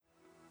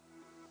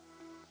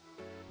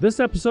This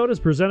episode is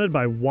presented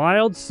by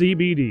Wild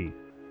CBD.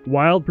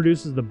 Wild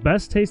produces the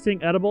best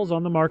tasting edibles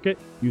on the market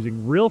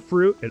using real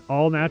fruit and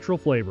all-natural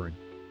flavoring.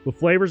 With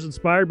flavors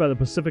inspired by the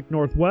Pacific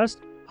Northwest,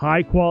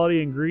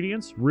 high-quality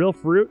ingredients, real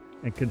fruit,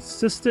 and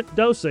consistent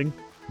dosing,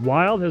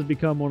 Wild has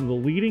become one of the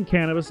leading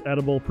cannabis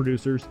edible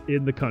producers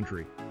in the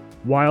country.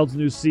 Wild's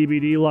new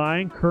CBD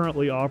line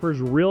currently offers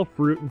real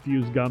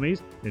fruit-infused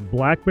gummies in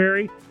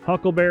blackberry,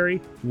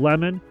 huckleberry,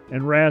 lemon,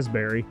 and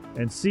raspberry,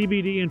 and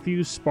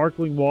CBD-infused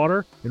sparkling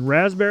water in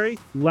raspberry,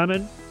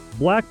 lemon,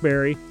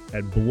 blackberry,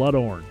 and blood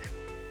orange.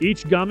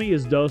 Each gummy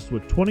is dosed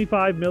with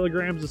 25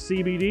 milligrams of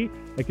CBD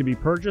and can be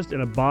purchased in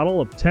a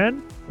bottle of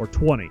 10 or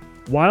 20.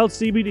 Wild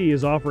CBD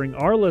is offering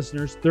our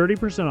listeners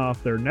 30%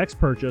 off their next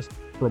purchase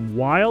from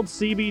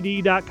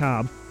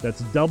wildcbd.com.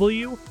 That's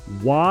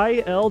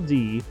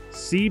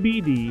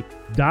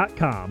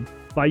WYLDCBD.com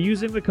by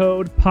using the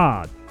code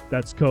POD.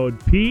 That's code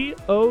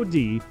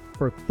POD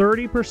for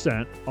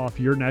 30% off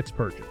your next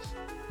purchase.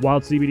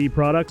 Wild CBD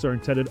products are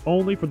intended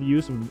only for the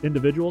use of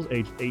individuals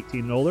aged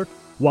 18 and older.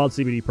 Wild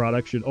CBD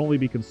products should only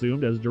be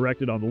consumed as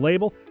directed on the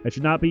label and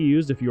should not be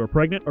used if you are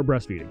pregnant or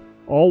breastfeeding.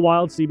 All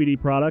Wild CBD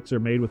products are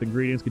made with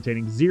ingredients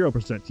containing 0%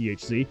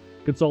 THC.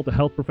 Consult a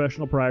health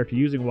professional prior to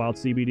using Wild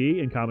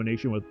CBD in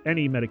combination with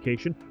any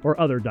medication or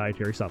other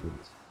dietary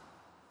supplements.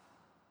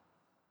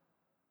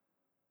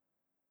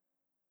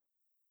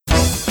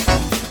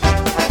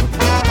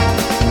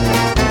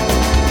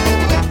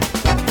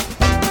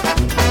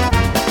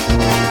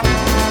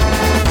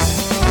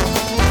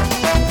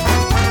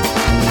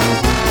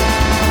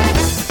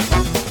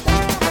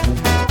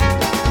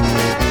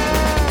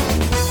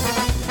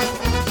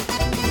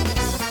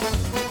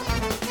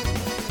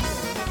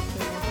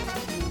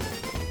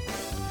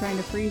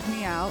 Freeze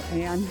me out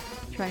and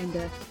trying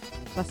to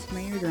bust my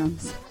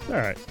eardrums. All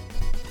right.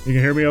 You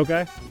can hear me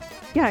okay?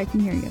 Yeah, I can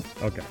hear you.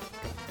 Okay.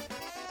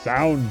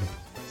 Sound,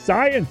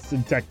 science,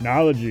 and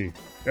technology.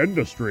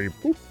 Industry.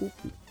 Boop, boop,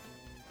 boop.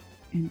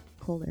 And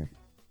cold air.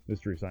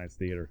 Mystery Science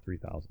Theater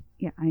 3000.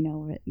 Yeah, I know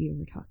what you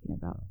were talking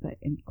about, but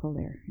in cold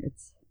air,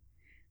 it's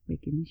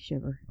making me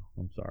shiver.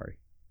 I'm sorry.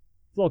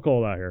 It's a little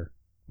cold out here.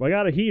 Well, I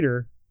got a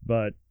heater,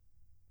 but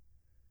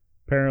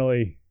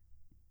apparently...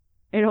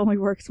 It only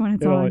works when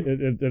it's on.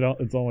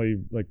 It's only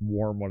like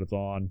warm when it's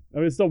on. I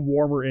mean, it's still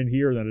warmer in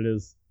here than it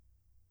is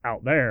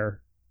out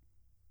there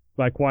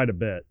by quite a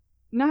bit.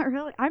 Not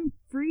really. I'm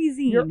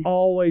freezing. You're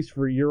always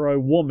free. You're a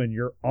woman.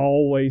 You're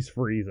always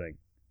freezing.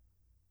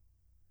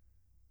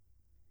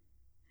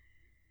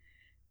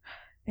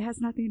 It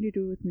has nothing to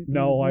do with me being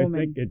No, a woman.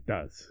 I think it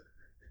does.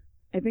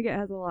 I think it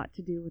has a lot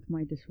to do with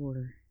my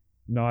disorder.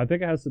 No, I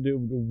think it has to do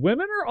with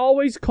women are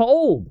always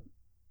cold.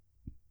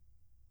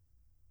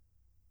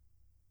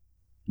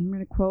 I'm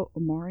going to quote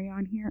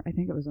Omarion here. I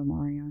think it was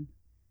Omarion.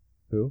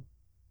 Who?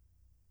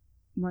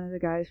 One of the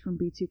guys from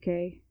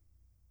B2K.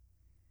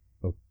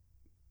 Oh,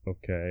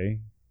 okay.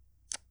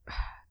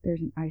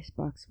 There's an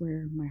icebox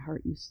where my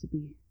heart used to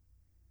be.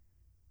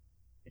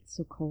 It's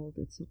so cold.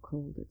 It's so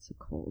cold. It's so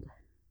cold.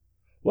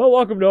 Well,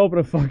 welcome to Open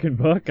a Fucking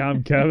Book.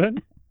 I'm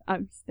Kevin.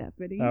 I'm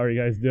Stephanie. How are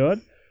you guys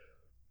doing?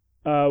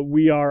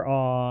 We are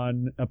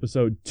on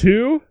episode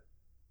 2.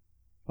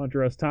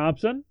 Hunter S.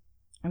 Thompson.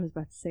 I was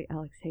about to say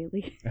Alex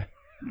Haley.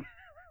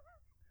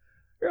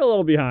 You're a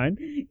little behind.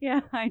 Yeah,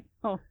 I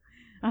know.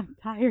 I'm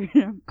tired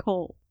and I'm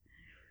cold.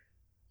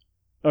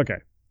 Okay.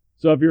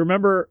 So if you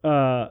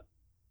remember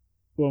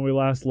when we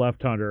last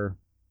left Hunter,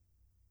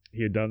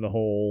 he had done the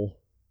whole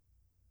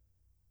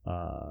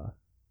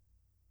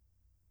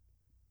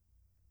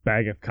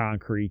bag of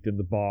concrete in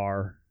the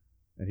bar,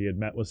 and he had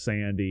met with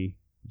Sandy,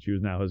 and she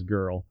was now his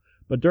girl.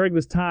 But during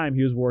this time,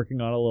 he was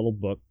working on a little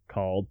book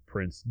called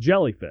Prince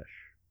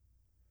Jellyfish.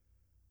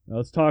 Now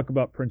let's talk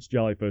about Prince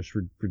Jellyfish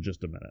for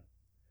just a minute.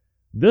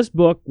 This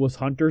book was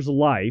Hunter's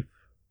life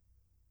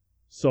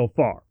so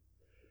far.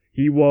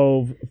 He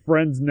wove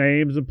friends'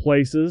 names and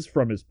places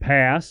from his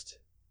past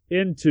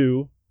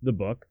into the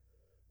book.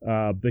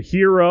 The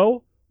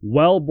hero,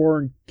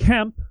 Wellborn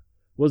Kemp,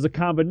 was a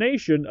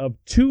combination of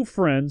 2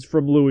 friends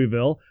from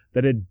Louisville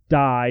that had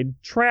died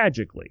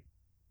tragically.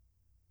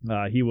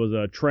 He was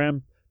a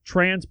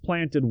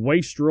transplanted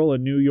wastrel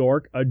in New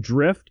York,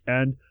 adrift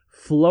and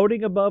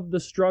floating above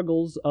the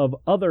struggles of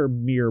other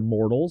mere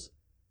mortals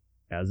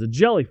as a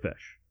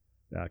jellyfish.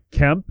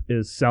 Kemp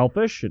is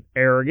selfish and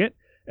arrogant,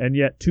 and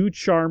yet too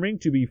charming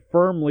to be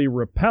firmly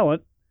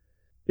repellent.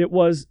 It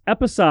was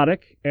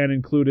episodic and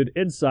included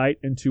insight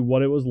into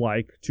what it was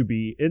like to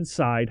be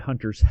inside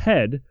Hunter's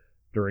head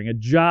during a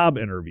job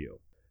interview.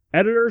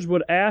 Editors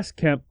would ask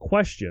Kemp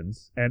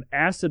questions, and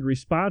acid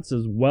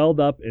responses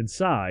welled up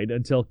inside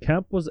until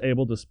Kemp was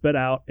able to spit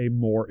out a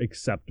more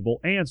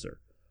acceptable answer.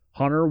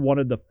 Hunter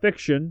wanted the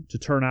fiction to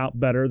turn out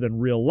better than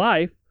real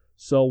life,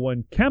 so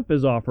when Kemp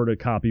is offered a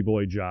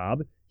copyboy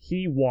job,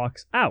 he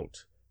walks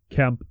out.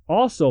 Kemp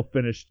also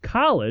finished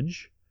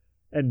college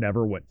and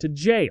never went to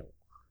jail.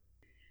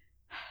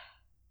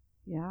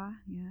 Yeah.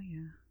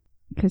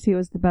 Because he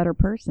was the better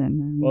person. I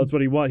mean, Well, that's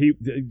what he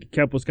wanted.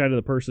 Kemp was kind of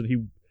the person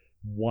he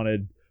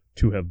wanted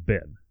to have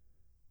been.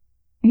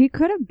 He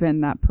could have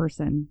been that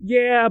person.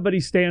 Yeah, but he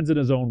stands in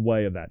his own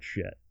way of that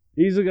shit.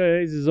 He's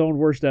his own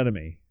worst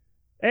enemy.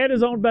 And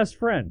his own best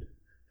friend.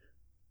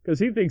 Because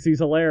he thinks he's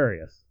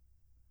hilarious.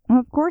 Well,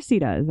 of course he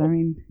does. I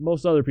mean,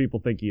 most other people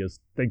thinks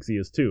he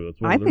is too.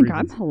 It's one I of the think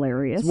reasons, I'm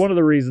hilarious. It's one of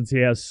the reasons he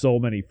has so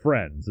many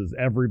friends, is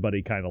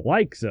everybody kind of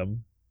likes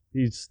him.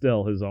 He's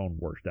still his own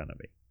worst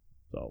enemy.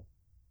 So,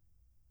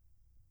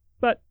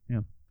 but,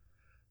 yeah.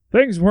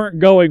 Things weren't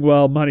going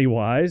well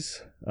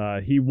money-wise.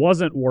 He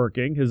wasn't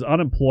working. His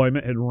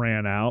unemployment had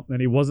ran out, and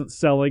he wasn't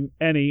selling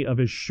any of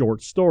his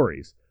short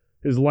stories.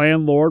 His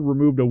landlord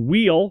removed a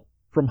wheel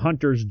from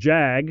Hunter's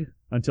Jag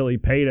until he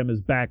paid him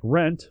his back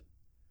rent.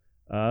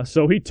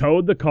 So he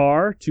towed the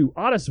car to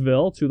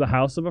Ottisville to the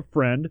house of a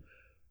friend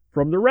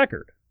from the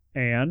record,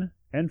 Anne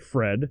and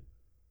Fred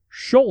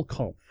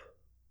Scholkampf.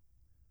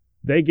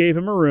 They gave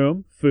him a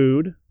room,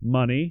 food,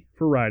 money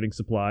for writing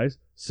supplies,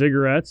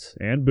 cigarettes,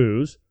 and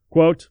booze.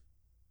 Quote,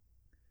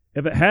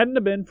 "If it hadn't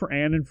have been for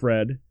Anne and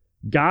Fred,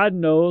 God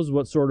knows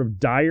what sort of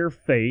dire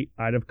fate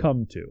I'd have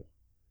come to.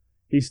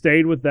 He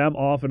stayed with them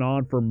off and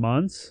on for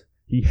months.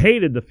 He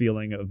hated the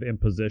feeling of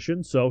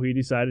imposition, so he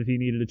decided he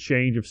needed a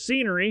change of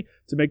scenery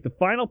to make the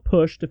final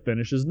push to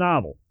finish his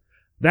novel.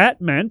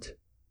 That meant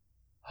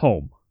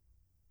home.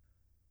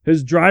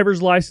 His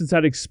driver's license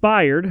had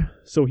expired,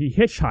 so he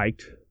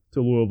hitchhiked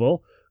to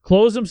Louisville,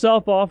 closed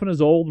himself off in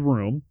his old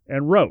room,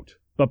 and wrote.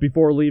 But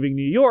before leaving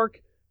New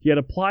York, he had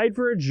applied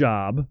for a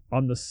job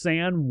on the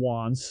San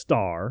Juan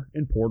Star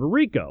in Puerto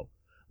Rico,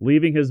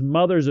 leaving his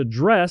mother's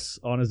address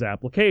on his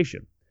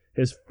application.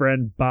 His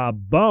friend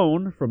Bob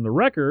Bone from the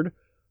record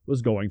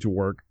was going to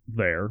work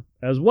there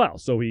as well.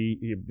 So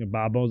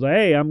Bob Bone's like,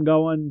 hey, I'm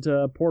going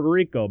to Puerto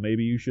Rico.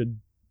 Maybe you should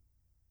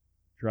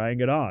try and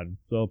get on.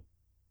 So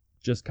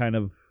just kind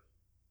of,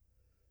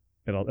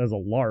 as a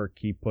lark,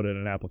 he put in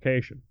an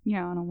application.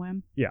 Yeah, on a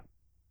whim. Yeah.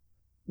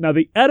 Now,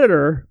 the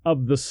editor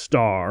of the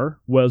Star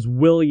was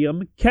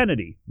William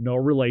Kennedy, no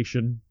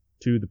relation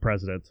to the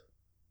president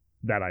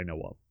that I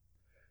know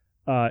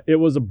of. It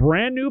was a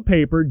brand new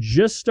paper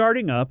just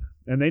starting up,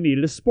 and they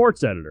needed a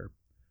sports editor.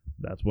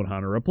 That's when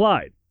Hunter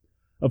applied.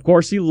 Of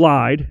course, he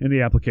lied in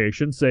the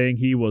application, saying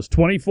he was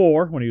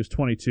 24 when he was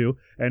 22,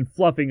 and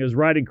fluffing his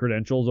writing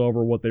credentials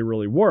over what they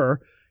really were.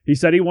 He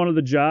said he wanted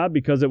the job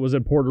because it was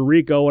in Puerto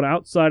Rico and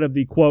outside of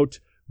the, quote,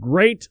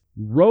 great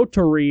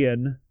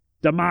Rotarian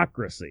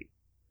democracy.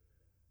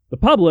 The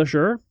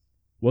publisher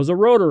was a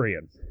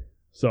Rotarian.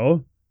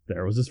 So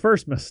there was his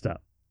first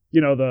misstep.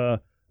 You know, the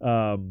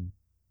Rotarian,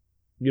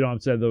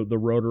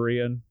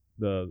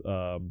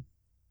 the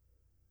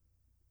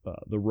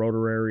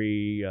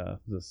Rotary,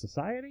 the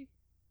Society?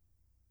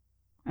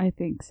 I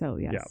think so,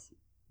 yes. Yeah,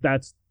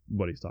 that's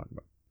what he's talking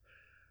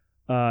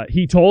about.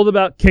 He told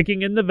about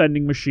kicking in the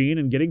vending machine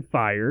and getting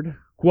fired.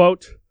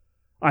 Quote,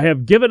 I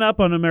have given up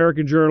on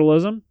American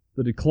journalism.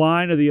 The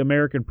decline of the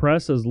American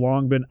press has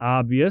long been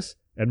obvious,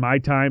 and my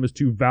time is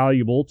too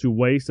valuable to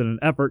waste in an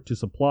effort to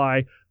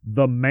supply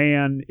the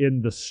man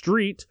in the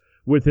street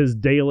with his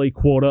daily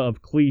quota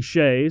of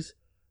cliches.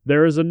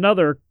 There is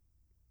another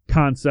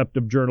concept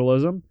of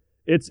journalism.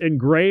 It's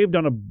engraved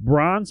on a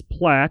bronze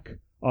plaque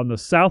on the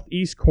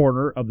southeast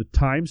corner of the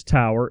Times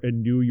Tower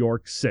in New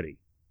York City.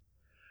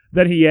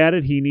 Then he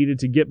added he needed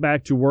to get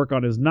back to work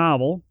on his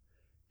novel.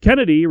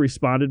 Kennedy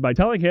responded by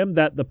telling him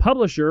that the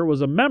publisher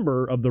was a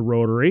member of the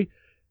Rotary,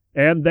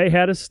 and they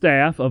had a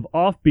staff of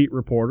offbeat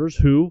reporters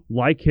who,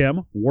 like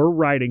him, were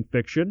writing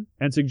fiction,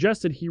 and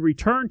suggested he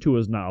return to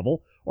his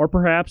novel, or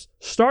perhaps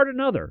start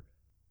another,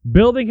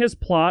 building his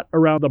plot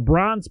around the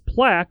bronze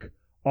plaque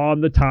on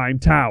the Time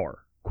Tower.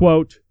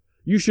 Quote,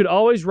 you should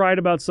always write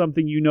about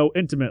something you know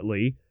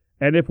intimately,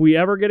 and if we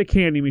ever get a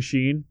candy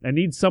machine and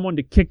need someone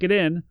to kick it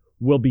in,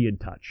 we'll be in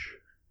touch.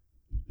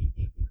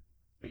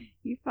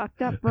 You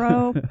fucked up,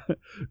 bro.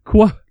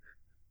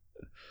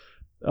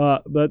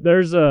 But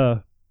there's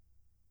a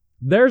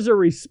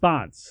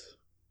response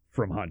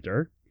from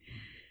Hunter.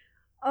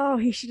 Oh,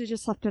 he should have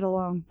just left it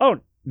alone. Oh,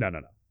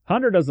 no.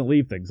 Hunter doesn't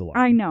leave things alone.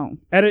 I know.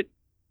 Okay.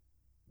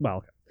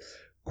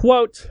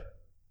 Quote,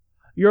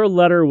 your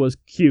letter was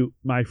cute,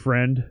 my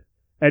friend,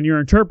 and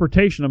your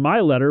interpretation of my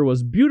letter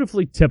was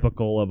beautifully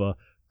typical of a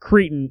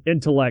cretin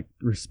intellect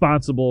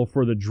responsible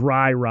for the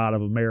dry rot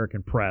of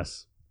American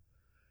press.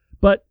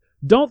 But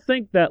don't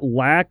think that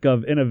lack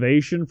of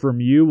innovation from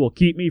you will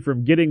keep me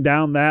from getting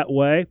down that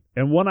way.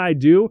 And when I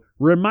do,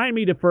 remind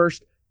me to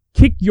first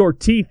kick your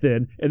teeth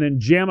in and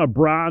then jam a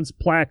bronze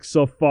plaque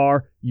so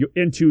far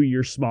into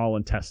your small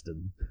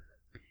intestine.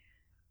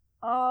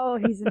 Oh,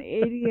 he's an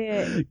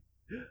idiot.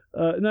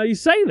 Now, you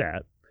say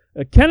that.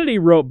 Kennedy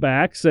wrote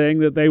back saying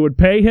that they would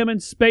pay him in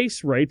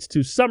space rates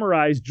to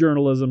summarize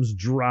journalism's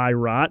dry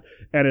rot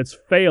and its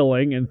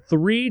failing in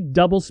 3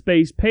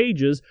 double-spaced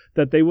pages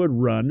that they would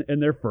run in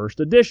their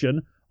first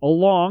edition,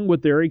 along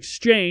with their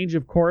exchange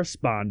of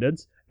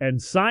correspondence,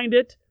 and signed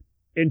it,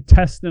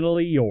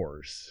 Intestinally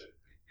yours.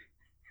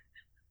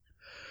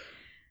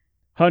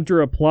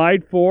 Hunter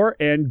applied for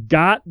and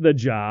got the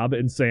job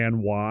in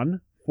San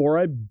Juan for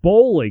a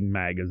bowling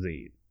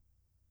magazine.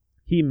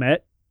 He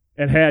met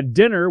and had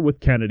dinner with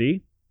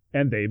Kennedy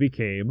and they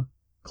became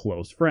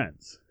close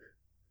friends.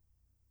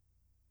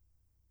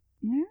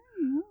 Yeah.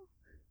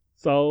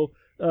 So,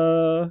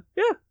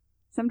 yeah.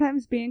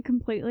 Sometimes being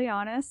completely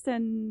honest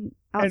and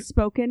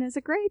outspoken is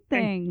a great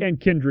thing. And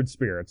kindred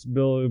spirits.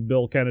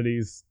 Bill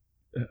Kennedy's.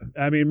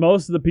 I mean,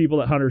 most of the people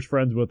that Hunter's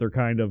friends with are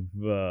kind of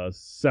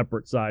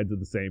separate sides of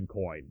the same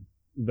coin.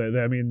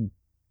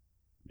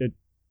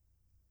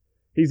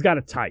 He's got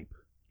a type,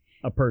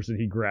 a person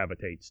he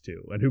gravitates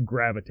to, and who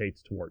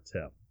gravitates towards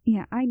him.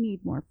 Yeah, I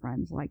need more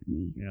friends like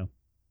me. Yeah.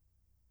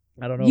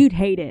 I don't know. You'd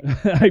hate it.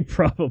 I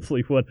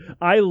probably would.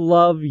 I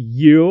love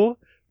you.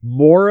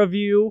 More of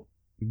you.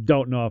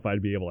 Don't know if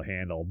I'd be able to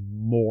handle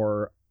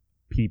more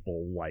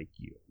people like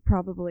you.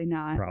 Probably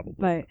not.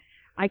 But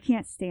I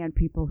can't stand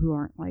people who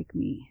aren't like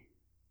me.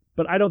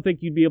 But I don't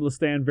think you'd be able to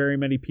stand very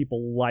many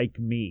people like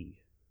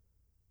me.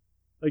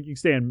 Like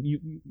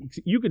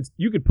you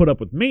could put up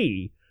with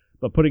me,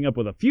 but putting up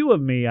with a few of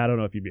me, I don't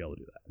know if you'd be able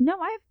to do that. No,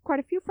 I have quite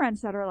a few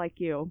friends that are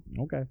like you.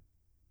 Okay.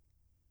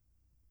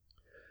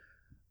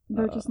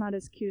 They're just not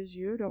as cute as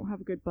you, don't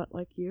have a good butt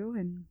like you.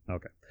 And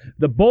okay.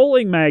 The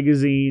bowling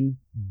magazine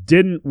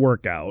didn't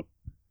work out.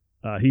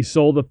 He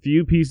sold a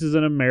few pieces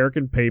in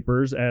American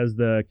papers as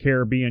the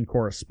Caribbean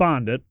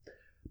correspondent,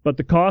 but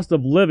the cost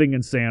of living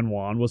in San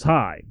Juan was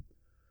high.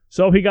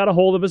 So he got a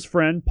hold of his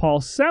friend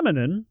Paul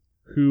Simonon,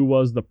 who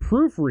was the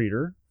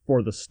proofreader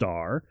for the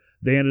Star.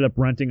 They ended up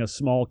renting a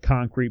small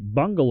concrete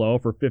bungalow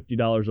for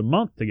 $50 a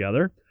month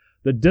together.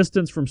 The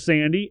distance from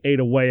Sandy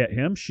ate away at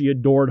him. She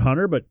adored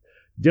Hunter, but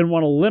didn't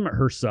want to limit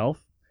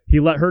herself. He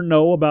let her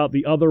know about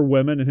the other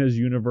women in his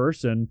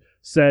universe and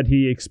said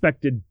he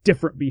expected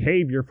different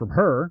behavior from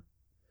her.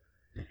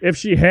 If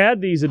she had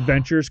these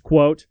adventures,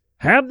 quote,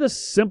 have the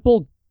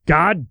simple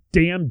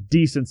goddamn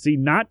decency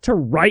not to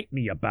write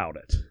me about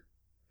it.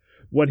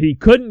 When he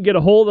couldn't get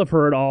a hold of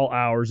her at all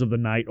hours of the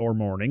night or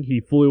morning, he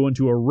flew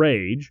into a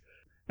rage.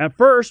 At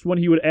first, when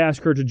he would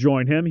ask her to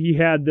join him, he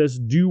had this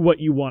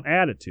do-what-you-want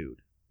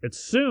attitude. It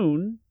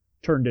soon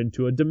turned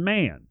into a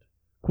demand.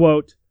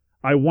 Quote,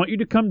 I want you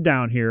to come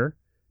down here.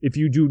 If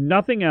you do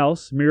nothing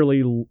else,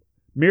 merely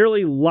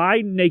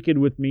lie naked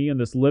with me in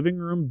this living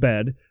room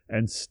bed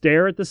and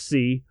stare at the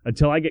sea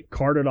until I get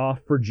carted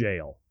off for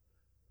jail.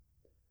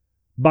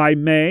 By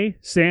May,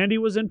 Sandy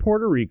was in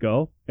Puerto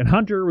Rico, and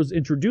Hunter was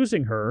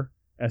introducing her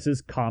as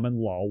his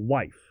common-law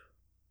wife.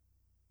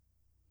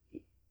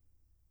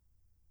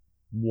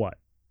 What?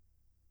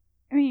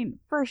 I mean,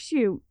 first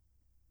you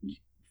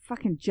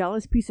fucking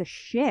jealous piece of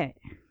shit.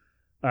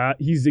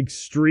 He's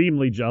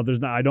extremely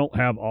jealous. I don't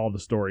have all the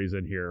stories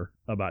in here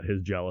about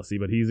his jealousy,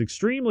 but he's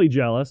extremely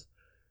jealous.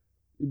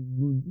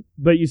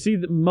 But you see,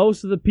 that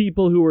most of the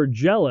people who are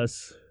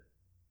jealous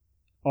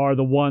are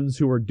the ones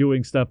who are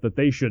doing stuff that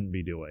they shouldn't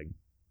be doing.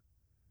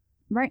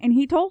 Right, and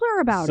he told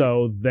her about it.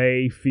 So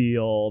they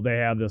feel they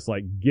have this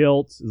like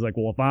guilt. It's like,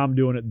 well, if I'm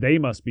doing it, they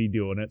must be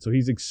doing it. So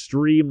he's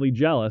extremely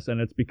jealous, and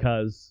it's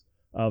because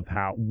of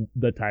how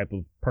the type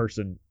of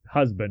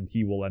husband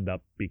he will end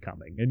up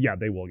becoming. And yeah,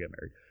 they will get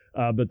married.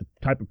 But the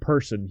type of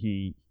person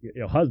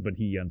husband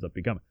he ends up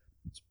becoming.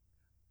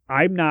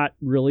 I'm not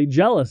really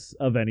jealous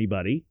of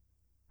anybody.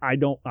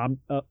 I'm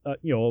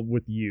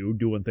with you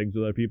doing things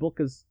with other people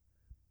because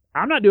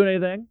I'm not doing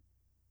anything.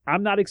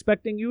 I'm not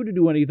expecting you to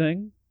do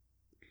anything.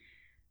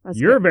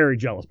 You're a very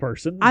jealous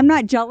person. I'm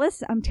not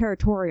jealous. I'm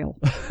territorial.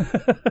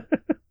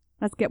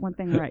 Let's get one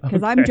thing right.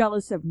 Because I'm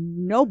jealous of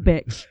no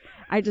bitch.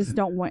 I just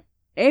don't want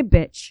a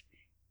bitch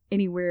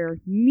anywhere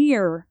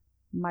near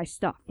my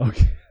stuff.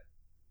 Okay.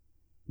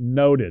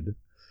 Noted.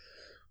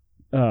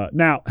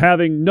 Now,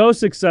 having no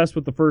success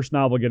with the first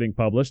novel getting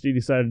published, he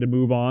decided to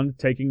move on,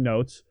 taking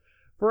notes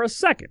for a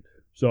second.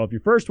 So if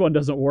your first one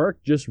doesn't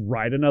work, just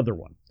write another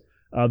one.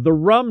 The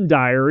Rum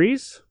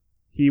Diaries,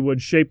 he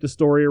would shape the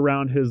story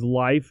around his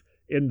life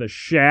in the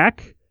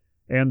shack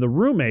and the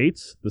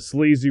roommates, the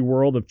sleazy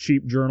world of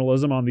cheap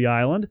journalism on the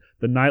island,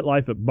 the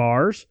nightlife at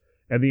bars,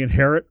 and the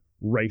inherent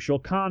racial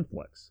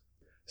conflicts.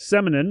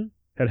 Simonon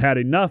had had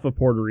enough of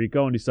Puerto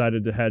Rico and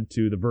decided to head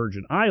to the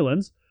Virgin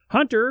Islands.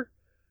 Hunter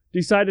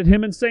decided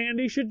him and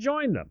Sandy should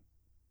join them.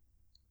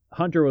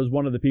 Hunter was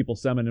one of the people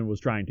Simonon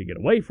was trying to get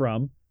away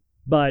from,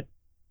 but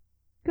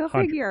Go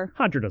figure.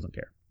 Hunter doesn't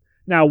care.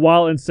 Now,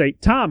 while in St.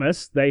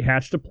 Thomas, they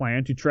hatched a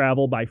plan to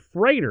travel by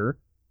freighter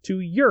to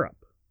Europe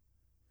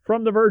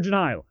from the Virgin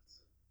Islands.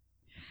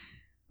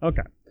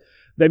 Okay.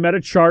 They met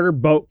a charter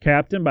boat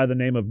captain by the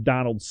name of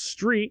Donald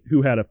Street,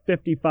 who had a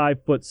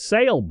 55-foot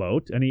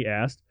sailboat, and he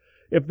asked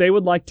if they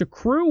would like to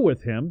crew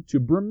with him to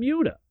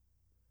Bermuda.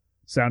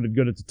 Sounded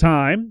good at the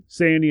time.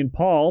 Sandy and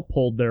Paul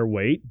pulled their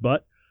weight,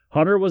 but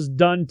Hunter was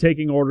done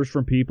taking orders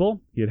from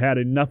people. He had had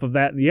enough of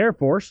that in the Air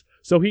Force,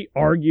 so he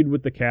argued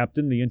with the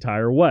captain the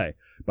entire way.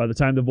 By the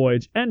time the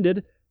voyage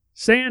ended,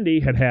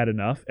 Sandy had had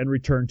enough and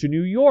returned to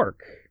New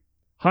York.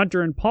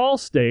 Hunter and Paul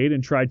stayed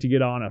and tried to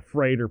get on a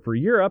freighter for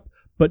Europe,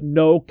 but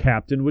no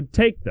captain would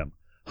take them.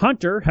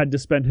 Hunter had to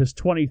spend his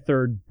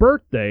 23rd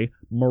birthday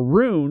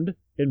marooned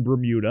in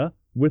Bermuda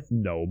with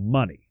no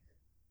money.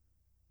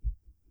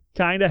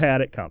 Kind of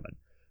had it coming.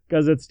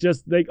 Because it's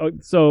just,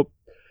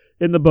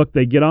 in the book,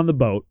 they get on the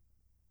boat.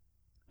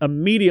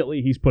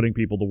 Immediately, he's putting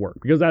people to work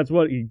because that's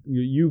what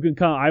you can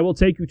come. I will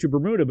take you to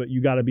Bermuda, but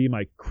you got to be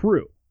my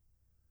crew.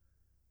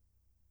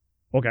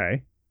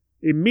 Okay.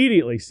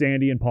 Immediately,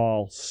 Sandy and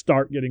Paul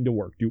start getting to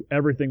work, do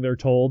everything they're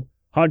told.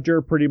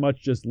 Hunter pretty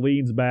much just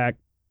leans back,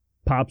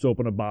 pops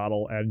open a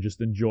bottle, and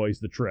just enjoys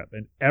the trip.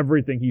 And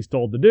everything he's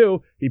told to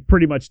do, he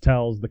pretty much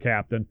tells the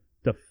captain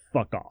to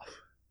fuck off.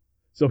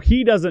 So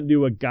he doesn't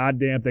do a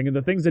goddamn thing. And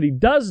the things that he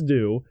does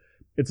do,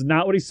 it's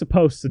not what he's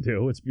supposed to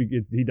do.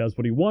 He does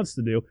what he wants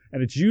to do,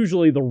 and it's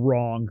usually the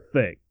wrong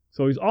thing.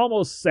 So he's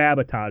almost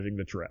sabotaging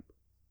the trip.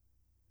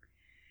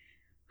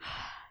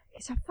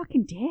 He's a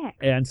fucking dick.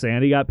 And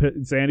Sandy's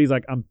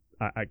like,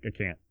 I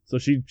can't. So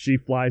she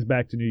flies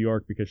back to New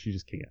York because she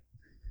just can't.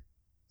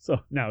 So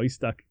now he's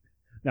stuck.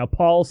 Now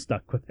Paul's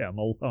stuck with him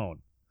alone.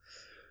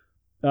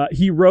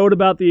 He wrote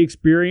about the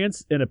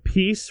experience in a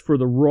piece for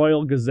the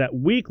Royal Gazette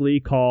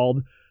Weekly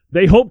called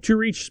 "They Hope to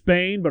Reach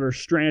Spain but Are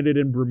Stranded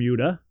in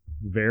Bermuda."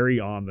 Very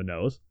on the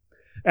nose.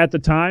 At the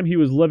time, he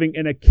was living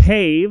in a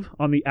cave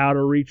on the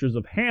outer reaches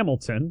of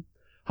Hamilton.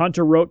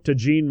 Hunter wrote to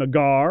Gene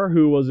McGarr,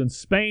 who was in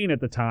Spain at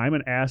the time,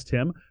 and asked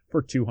him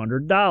for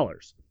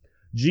 $200.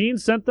 Gene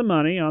sent the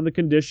money on the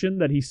condition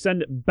that he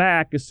send it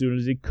back as soon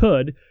as he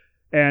could,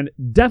 and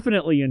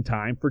definitely in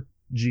time for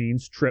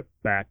Gene's trip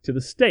back to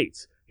the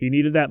States. He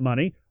needed that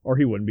money, or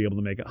he wouldn't be able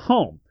to make it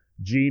home.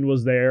 Gene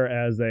was there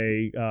as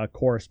a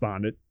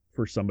correspondent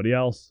for somebody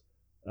else.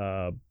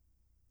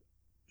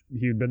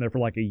 He had been there for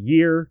like a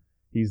year.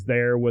 He's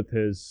there with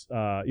his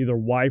either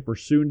wife or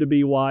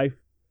soon-to-be wife.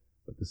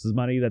 But this is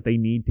money that they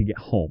need to get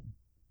home.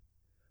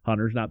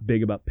 Hunter's not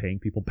big about paying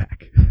people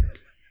back.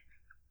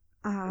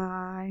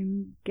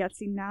 I'm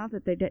guessing now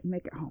that they didn't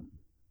make it home.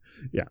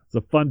 Yeah, it's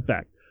a fun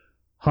fact.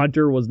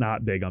 Hunter was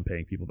not big on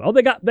paying people back. Oh,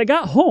 they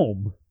got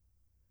home.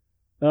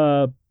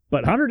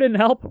 But Hunter didn't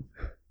help him.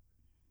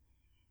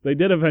 They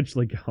did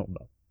eventually get home,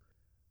 though.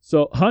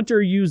 So Hunter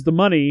used the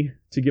money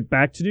to get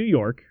back to New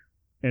York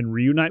and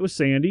reunite with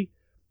Sandy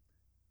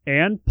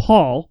and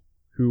Paul,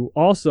 who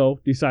also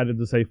decided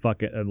to say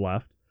fuck it and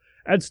left,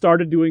 and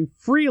started doing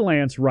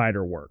freelance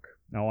writer work.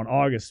 Now, on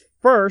August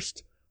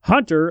 1st,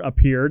 Hunter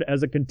appeared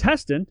as a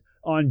contestant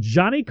on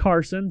Johnny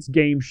Carson's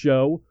game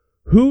show,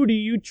 Who Do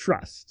You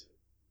Trust?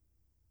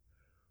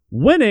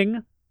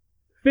 Winning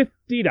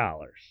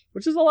 $50,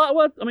 which is a lot.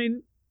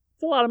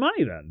 It's a lot of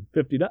money then.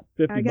 $50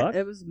 bucks.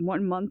 It was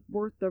 1 month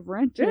worth of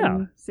rent Yeah.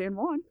 in San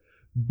Juan.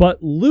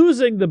 But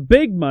losing the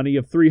big money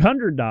of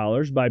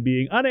 $300 by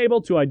being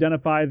unable to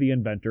identify the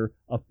inventor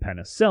of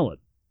penicillin.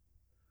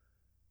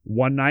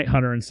 One night,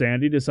 Hunter and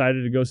Sandy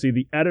decided to go see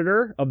the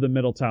editor of the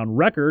Middletown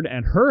Record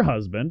and her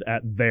husband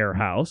at their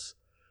house.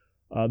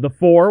 The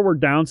four were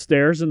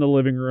downstairs in the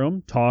living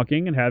room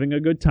talking and having a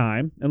good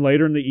time, and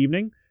later in the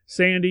evening,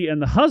 Sandy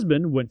and the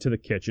husband went to the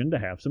kitchen to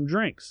have some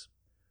drinks.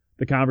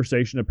 The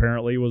conversation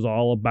apparently was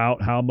all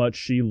about how much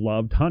she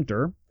loved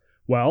Hunter.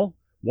 Well,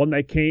 when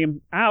they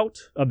came out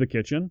of the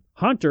kitchen,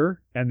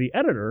 Hunter and the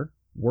editor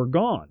were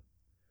gone.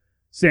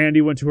 Sandy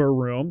went to her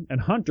room,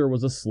 and Hunter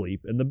was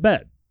asleep in the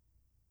bed.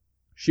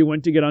 She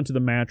went to get onto the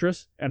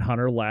mattress, and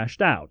Hunter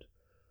lashed out.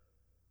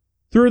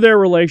 Through their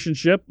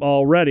relationship,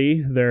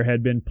 already there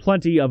had been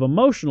plenty of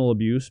emotional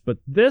abuse, but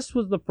this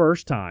was the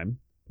first time,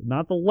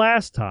 not the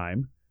last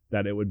time,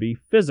 that it would be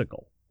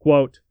physical.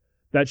 Quote,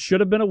 "That should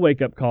have been a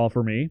wake-up call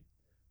for me,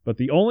 but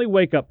the only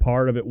wake-up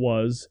part of it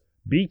was,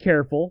 be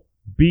careful,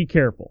 be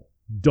careful.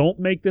 Don't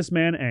make this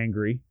man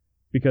angry,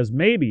 because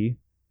maybe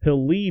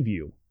he'll leave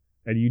you,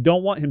 and you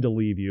don't want him to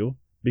leave you,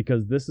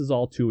 because this is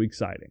all too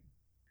exciting.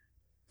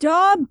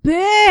 Dumb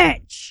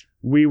bitch!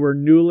 We were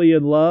newly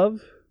in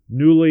love,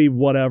 newly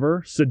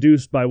whatever,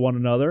 seduced by one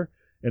another,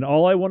 and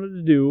all I wanted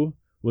to do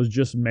was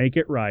just make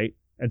it right,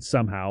 and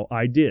somehow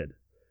I did.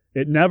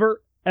 It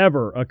never,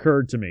 ever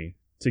occurred to me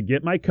to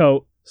get my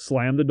coat,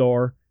 slam the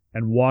door,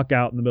 and walk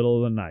out in the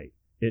middle of the night.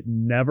 It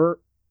never,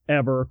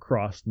 ever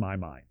crossed my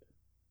mind."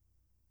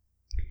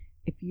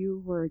 If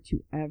you were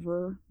to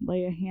ever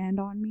lay a hand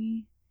on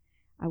me,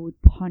 I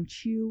would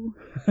punch you.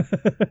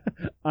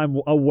 I'm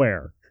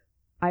aware.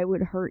 I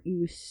would hurt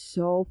you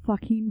so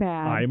fucking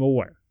bad. I'm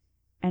aware.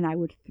 And I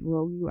would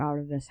throw you out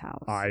of this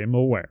house. I am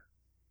aware.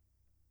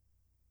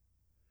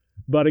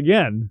 But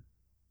again,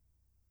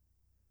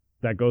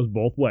 that goes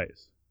both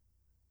ways.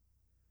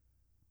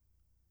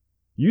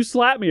 You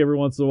slap me every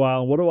once in a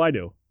while, and what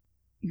do?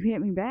 You hit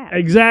me back.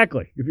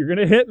 Exactly. If you're going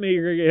to hit me,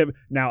 you're going to get hit me.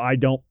 Now, I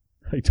don't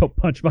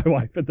punch my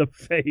wife in the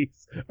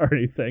face or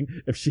anything.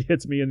 If she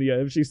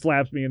if she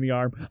slaps me in the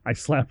arm, I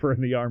slap her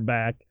in the arm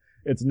back.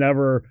 It's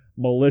never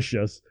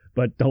malicious,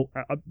 but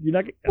you're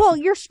not. Well,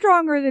 you're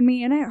stronger than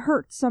me, and it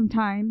hurts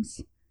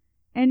sometimes.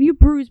 And you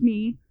bruise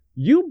me.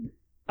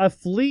 A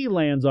flea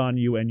lands on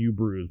you and you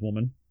bruise,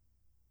 woman.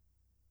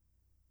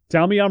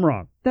 Tell me I'm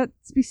wrong.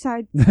 That's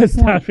beside That's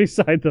the point. not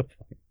beside the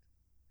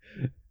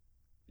point.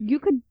 You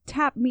could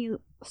tap me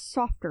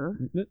softer.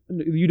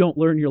 You don't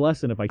learn your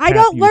lesson if I tap I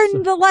don't you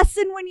learn the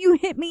lesson when you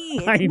hit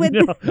me. I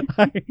know.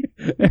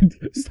 And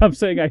stop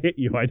saying I hit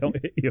you. I don't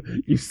hit you.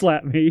 You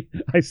slap me,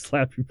 I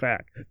slap you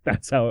back.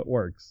 That's how it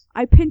works.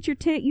 I pinch your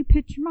tit, you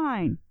pinch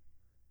mine.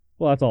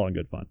 Well, that's all in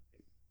good fun.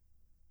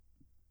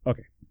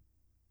 Okay.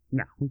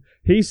 Now,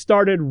 he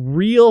started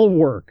real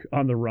work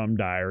on the Rum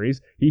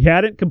Diaries. He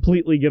hadn't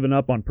completely given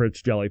up on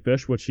Prince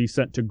Jellyfish, which he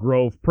sent to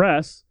Grove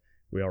Press.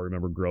 We all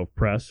remember Grove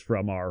Press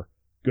from our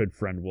good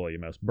friend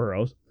William S.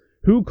 Burroughs,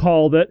 who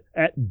called it,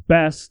 at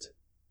best,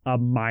 a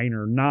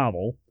minor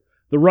novel.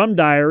 The Rum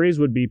Diaries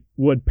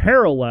would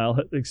parallel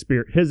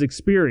his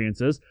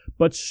experiences,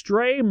 but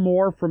stray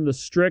more from the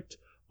strict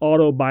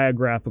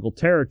autobiographical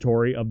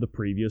territory of the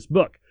previous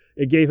book.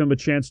 It gave him a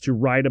chance to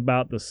write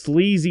about the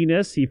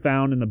sleaziness he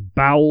found in the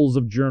bowels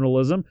of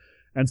journalism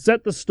and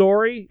set the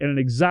story in an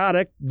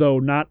exotic, though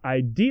not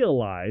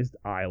idealized,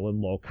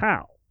 island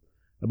locale.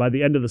 And by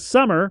the end of the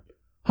summer,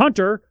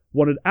 Hunter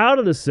wanted out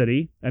of the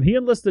city, and he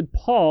enlisted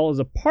Paul as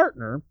a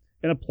partner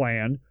in a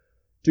plan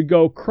to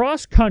go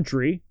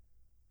cross-country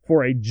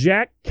for a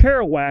Jack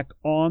Kerouac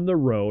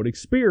on-the-road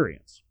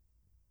experience.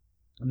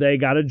 They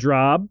got a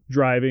job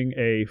driving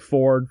a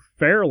Ford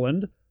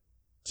Fairlane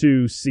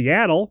to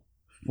Seattle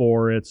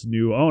for its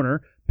new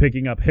owner,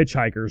 picking up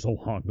hitchhikers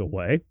along the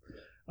way.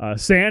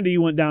 Sandy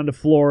went down to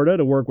Florida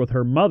to work with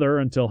her mother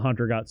until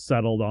Hunter got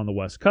settled on the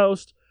West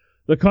Coast.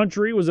 The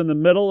country was in the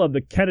middle of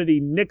the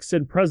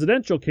Kennedy-Nixon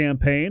presidential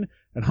campaign,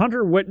 and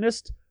Hunter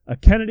witnessed a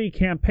Kennedy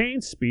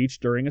campaign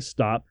speech during a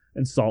stop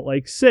in Salt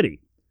Lake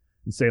City.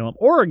 In Salem,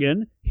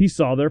 Oregon, he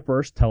saw their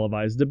first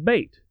televised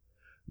debate.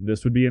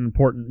 This would be an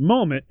important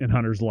moment in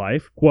Hunter's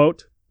life.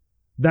 Quote,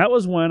 "That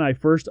was when I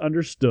first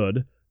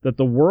understood that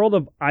the world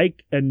of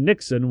Ike and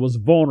Nixon was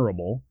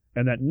vulnerable,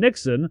 and that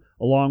Nixon,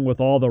 along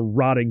with all the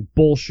rotting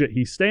bullshit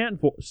he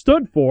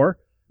stood for,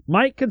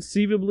 might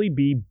conceivably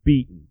be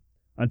beaten.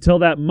 Until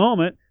that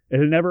moment, it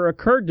had never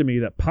occurred to me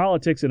that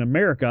politics in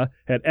America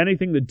had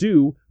anything to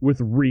do with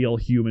real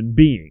human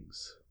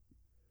beings."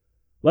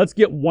 Let's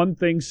get one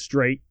thing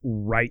straight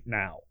right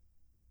now.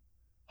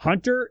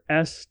 Hunter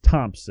S.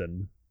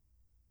 Thompson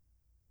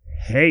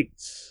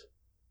hates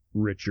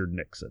Richard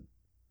Nixon.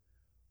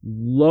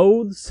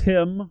 Loathes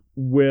him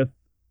with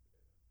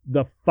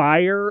the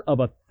fire of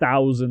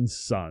 1,000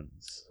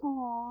 suns.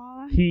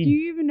 Aww. Do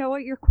you even know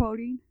what you're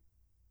quoting?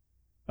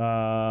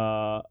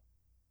 No.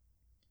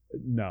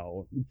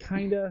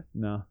 Kinda?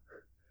 No.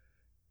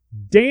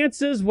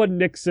 Dances when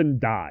Nixon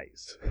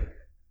dies.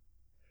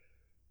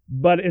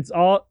 But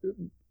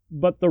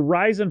the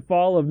rise and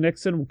fall of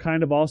Nixon will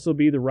kind of also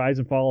be the rise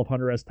and fall of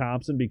Hunter S.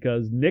 Thompson,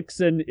 because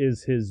Nixon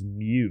is his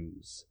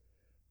muse.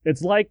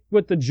 It's like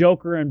with the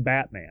Joker and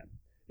Batman.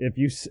 If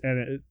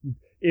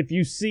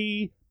you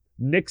see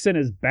Nixon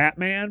as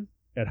Batman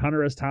and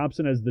Hunter S.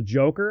 Thompson as the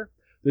Joker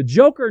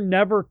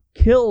never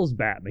kills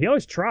Batman. He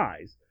always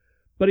tries,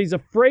 but he's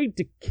afraid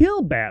to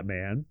kill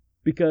Batman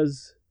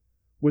because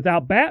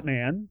without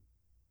Batman,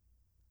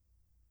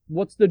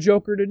 what's the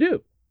Joker to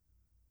do?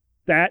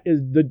 That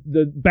is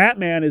the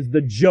Batman is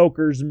the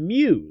Joker's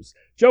muse.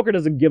 Joker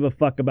doesn't give a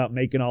fuck about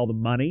making all the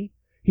money.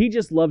 He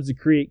just loves to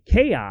create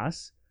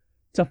chaos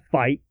to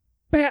fight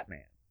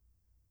Batman.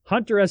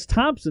 Hunter S.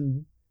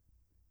 Thompson,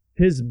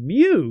 his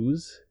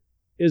muse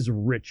is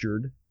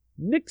Richard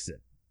Nixon.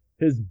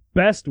 His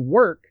best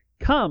work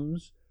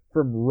comes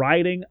from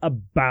writing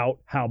about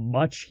how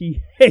much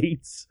he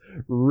hates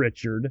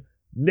Richard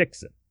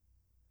Nixon.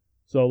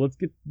 So let's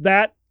get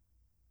that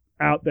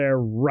out there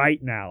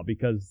right now,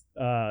 because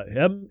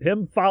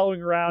him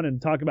following around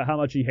and talking about how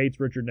much he hates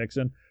Richard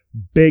Nixon,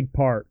 big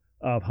part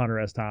of Hunter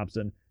S.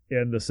 Thompson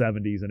in the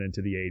 70s and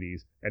into the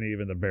 80s and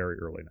even the very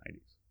early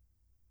 90s.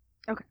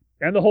 Okay.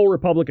 And the whole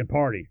Republican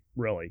Party,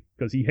 really,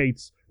 because he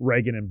hates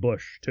Reagan and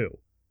Bush, too.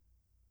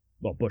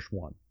 Well, Bush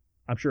 1.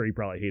 I'm sure he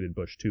probably hated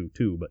Bush 2,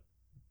 too, but...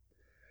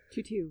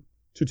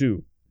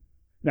 2-2.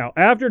 Now,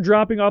 after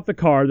dropping off the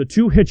car, the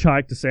two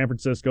hitchhiked to San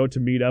Francisco to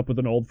meet up with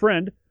an old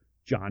friend,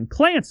 John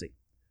Clancy.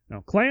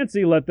 Now,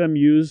 Clancy let them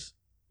use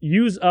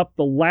up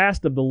the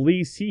last of the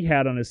lease he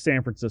had on his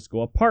San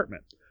Francisco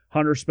apartment.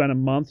 Hunter spent a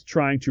month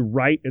trying to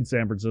write in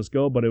San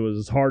Francisco, but it was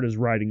as hard as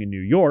writing in New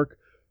York.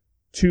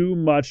 Too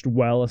much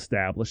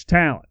well-established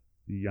talent.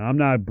 I'm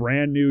not a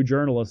brand new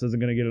journalist isn't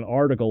going to get an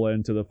article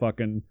into the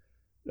fucking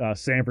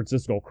San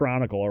Francisco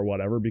Chronicle or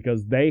whatever,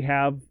 because they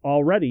have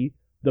already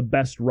the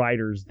best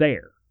writers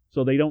there.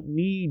 So they don't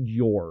need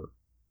your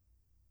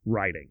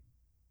writing.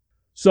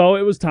 So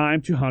it was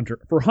time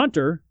for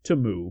Hunter to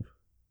move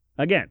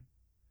again.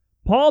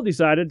 Paul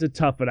decided to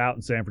tough it out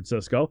in San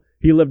Francisco.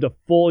 He lived a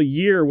full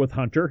year with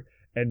Hunter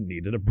and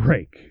needed a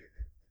break.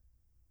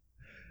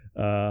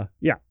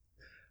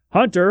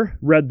 Hunter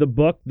read the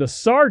book The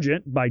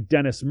Sergeant by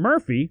Dennis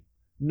Murphy,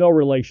 no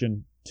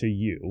relation to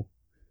you.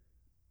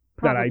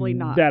 Probably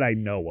not. That I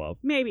know of.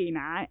 Maybe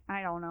not.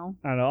 I don't know.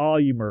 All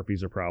you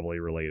Murphys are probably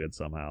related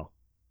somehow.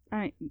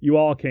 I You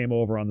all came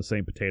over on the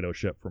same potato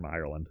ship from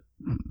Ireland.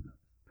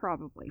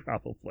 Probably.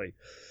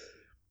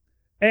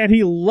 And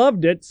he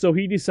loved it, so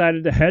he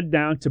decided to head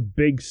down to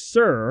Big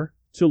Sur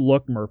to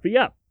look Murphy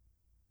up.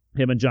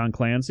 Him and John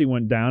Clancy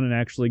went down and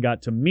actually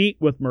got to meet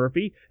with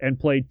Murphy and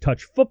played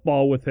touch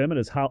football with him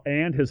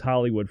and his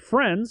Hollywood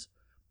friends.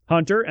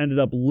 Hunter ended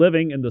up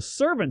living in the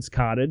servants'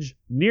 cottage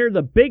near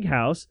the big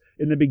house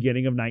in the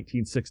beginning of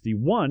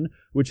 1961,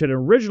 which had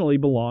originally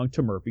belonged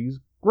to Murphy's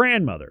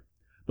grandmother.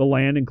 The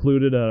land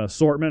included an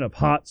assortment of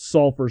hot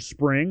sulfur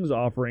springs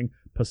offering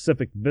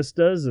Pacific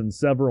vistas and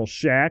several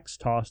shacks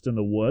tossed in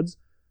the woods.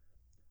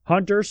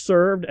 Hunter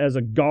served as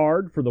a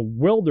guard for the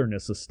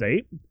Wilderness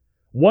Estate.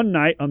 One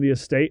night on the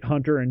estate,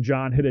 Hunter and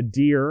John hit a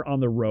deer on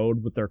the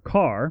road with their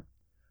car.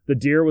 The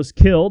deer was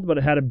killed, but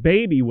it had a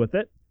baby with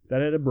it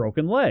that had a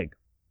broken leg.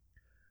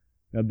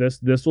 Now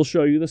this will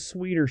show you the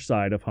sweeter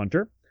side of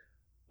Hunter.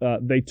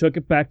 They took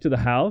it back to the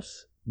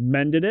house,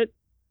 mended it,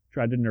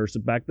 tried to nurse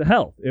it back to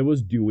health. It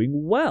was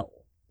doing well.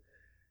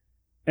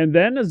 And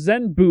then a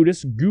Zen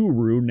Buddhist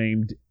guru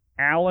named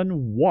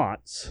Alan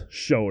Watts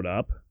showed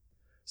up,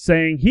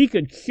 saying he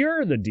could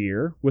cure the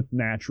deer with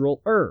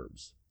natural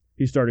herbs.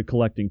 He started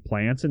collecting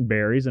plants and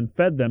berries and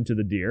fed them to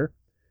the deer,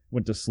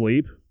 went to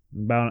sleep.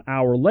 About an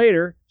hour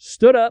later,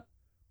 stood up,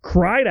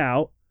 cried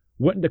out,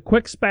 went into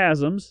quick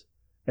spasms,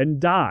 and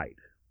died.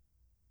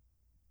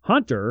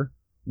 Hunter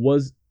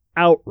was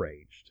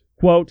outraged.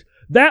 Quote,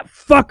 "That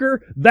fucker,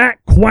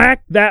 that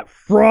quack, that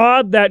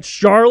fraud, that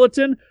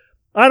charlatan,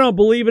 I don't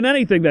believe in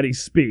anything that he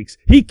speaks.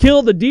 He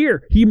killed the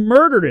deer. He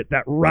murdered it,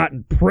 that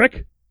rotten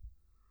prick."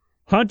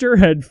 Hunter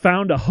had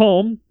found a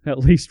home, at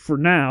least for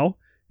now.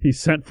 He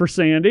sent for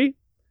Sandy.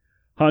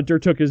 Hunter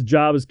took his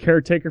job as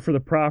caretaker for the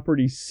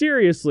property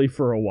seriously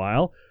for a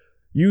while,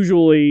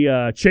 usually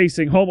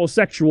chasing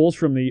homosexuals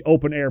from the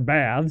open-air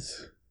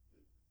baths.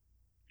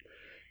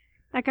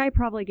 That guy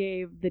probably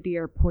gave the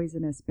deer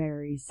poisonous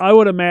berries. I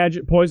would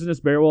imagine poisonous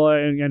berries, well,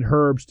 and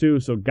herbs too,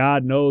 so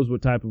God knows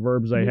what type of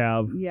herbs they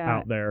have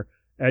out there.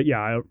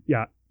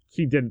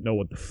 He didn't know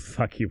what the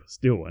fuck he was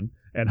doing.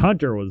 And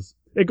Hunter was,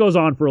 it goes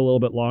on for a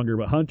little bit longer,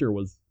 but Hunter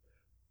was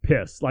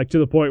pissed, like to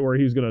the point where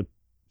he was going to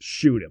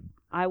shoot him.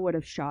 I would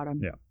have shot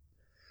him.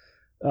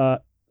 Yeah.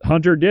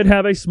 Hunter did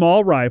have a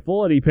small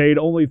rifle, and he paid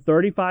only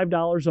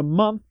 $35 a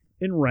month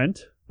in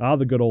rent.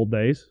 The good old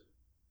days.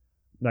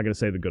 I'm not going to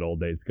say the good old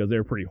days because they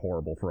were pretty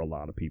horrible for a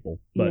lot of people.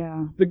 But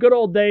the good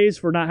old days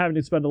for not having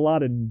to spend a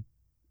lot in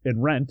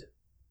rent.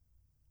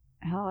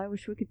 Hell, I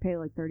wish we could pay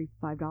like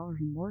 $35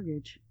 in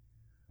mortgage.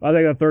 I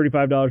think that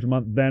 $35 a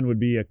month then would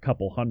be a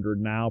couple hundred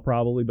now,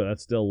 probably, but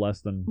that's still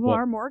less than. Well,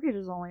 our mortgage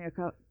is only it's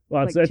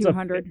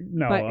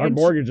 $200. Our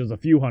mortgage is a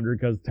few hundred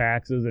because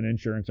taxes and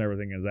insurance and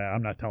everything is that.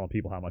 I'm not telling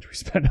people how much we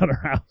spend on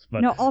our house,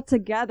 but no,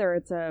 altogether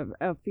it's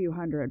a few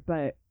hundred,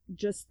 but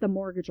just the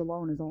mortgage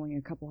alone is only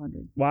a couple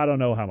hundred. Well, I don't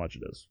know how much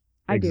it is.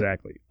 I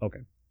exactly. Do.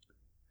 Okay.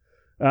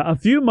 A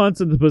few months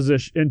into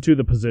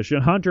the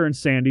position, Hunter and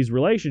Sandy's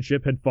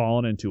relationship had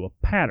fallen into a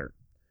pattern.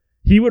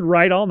 He would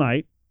write all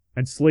night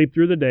and sleep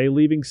through the day,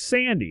 leaving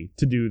Sandy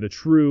to do the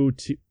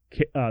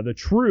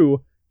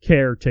true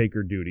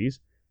caretaker duties.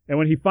 And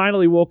when he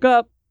finally woke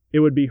up, it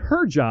would be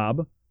her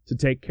job to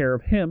take care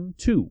of him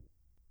too.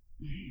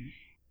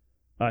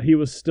 He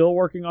was still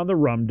working on the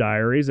rum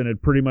diaries and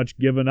had pretty much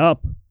given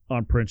up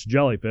on Prince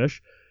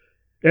Jellyfish.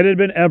 It had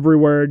been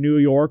everywhere in New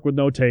York with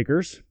no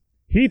takers.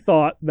 He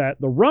thought that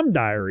the rum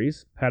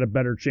diaries had a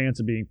better chance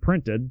of being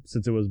printed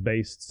since it was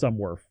based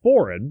somewhere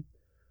foreign.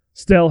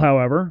 Still,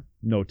 however,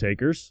 no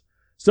takers.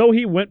 So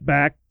he went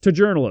back to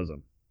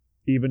journalism,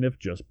 even if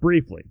just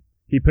briefly.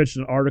 He pitched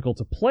an article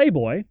to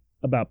Playboy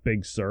about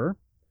Big Sur.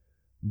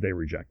 They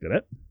rejected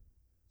it.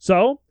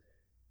 So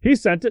he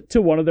sent it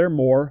to one of their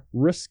more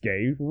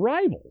risque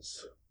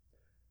rivals.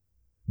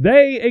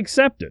 They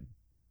accepted.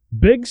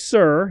 Big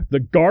Sur,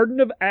 The Garden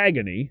of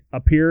Agony,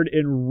 appeared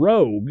in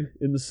Rogue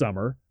in the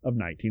summer of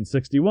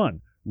 1961.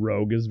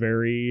 Rogue is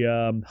very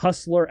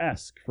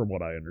Hustler-esque, from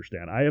what I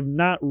understand. I have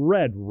not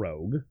read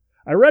Rogue.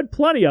 I read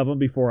plenty of them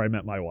before I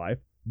met my wife.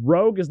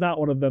 Rogue is not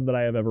one of them that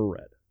I have ever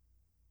read.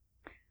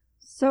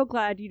 So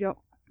glad you don't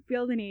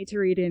feel the need to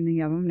read any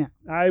of them now.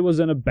 I was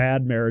in a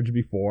bad marriage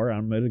before.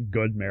 I'm in a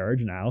good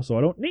marriage now, so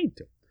I don't need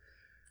to.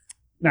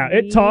 Now,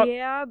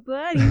 yeah,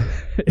 buddy.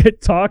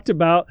 It talked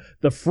about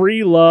the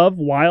free love,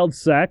 wild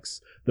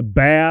sex, the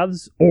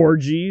baths,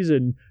 orgies,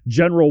 and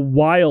general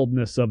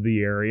wildness of the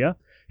area.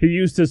 He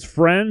used his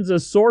friends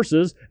as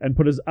sources and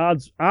put his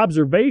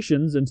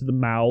observations into the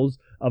mouths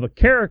of a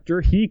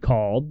character he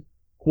called,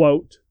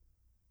 quote,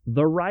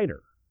 the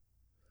writer.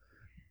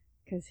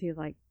 Because he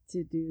liked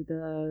to do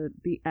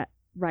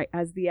right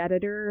as the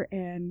editor,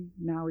 and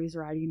now he's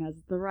writing as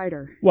the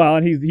writer. Well,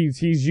 and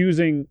he's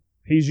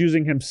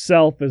using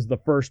himself as the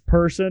first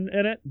person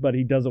in it, but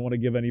he doesn't want to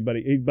give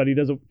anybody. But he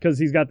doesn't, because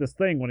he's got this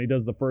thing when he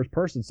does the first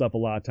person stuff. A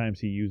lot of times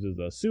he uses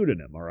a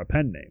pseudonym or a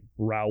pen name,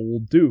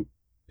 Raoul Duke,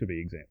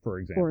 for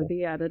example. Or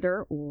the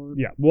editor, or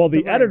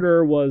the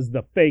editor was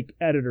the fake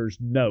editor's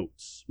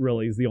notes.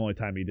 Really, is the only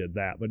time he did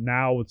that. But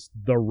now it's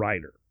the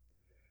writer.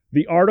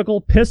 The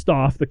article pissed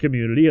off the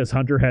community as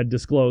Hunter had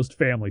disclosed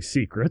family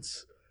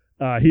secrets.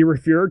 He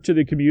referred to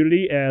the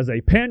community as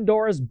a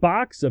Pandora's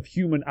box of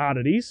human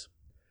oddities.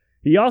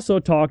 He also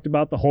talked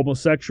about the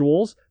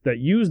homosexuals that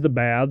used the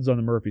baths on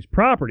the Murphys'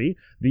 property.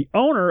 The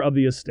owner of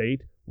the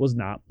estate was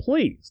not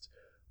pleased.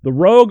 The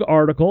Rogue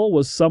article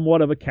was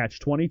somewhat of a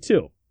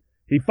catch-22.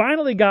 He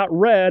finally got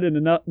read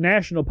in a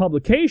national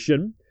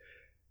publication,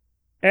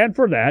 and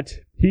for that,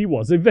 he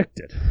was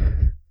evicted.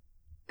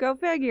 Go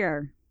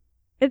figure.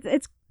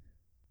 It's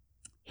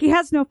he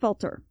has no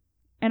filter.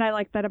 And I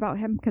like that about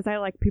him because I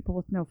like people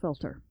with no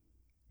filter.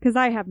 Because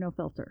I have no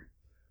filter.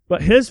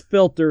 But his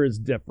filter is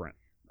different.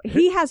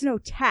 He has no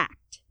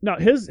tact. No,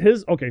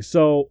 okay,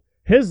 so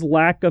his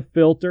lack of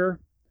filter,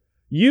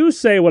 you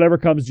say whatever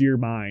comes to your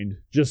mind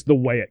just the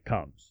way it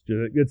comes.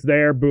 It's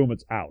there, boom,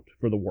 it's out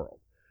for the world.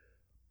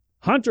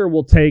 Hunter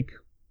will take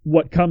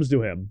what comes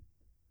to him,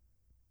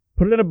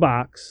 put it in a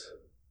box,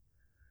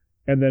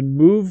 and then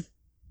move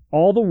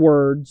all the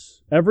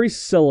words, every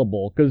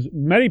syllable, because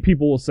many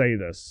people will say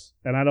this,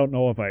 and I don't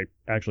know if I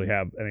actually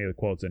have any of the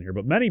quotes in here,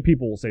 but many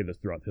people will say this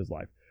throughout his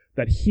life,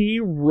 that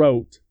he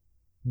wrote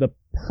the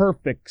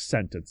perfect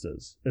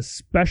sentences,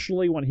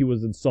 especially when he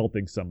was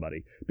insulting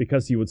somebody,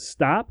 because he would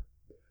stop,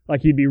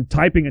 like he'd be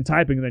typing, and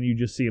then you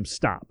just see him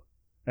stop,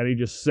 and he'd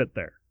just sit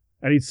there,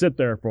 and he'd sit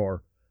there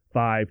for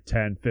 5,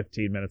 10,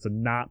 15 minutes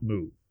and not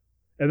move.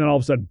 And then all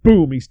of a sudden,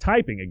 boom, he's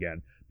typing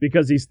again.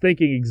 Because he's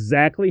thinking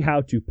exactly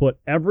how to put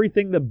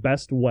everything the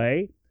best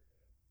way.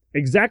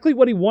 Exactly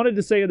what he wanted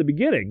to say in the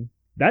beginning.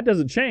 That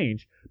doesn't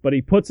change. But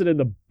he puts it in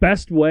the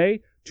best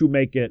way to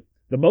make it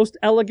the most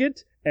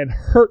elegant and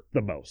hurt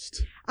the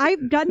most.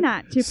 I've done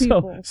that to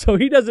people. So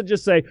he doesn't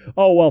just say,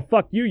 oh, well,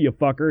 fuck you, you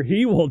fucker.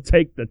 He will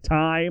take the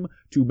time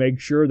to make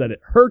sure that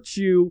it hurts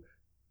you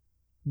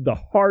the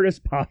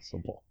hardest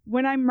possible.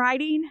 When I'm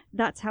writing,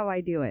 that's how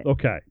I do it.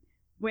 Okay.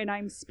 When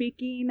I'm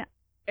speaking,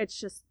 it's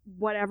just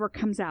whatever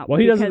comes out. Well,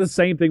 he does the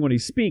same thing when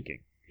he's speaking.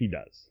 He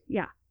does.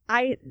 Yeah.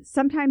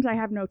 Sometimes I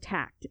have no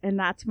tact, and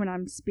that's when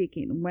I'm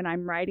speaking. When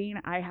I'm writing,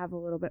 I have a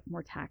little bit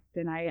more tact,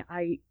 and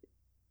I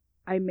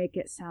make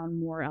it sound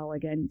more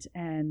elegant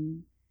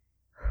and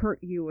hurt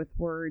you with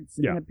words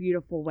in a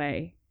beautiful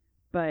way.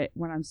 But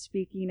when I'm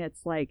speaking,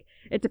 it's like,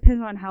 it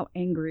depends on how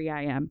angry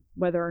I am,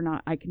 whether or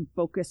not I can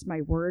focus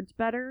my words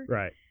better.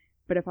 Right.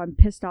 But if I'm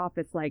pissed off,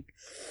 it's like,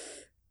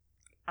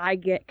 I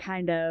get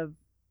kind of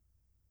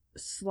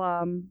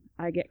slum.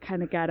 I get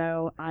kind of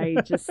ghetto. I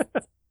just...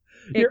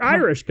 Your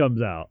Irish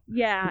comes out.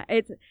 Yeah.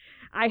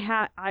 I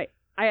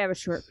have a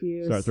short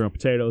fuse. Start throwing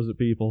potatoes at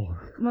people.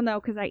 Well,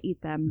 no, because I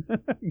eat them.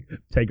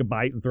 Take a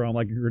bite and throw them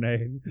like a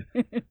grenade.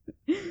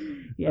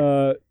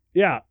 Yes.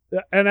 Yeah,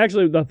 and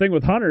actually the thing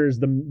with Hunter is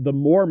the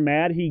more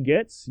mad he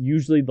gets,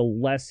 usually the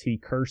less he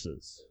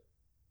curses.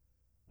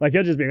 Like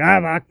he'll just be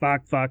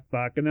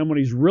fuck, and then when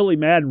he's really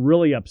mad and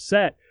really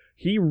upset,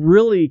 he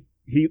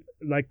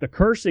like the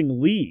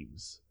cursing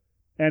leaves,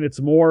 and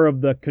it's more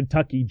of the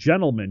Kentucky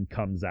gentleman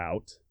comes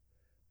out,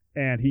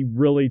 and he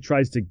really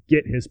tries to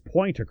get his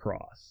point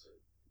across.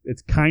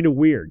 It's kind of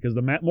weird because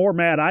the more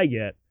mad I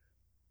get,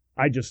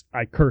 I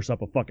curse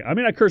up a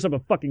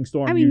fucking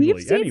storm. I mean, usually,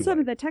 you've seen anyway. some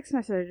of the text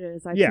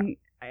messages I've seen.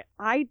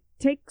 I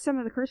take some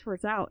of the curse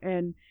words out,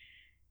 and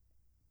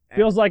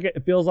feels like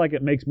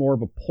it makes more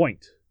of a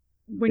point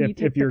when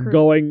if you're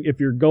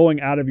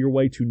going out of your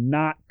way to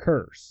not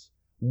curse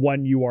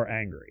when you are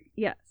angry.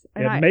 Yes,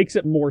 and it makes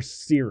it more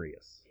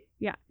serious.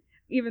 Yeah,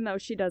 even though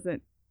she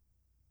doesn't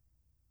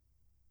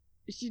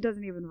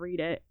even read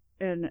it.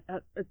 And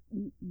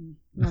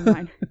never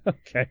mind.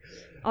 Okay.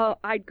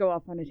 I'd go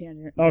off on a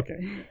tangent.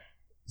 Okay.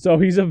 So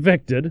he's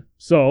evicted.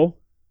 So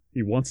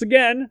he once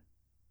again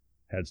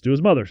heads to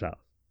his mother's house.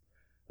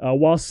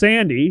 While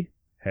Sandy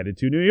headed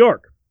to New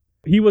York.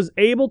 He was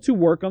able to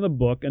work on the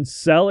book and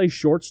sell a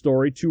short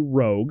story to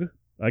Rogue,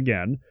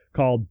 again,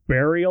 called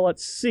Burial at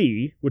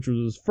Sea, which was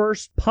his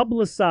first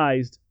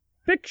publicized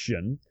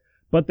fiction,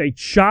 but they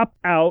chopped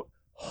out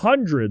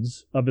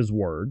hundreds of his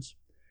words.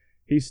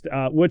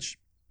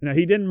 Now,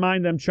 he didn't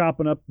mind them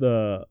chopping up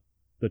the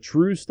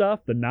true stuff,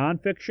 the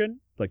nonfiction.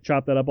 Like,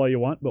 chop that up all you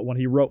want. But when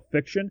he wrote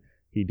fiction,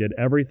 he did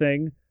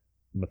everything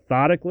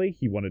methodically.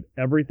 He wanted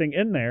everything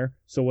in there.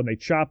 So when they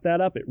chopped that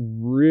up, it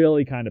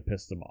really kind of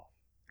pissed him off.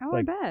 Oh,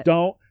 like, I bet.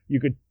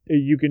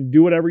 You can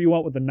do whatever you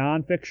want with the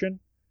nonfiction,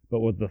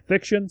 but with the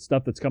fiction,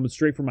 stuff that's coming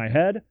straight from my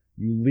head,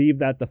 you leave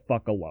that the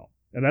fuck alone.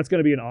 And that's going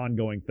to be an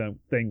ongoing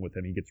thing with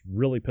him. He gets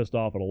really pissed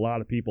off at a lot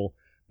of people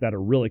that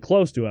are really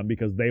close to him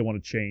because they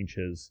want to change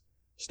his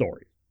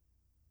story.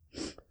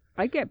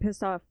 I get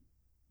pissed off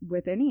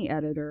with any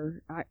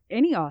editor.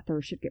 Any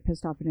author should get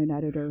pissed off at an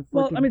editor.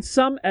 Well, I mean,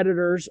 some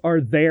editors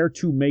are there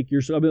to make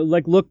your... I mean,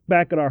 like, look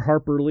back at our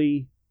Harper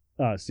Lee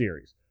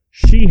series.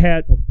 She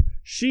had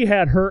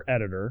her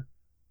editor.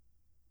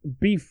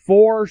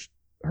 Before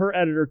her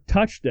editor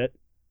touched it,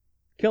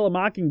 Kill a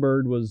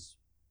Mockingbird was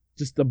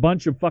just a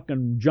bunch of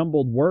fucking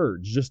jumbled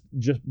words,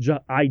 just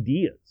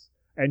ideas.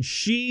 And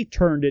she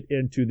turned it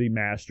into the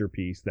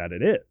masterpiece that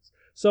it is.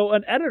 So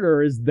an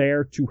editor is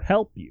there to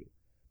help you.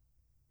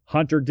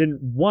 Hunter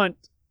didn't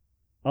want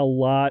a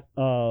lot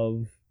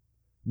of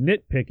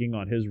nitpicking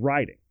on his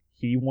writing.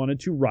 He wanted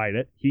to write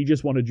it. He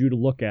just wanted you to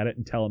look at it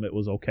and tell him it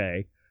was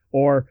okay.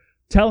 Or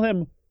tell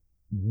him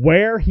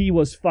where he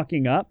was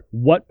fucking up,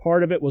 what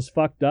part of it was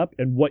fucked up,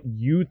 and what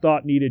you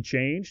thought needed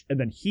changed, and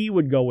then he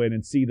would go in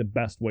and see the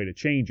best way to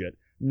change it,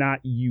 not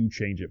you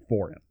change it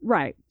for him.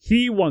 Right.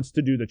 He wants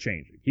to do the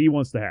changing. He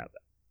wants to have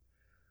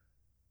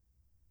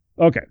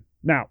that. Okay,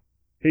 now,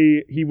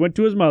 he went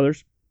to his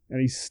mother's, and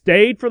he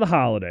stayed for the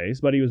holidays,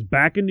 but he was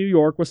back in New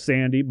York with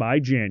Sandy by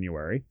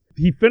January.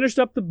 He finished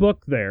up the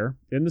book there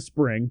in the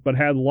spring, but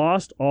had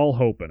lost all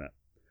hope in it.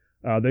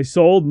 They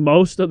sold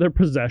most of their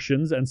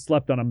possessions and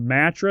slept on a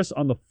mattress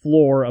on the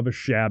floor of a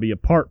shabby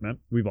apartment.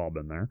 We've all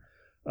been there.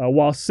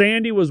 While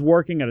Sandy was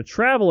working at a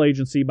travel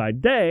agency by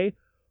day,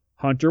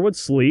 Hunter would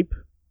sleep,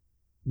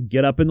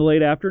 get up in the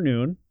late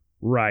afternoon,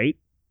 write,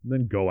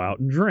 then go out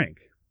and drink.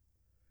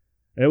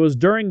 It was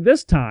during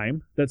this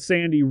time that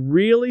Sandy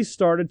really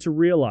started to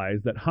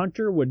realize that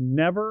Hunter would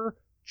never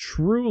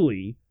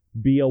truly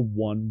be a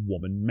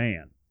one-woman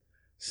man.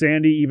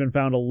 Sandy even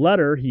found a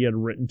letter he had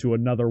written to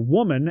another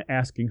woman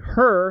asking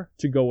her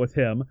to go with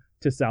him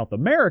to South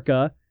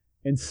America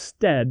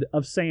instead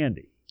of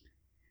Sandy.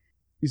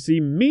 You see,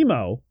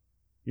 Mimo,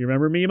 you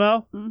remember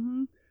Mimo?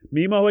 Mm-hmm.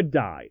 Mimo had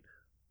died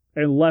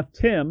and left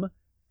him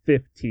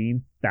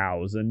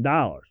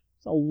 $15,000.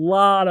 It's a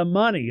lot of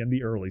money in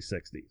the early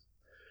 60s.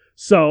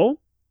 So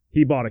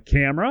he bought a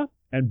camera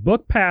and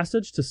booked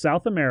passage to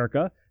South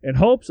America in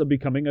hopes of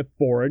becoming a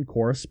foreign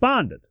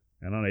correspondent.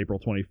 And on April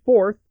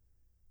 24th,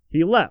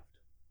 he left.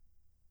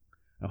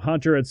 Now,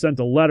 Hunter had sent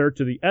a letter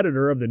to the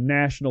editor of the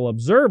National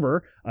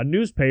Observer, a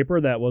newspaper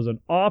that was an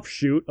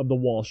offshoot of the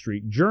Wall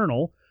Street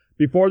Journal.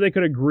 Before they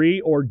could agree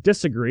or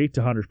disagree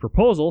to Hunter's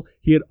proposal,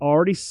 he had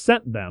already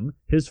sent them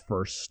his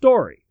first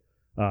story.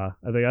 I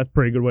think that's a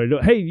pretty good way to do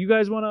it. Hey, you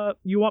guys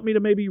you want me to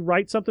maybe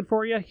write something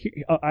for you?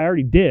 I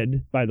already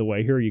did, by the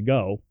way. Here you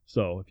go.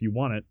 So if you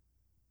want it,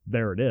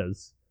 there it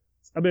is.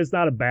 I mean, it's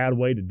not a bad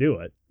way to do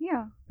it.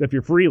 Yeah. If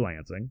you're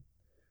freelancing.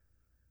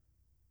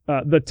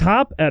 The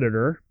top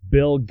editor,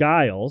 Bill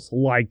Giles,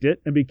 liked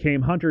it and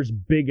became Hunter's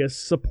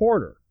biggest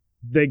supporter.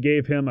 They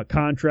gave him a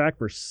contract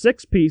for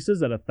 6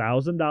 pieces at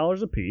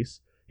 $1,000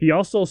 apiece. He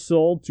also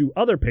sold to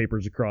other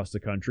papers across the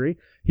country.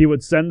 He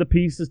would send the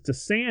pieces to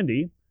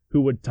Sandy,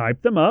 who would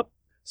type them up,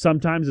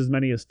 sometimes as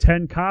many as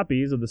 10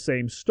 copies of the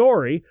same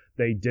story.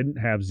 They didn't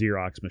have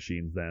Xerox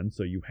machines then,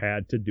 so you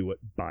had to do it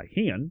by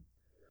hand.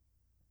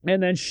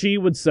 And then she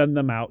would send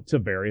them out to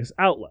various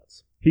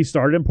outlets. He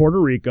started in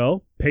Puerto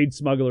Rico, paid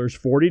smugglers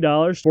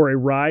 $40 for a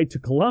ride to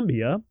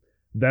Colombia,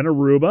 then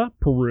Aruba,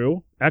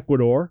 Peru,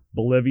 Ecuador,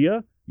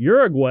 Bolivia,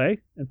 Uruguay,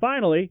 and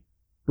finally,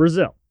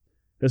 Brazil.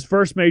 His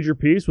first major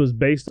piece was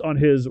based on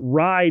his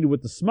ride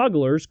with the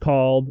smugglers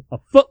called A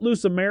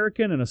Footloose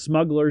American in a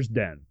Smuggler's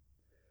Den.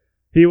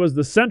 He was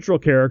the central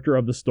character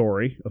of the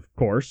story, of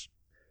course.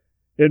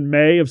 In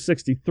May of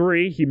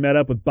 '63, he met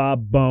up with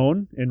Bob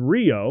Bone in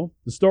Rio.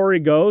 The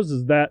story goes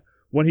is that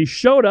when he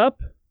showed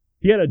up,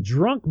 he had a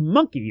drunk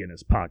monkey in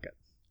his pocket.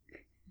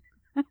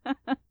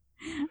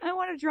 I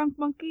want a drunk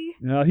monkey.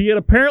 Now, he had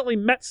apparently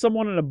met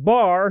someone in a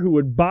bar who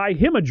would buy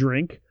him a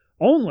drink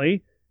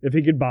only if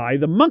he could buy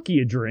the monkey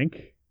a drink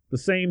at the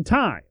same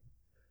time.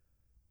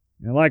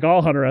 And like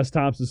all Hunter S.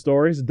 Thompson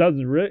stories, it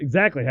doesn't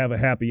exactly have a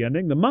happy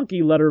ending. The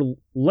monkey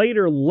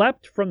later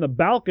leapt from the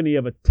balcony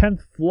of a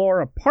 10th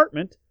floor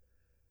apartment,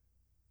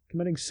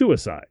 committing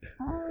suicide.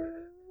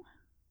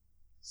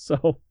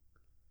 So,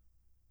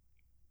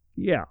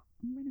 yeah.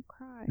 I'm going to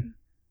cry.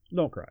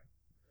 Don't cry.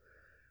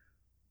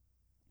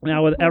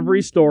 Now, with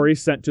every story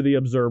sent to the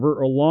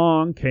Observer,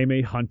 along came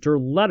a Hunter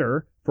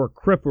letter for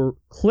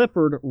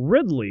Clifford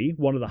Ridley,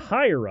 one of the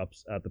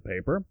higher-ups at the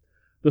paper.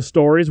 The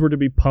stories were to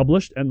be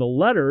published, and the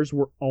letters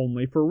were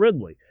only for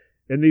Ridley.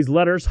 In these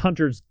letters,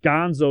 Hunter's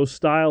gonzo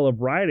style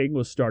of writing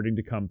was starting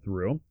to come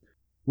through,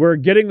 where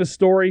getting the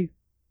story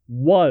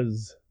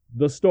was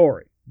the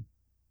story.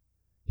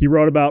 He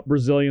wrote about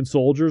Brazilian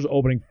soldiers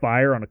opening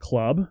fire on a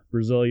club,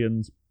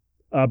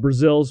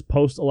 Brazil's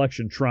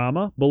post-election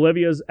trauma,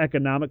 Bolivia's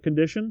economic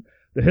condition,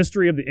 the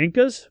history of the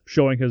Incas,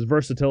 showing his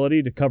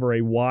versatility to cover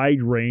a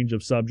wide range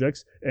of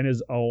subjects in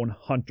his own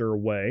Hunter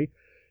way.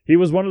 He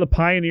was one of the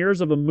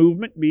pioneers of a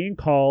movement being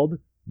called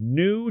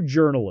New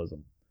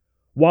Journalism.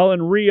 While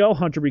in Rio,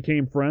 Hunter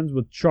became friends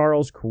with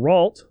Charles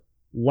Kuralt,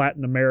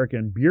 Latin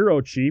American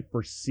bureau chief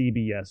for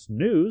CBS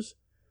News.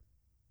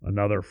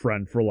 Another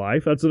friend for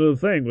life. That's another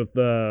thing with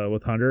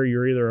Hunter.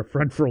 You're either a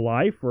friend for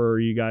life or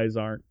you guys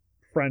aren't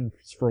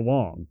friends for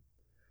long.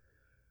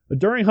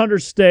 During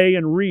Hunter's stay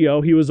in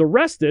Rio, he was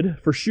arrested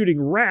for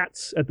shooting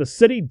rats at the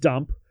city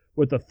dump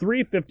with a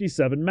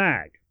 .357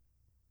 mag.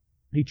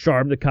 He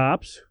charmed the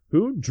cops,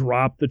 who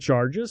dropped the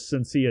charges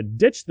since he had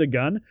ditched the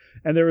gun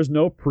and there was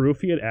no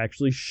proof he had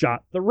actually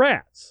shot the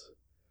rats.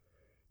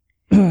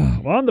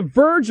 On the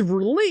verge of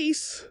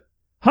release,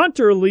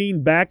 Hunter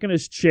leaned back in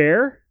his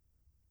chair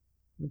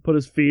and put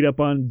his feet up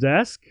on the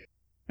desk,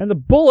 and the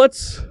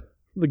bullets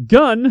from the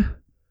gun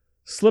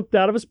slipped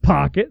out of his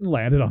pocket and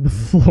landed on the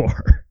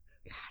floor.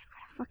 God,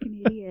 what a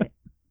fucking idiot.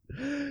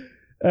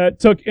 It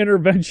took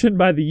intervention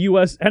by the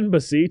U.S.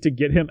 Embassy to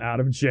get him out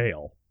of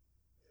jail.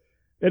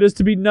 It is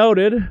to be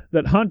noted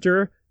that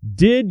Hunter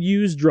did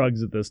use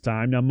drugs at this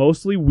time. Now,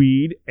 mostly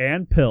weed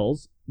and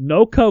pills.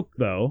 No coke,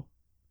 though.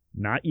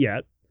 Not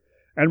yet.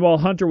 And while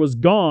Hunter was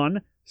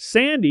gone,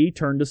 Sandy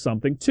turned to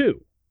something,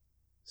 too.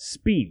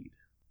 Speed.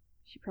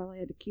 She probably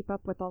had to keep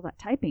up with all that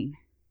typing.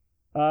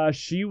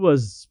 She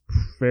was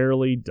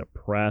fairly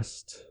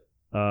depressed.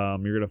 You're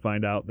going to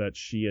find out that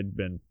she had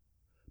been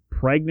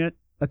pregnant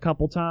a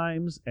couple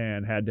times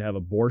and had to have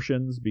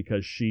abortions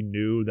because she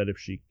knew that if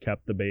she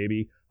kept the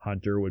baby,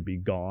 Hunter would be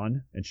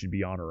gone and she'd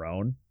be on her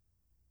own.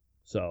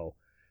 So,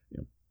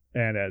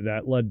 and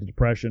that led to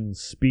depression,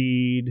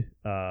 speed.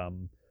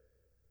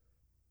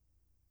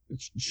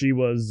 She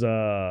was,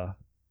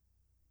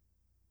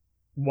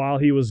 while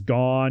he was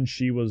gone,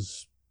 she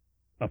was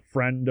a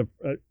friend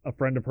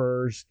of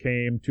hers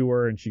came to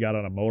her and she got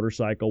on a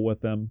motorcycle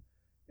with him.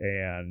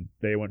 And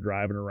they went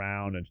driving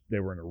around and they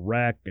were in a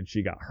wreck and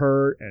she got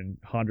hurt and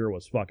Hunter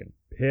was fucking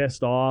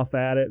pissed off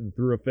at it and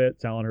threw a fit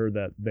telling her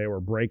that they were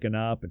breaking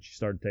up, and she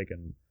started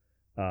taking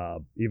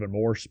even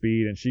more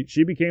speed, and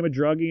she became a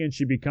druggie, and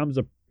she becomes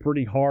a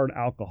pretty hard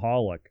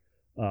alcoholic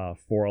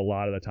for a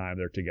lot of the time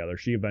they're together.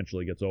 She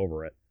eventually gets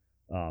over it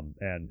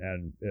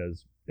and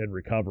is in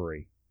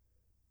recovery,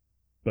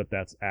 but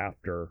that's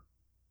after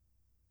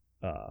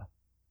well,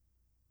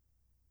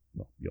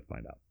 you'll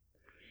find out.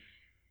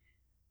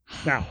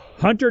 Now,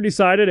 Hunter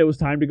decided it was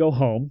time to go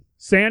home.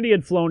 Sandy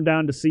had flown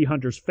down to see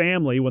Hunter's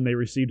family when they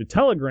received a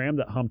telegram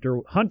that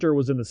Hunter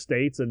was in the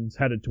States and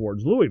headed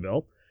towards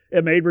Louisville.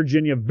 It made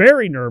Virginia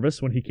very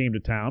nervous when he came to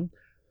town.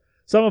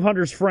 Some of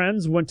Hunter's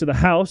friends went to the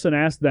house and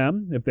asked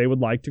them if they would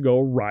like to go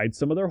ride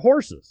some of their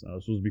horses. Now,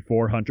 this was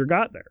before Hunter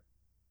got there.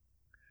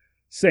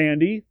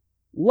 Sandy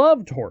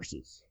loved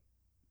horses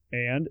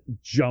and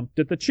jumped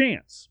at the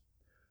chance.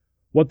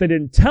 What they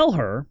didn't tell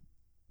her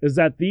is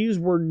that these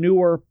were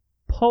newer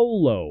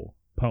polo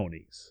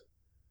ponies.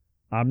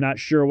 I'm not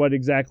sure what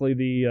exactly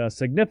the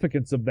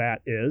significance of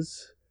that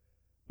is,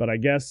 but I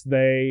guess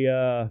they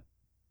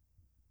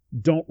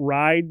don't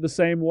ride the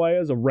same way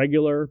as a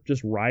regular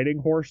just riding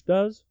horse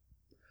does.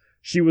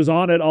 She was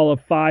on it all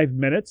of 5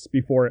 minutes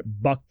before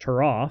it bucked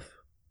her off.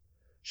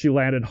 She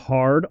landed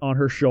hard on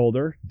her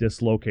shoulder,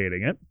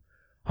 dislocating it.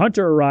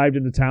 Hunter arrived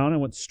into town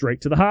and went straight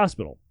to the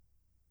hospital.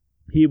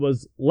 He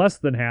was less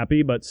than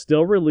happy, but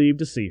still relieved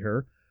to see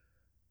her.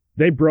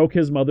 They broke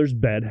his mother's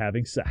bed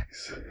having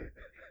sex.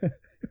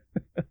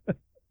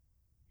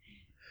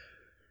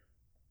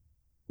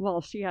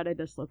 Well, she had a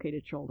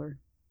dislocated shoulder.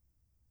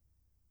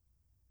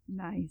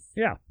 Nice.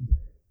 Yeah.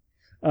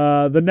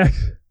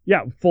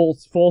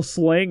 Full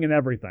sling and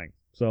everything.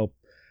 So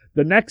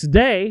the next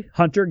day,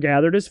 Hunter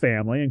gathered his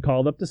family and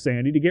called up to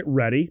Sandy to get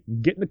ready,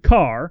 get in the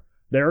car.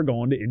 They were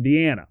going to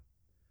Indiana.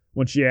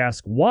 When she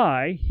asked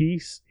why, he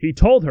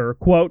told her,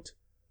 quote,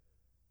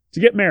 to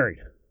get married.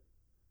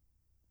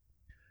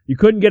 You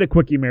couldn't get a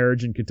quickie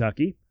marriage in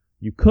Kentucky.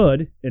 You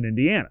could in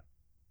Indiana.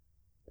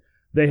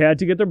 They had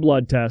to get their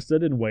blood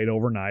tested and wait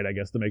overnight, I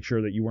guess, to make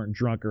sure that you weren't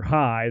drunk or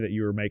high, that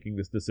you were making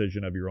this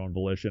decision of your own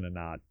volition and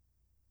not,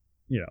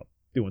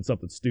 doing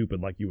something stupid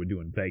like you would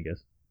do in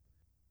Vegas.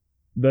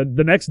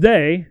 The next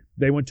day,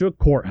 they went to a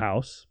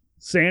courthouse.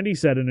 Sandy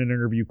said in an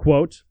interview,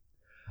 quote,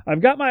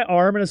 I've got my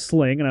arm in a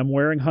sling and I'm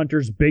wearing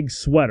Hunter's big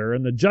sweater,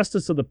 and the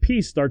justice of the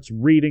peace starts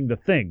reading the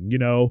thing,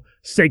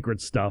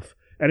 sacred stuff.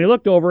 And he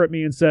looked over at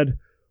me and said,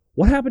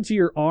 what happened to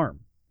your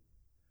arm?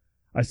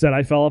 I said,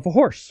 I fell off a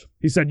horse.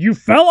 He said, you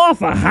fell off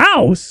a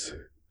house?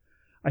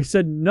 I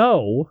said,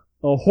 no,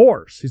 a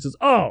horse. He says,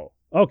 oh,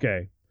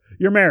 okay,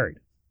 you're married.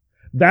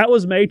 That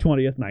was May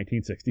 20th,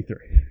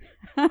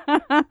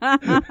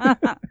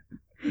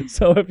 1963.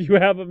 So if you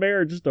have a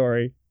marriage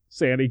story,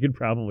 Sandy could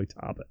probably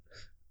top it.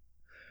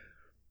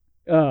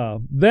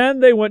 Then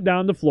they went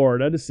down to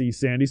Florida to see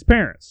Sandy's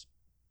parents.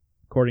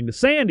 According to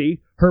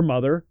Sandy, her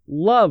mother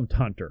loved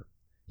Hunter.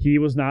 He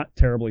was not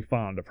terribly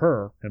fond of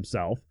her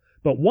himself,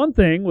 but one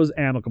thing was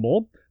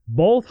amicable.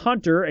 Both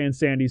Hunter and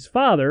Sandy's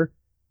father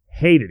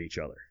hated each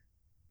other.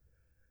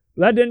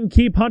 That didn't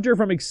keep Hunter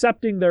from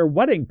accepting their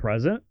wedding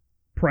present,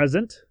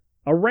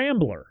 a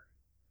Rambler.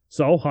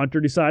 So Hunter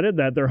decided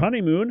that their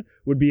honeymoon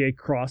would be a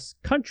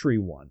cross-country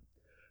one,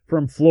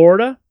 from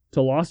Florida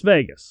to Las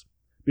Vegas.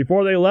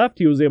 Before they left,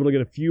 he was able to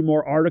get a few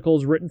more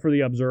articles written for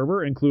the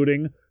Observer,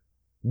 including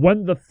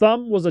When the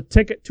Thumb Was a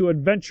Ticket to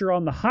Adventure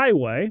on the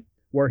Highway,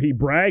 where he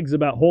brags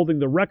about holding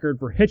the record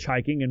for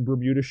hitchhiking in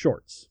Bermuda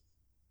shorts.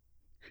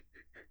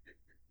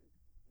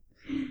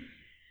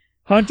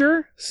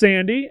 Hunter,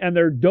 Sandy, and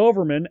their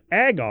Doberman,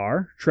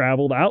 Agar,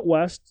 traveled out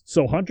west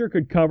so Hunter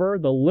could cover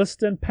the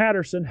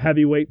Liston-Patterson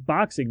heavyweight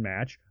boxing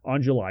match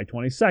on July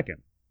 22nd.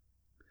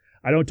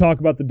 I don't talk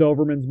about the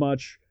Dobermans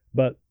much,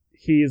 but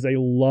he is a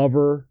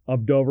lover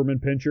of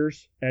Doberman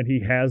pinschers, and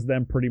he has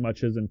them pretty much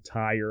his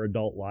entire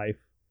adult life.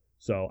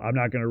 So I'm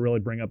not going to really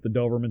bring up the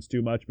Dobermans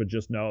too much, but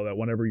just know that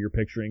whenever you're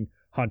picturing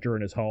Hunter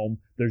in his home,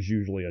 there's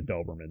usually a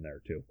Doberman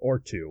there too, or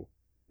two.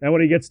 And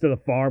when he gets to the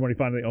farm, when he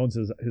finally owns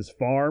his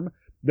farm,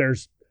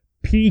 there's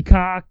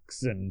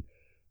peacocks and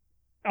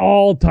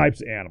all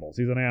types of animals.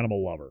 He's an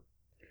animal lover.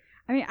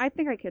 I mean, I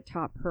think I could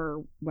top her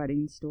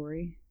wedding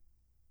story.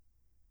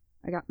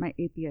 I got my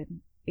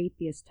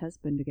atheist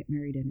husband to get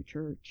married in a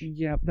church.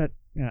 Yeah,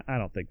 I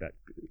don't think that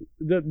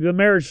the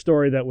marriage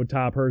story that would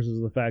top hers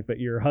is the fact that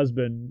your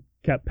husband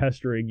kept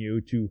pestering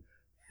you to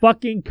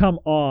fucking come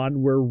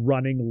on. We're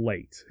running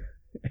late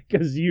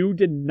because you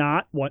did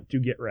not want to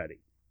get ready.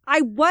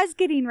 I was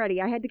getting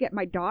ready. I had to get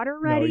my daughter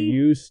ready. No,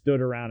 you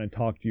stood around and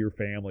talked to your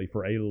family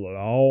for a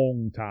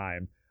long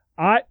time.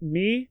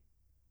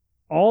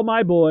 All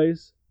my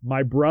boys,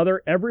 my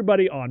brother,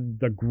 everybody on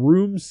the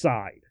groom's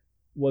side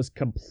was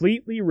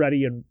completely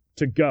ready and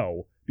to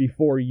go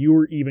before you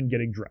were even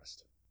getting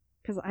dressed.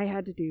 Because I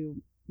had to do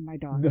my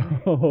daughter.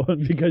 No,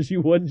 because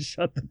you wouldn't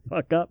shut the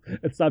fuck up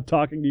and stop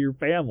talking to your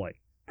family.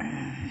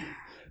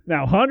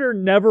 Now, Hunter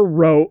never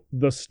wrote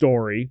the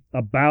story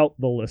about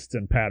the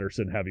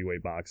Liston-Patterson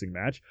heavyweight boxing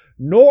match,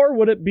 nor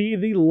would it be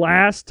the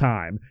last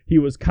time he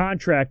was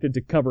contracted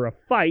to cover a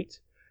fight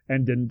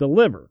and didn't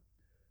deliver.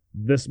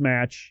 This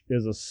match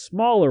is a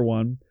smaller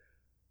one.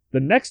 The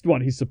next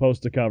one he's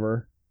supposed to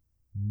cover,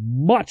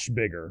 much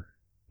bigger,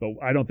 but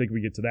I don't think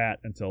we get to that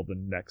until the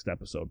next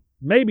episode.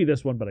 Maybe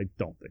this one, but I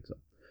don't think so.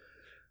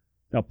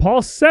 Now,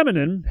 Paul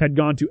Simonon had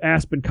gone to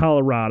Aspen,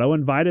 Colorado,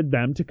 invited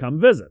them to come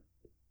visit.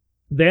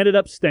 They ended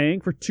up staying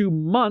for 2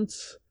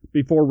 months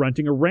before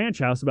renting a ranch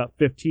house about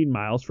 15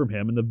 miles from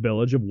him in the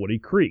village of Woody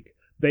Creek.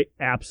 They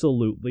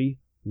absolutely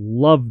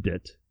loved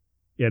it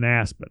in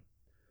Aspen.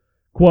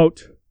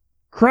 Quote,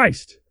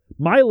 Christ,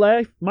 my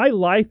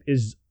life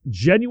is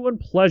genuine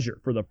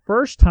pleasure for the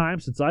first time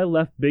since I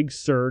left Big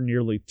Sur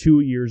nearly 2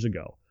 years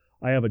ago.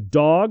 I have a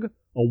dog,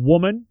 a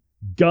woman,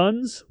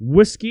 guns,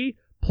 whiskey,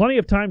 plenty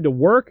of time to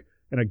work,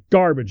 and a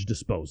garbage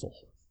disposal.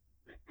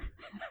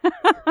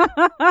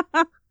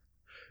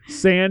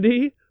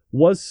 Sandy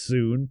was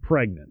soon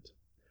pregnant.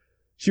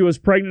 She was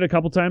pregnant a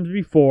couple times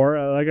before.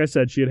 Like I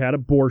said, she had had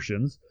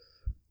abortions.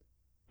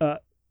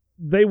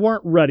 They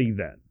weren't ready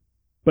then.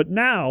 But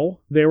now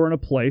they were in a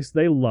place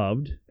they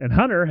loved, and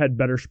Hunter had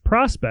better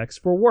prospects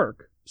for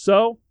work.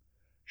 So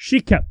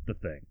she kept the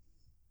thing.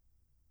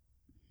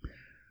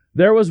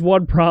 There was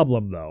one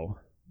problem, though.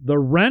 The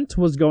rent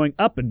was going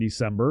up in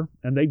December,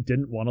 and they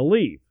didn't want to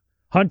leave.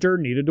 Hunter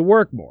needed to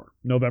work more.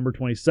 November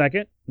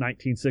 22nd,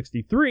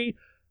 1963,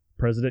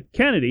 President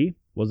Kennedy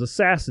was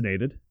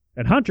assassinated,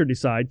 and Hunter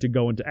decided to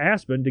go into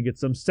Aspen to get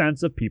some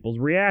sense of people's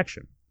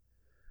reaction.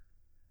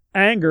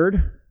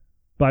 Angered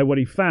by what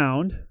he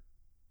found,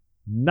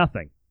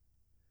 nothing.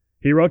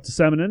 He wrote to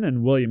Simonon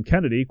and William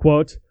Kennedy,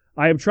 quote,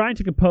 I am trying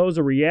to compose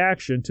a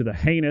reaction to the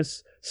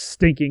heinous,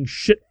 stinking,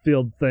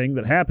 shit-filled thing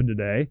that happened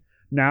today.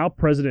 Now,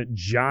 President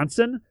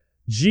Johnson?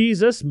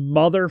 Jesus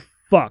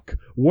motherfuck.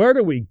 Where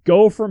do we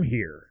go from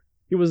here?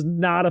 He was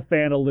not a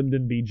fan of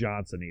Lyndon B.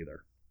 Johnson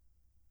either.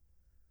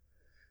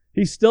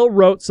 He still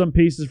wrote some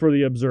pieces for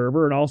The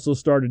Observer and also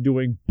started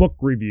doing book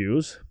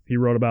reviews. He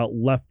wrote about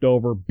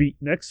leftover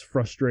beatniks,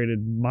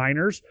 frustrated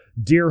miners,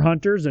 deer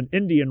hunters, and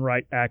Indian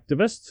right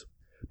activists.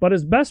 But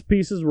his best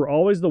pieces were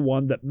always the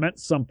one that meant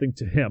something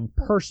to him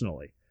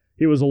personally.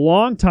 He was a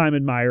longtime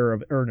admirer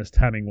of Ernest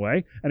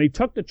Hemingway, and he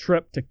took the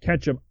trip to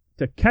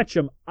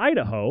Ketchum,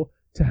 Idaho,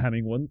 to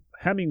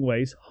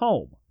Hemingway's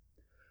home.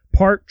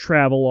 Part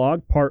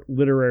travelogue, part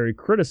literary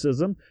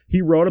criticism,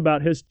 he wrote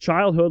about his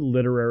childhood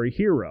literary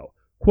hero.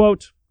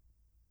 Quote,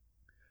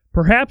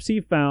 perhaps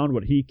he found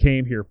what he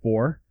came here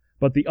for,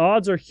 but the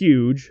odds are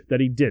huge that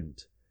he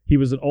didn't. He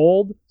was an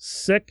old,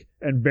 sick,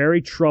 and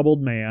very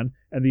troubled man,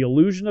 and the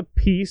illusion of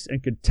peace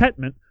and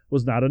contentment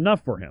was not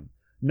enough for him,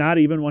 not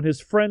even when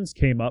his friends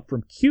came up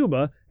from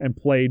Cuba and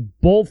played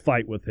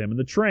bullfight with him in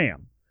the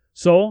tram.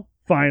 So,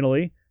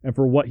 finally, and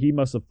for what he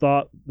must have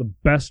thought the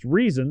best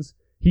reasons,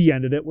 he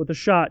ended it with a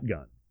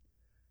shotgun.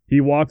 He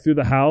walked through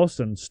the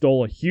house and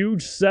stole a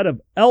huge set of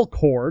elk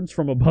horns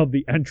from above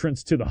the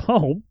entrance to the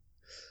home.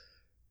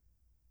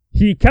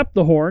 He kept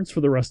the horns for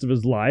the rest of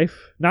his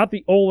life, not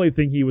the only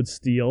thing he would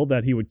steal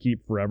that he would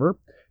keep forever.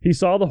 He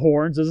saw the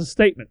horns as a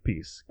statement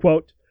piece.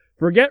 Quote,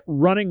 forget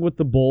running with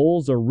the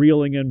bulls or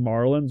reeling in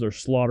marlins or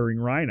slaughtering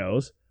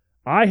rhinos.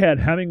 I had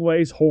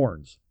Hemingway's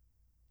horns.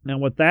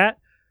 And with that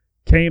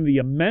came the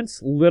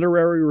immense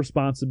literary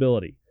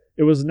responsibility.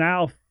 It was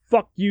now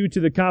fuck you to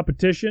the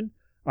competition.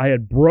 I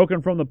had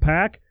broken from the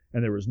pack,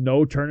 and there was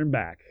no turning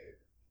back.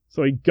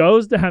 So he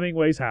goes to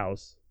Hemingway's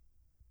house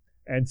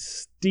and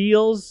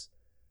steals.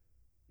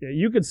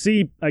 You could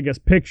see, I guess,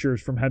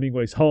 pictures from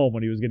Hemingway's home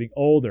when he was getting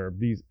older.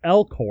 These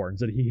elk horns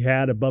that he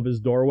had above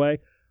his doorway.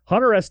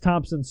 Hunter S.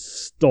 Thompson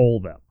stole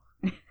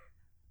them.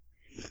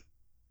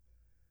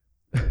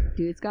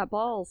 Dude's got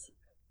balls.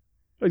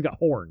 He's got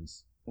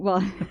horns.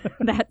 Well,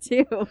 that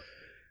too.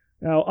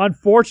 Now,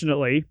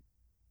 unfortunately,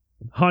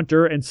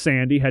 Hunter and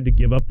Sandy had to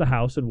give up the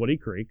house in Woody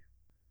Creek.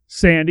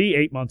 Sandy,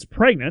 8 months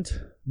pregnant,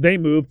 they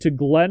moved to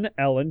Glen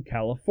Ellen,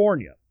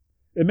 California.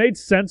 It made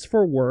sense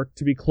for work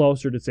to be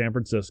closer to San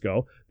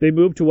Francisco. They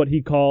moved to what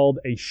he called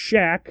a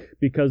shack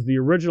because the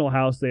original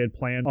house they had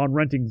planned on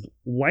renting's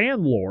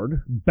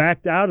landlord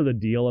backed out of the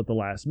deal at the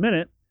last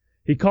minute.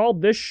 He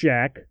called this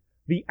shack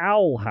the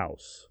Owl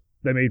House.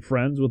 They made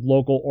friends with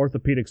local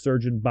orthopedic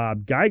surgeon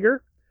Bob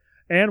Geiger,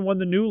 And when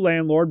the new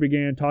landlord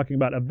began talking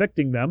about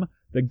evicting them,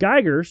 the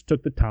Geigers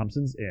took the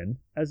Thompsons in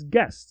as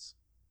guests.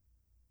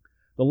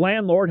 The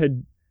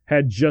landlord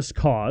had just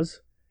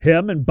cause.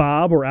 Him and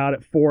Bob were out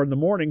at 4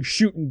 a.m.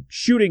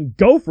 shooting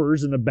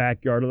gophers in the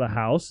backyard of the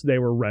house they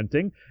were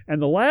renting,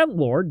 and the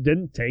landlord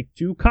didn't take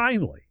too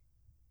kindly.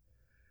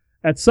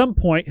 At some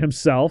point,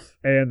 himself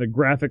and the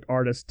graphic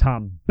artist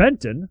Tom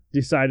Benton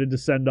decided to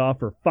send off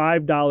for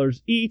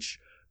 $5 each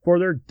for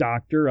their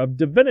Doctor of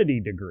Divinity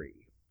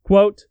degree.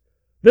 Quote,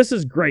 "This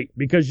is great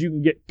because you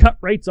can get cut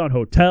rates on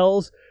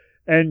hotels,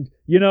 and,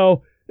 you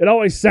know, it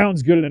always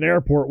sounds good in an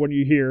airport when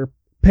you hear,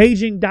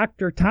 'Paging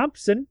Dr.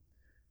 Thompson.'"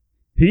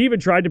 He even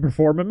tried to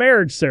perform a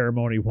marriage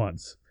ceremony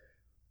once.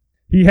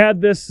 He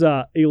had this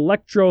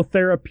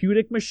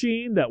electrotherapeutic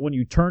machine that when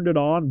you turned it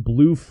on,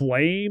 blue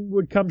flame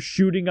would come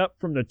shooting up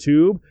from the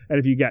tube, and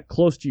if you got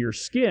close to your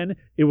skin,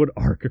 it would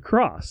arc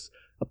across.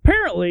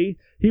 Apparently,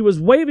 he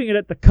was waving it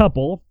at the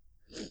couple,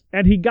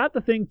 and he got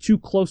the thing too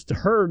close to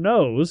her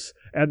nose,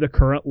 and the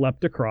current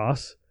leapt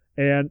across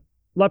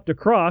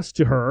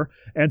to her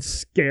and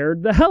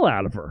scared the hell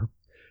out of her.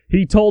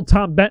 He told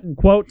Tom Benton,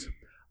 quote,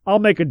 "I'll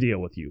make a deal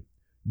with you.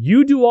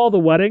 You do all the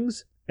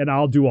weddings, and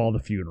I'll do all the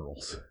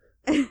funerals."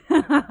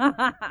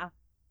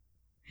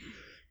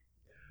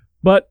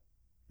 But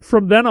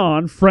from then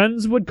on,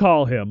 friends would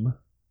call him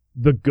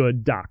the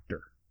Good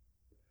Doctor,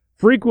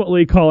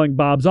 frequently calling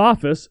Bob's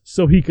office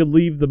so he could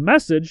leave the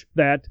message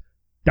that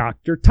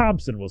Dr.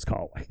 Thompson was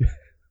calling.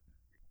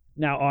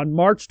 Now, on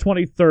March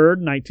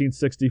 23rd,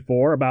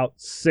 1964, about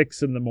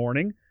 6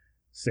 a.m,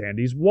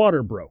 Sandy's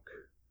water broke.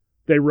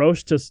 They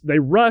rushed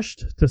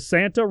to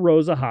Santa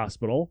Rosa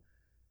Hospital,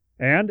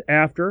 and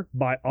after,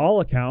 by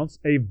all accounts,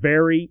 a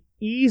very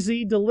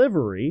easy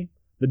delivery,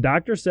 the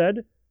doctor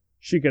said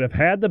she could have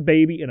had the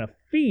baby in a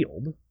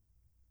field,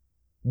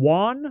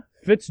 Juan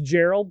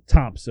Fitzgerald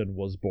Thompson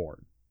was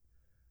born.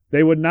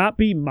 They would not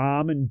be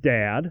mom and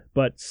dad,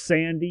 but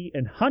Sandy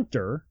and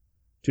Hunter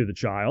to the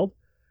child.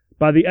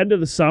 By the end of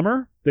the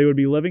summer, they would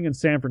be living in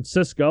San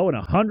Francisco in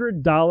a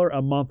 $100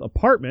 a month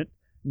apartment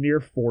near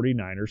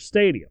 49ers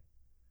Stadium.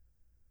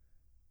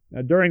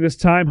 Now, during this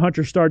time,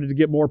 Hunter started to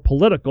get more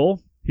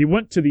political. He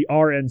went to the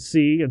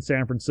RNC in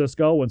San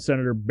Francisco when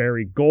Senator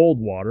Barry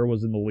Goldwater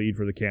was in the lead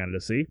for the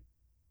candidacy.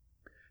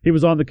 He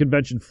was on the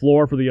convention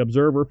floor for the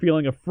Observer,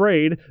 feeling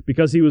afraid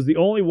because he was the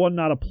only one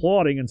not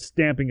applauding and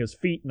stamping his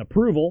feet in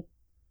approval.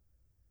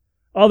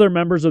 Other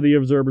members of the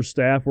Observer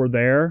staff were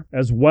there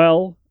as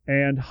well,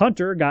 and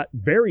Hunter got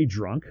very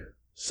drunk,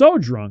 so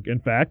drunk, in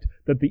fact,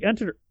 that the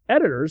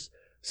editors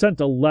sent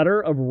a letter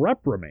of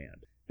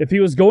reprimand. If he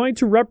was going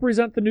to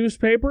represent the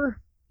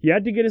newspaper, he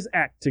had to get his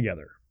act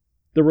together.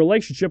 The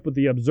relationship with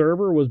the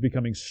Observer was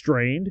becoming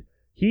strained.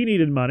 He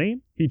needed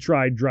money. He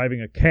tried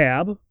driving a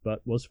cab,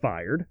 but was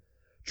fired.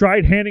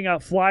 Tried handing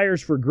out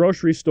flyers for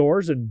grocery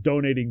stores and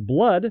donating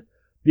blood.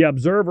 The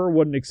Observer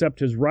wouldn't accept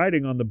his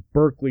writing on the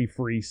Berkeley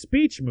free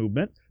speech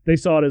movement. They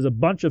saw it as a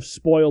bunch of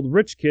spoiled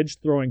rich kids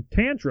throwing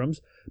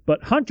tantrums,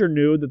 but Hunter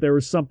knew that there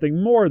was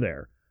something more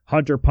there.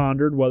 Hunter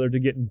pondered whether to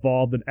get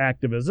involved in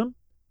activism.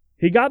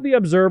 He got the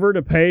Observer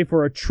to pay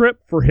for a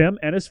trip for him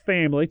and his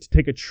family to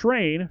take a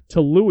train to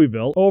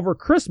Louisville over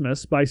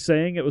Christmas by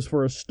saying it was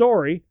for a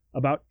story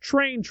about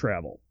train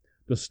travel.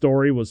 The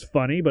story was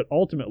funny but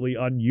ultimately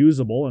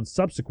unusable and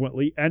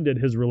subsequently ended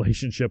his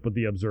relationship with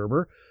the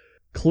Observer.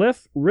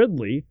 Cliff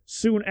Ridley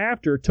soon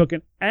after took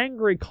an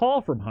angry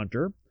call from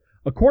Hunter.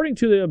 According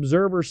to the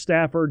Observer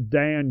staffer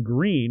Dan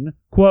Green,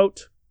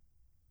 quote,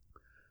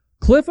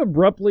 "Cliff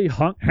abruptly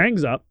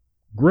hangs up,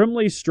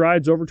 grimly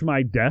strides over to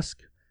my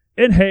desk,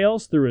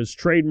 inhales through his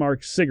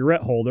trademark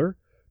cigarette holder,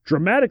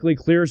 dramatically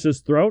clears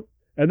his throat,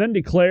 and then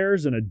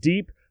declares in a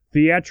deep,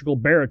 theatrical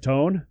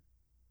baritone,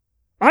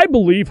 'I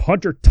believe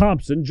Hunter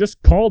Thompson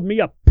just called me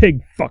a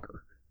pig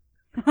fucker.'"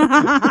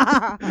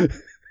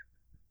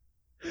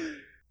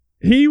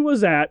 He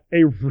was at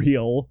a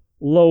real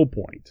low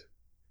point.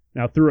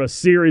 Now, through a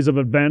series of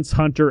events,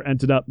 Hunter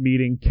ended up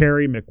meeting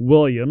Carrie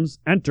McWilliams,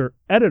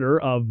 editor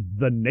of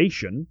The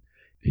Nation.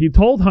 He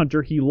told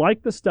Hunter he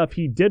liked the stuff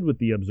he did with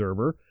the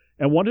Observer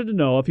and wanted to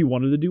know if he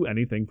wanted to do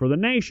anything for The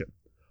Nation.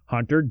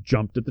 Hunter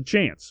jumped at the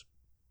chance.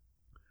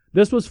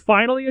 This was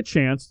finally a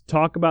chance to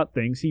talk about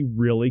things he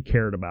really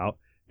cared about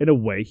in a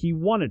way he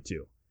wanted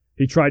to.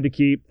 He tried to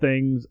keep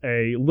things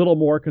a little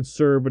more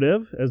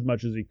conservative as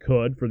much as he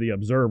could for the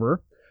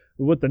Observer.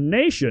 With The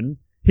Nation,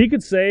 he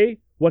could say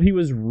what he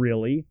was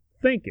really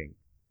thinking.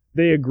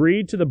 They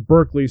agreed to the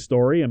Berkeley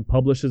story and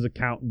published his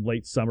account in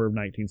late summer of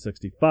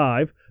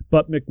 1965,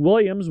 but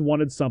McWilliams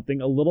wanted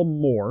something a little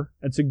more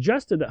and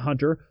suggested that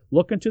Hunter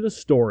look into the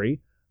story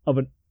of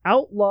an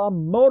outlaw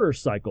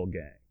motorcycle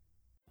gang.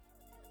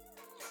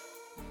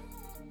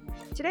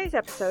 Today's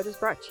episode is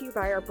brought to you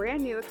by our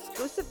brand new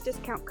exclusive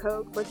discount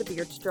code for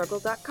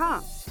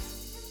thebeardstruggle.com.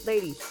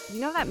 Ladies,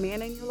 you know that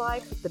man in your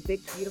life with the big,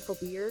 beautiful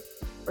beard?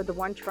 Or the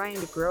one trying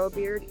to grow a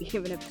beard,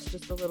 even if it's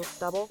just a little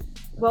stubble?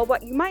 Well,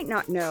 what you might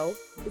not know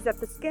is that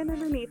the skin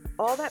underneath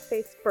all that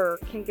face fur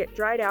can get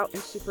dried out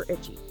and super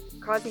itchy.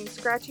 causing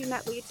scratching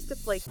that leads to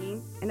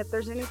flaking, and if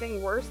there's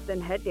anything worse than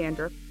head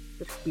dandruff,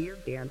 it's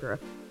beard dandruff.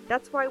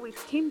 That's why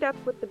we've teamed up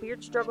with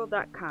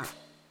thebeardstruggle.com.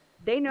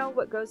 They know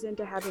what goes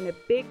into having a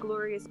big,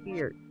 glorious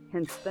beard,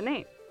 hence the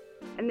name.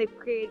 And they've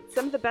created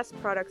some of the best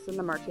products in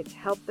the market to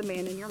help the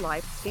man in your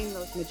life gain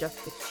those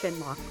majestic chin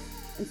locks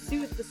and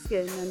soothe the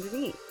skin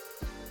underneath.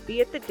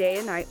 Be it the day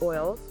and night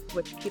oils,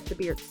 which keep the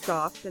beard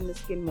soft and the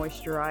skin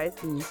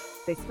moisturized, and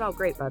they smell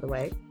great, by the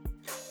way,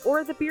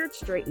 or the beard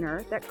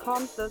straightener that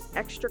calms those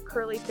extra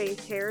curly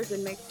face hairs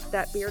and makes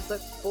that beard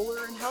look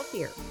fuller and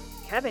healthier.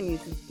 Kevin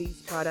uses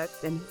these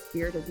products, and his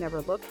beard has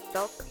never looked,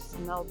 felt, or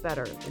smelled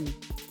better, and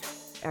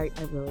I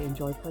really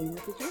enjoy playing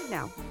with his beard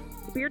now.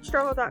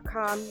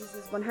 TheBeardStruggle.com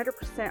uses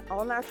 100%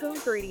 all-natural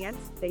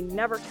ingredients. They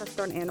never test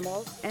on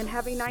animals and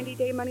have a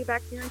 90-day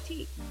money-back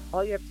guarantee.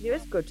 All you have to do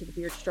is go to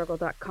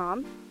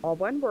TheBeardStruggle.com, all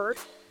one word,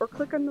 or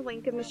click on the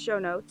link in the show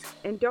notes.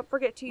 And don't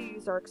forget to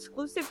use our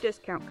exclusive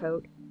discount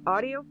code,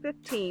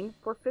 AUDIO15,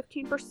 for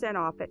 15%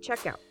 off at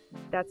checkout.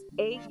 That's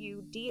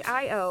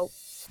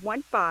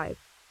AUDIO15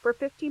 for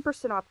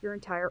 15% off your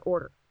entire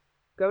order.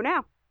 Go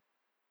now.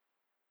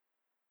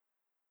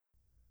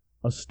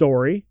 A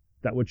story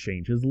that would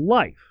change his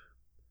life.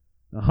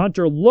 Now,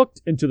 Hunter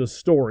looked into the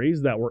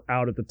stories that were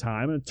out at the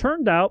time, and it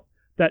turned out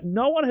that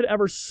no one had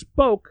ever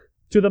spoke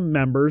to the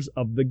members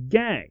of the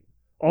gang.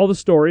 All the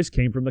stories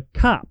came from the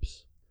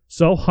cops.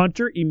 So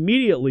Hunter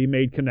immediately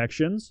made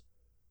connections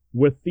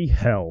with the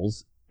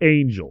Hells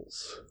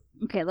Angels.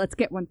 Okay, let's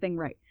get one thing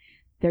right.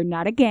 They're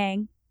not a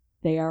gang.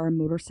 They are a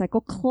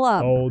motorcycle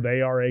club. Oh,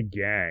 they are a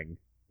gang.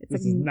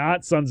 This is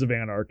not Sons of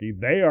Anarchy.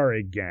 They are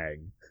a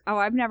gang. Oh,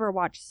 I've never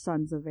watched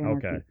Sons of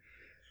Anarchy. Okay.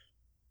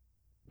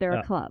 They're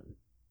a club.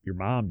 Your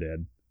mom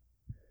did.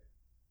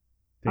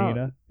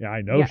 Tina? Oh, yeah,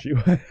 I know yeah. she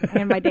was.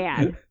 And my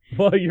dad.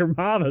 Well, your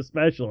mom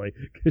especially,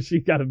 because she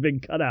got a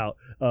big cutout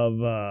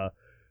of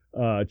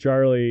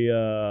Charlie,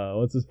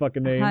 what's his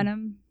fucking name?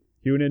 Hunnam,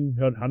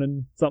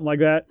 something like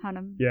that.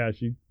 Hunnam. Yeah,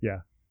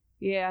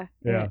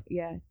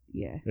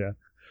 Yeah.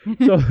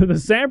 So the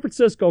San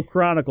Francisco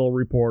Chronicle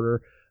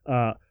reporter,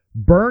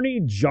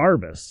 Bernie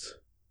Jarvis,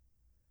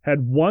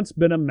 had once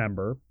been a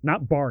member,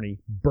 not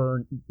Barney,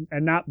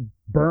 and not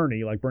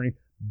Bernie, like Bernie,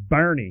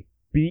 Barney,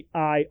 Birney.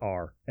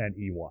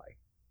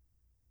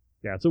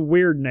 Yeah, it's a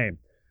weird name.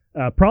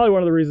 Probably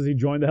one of the reasons he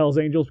joined the Hells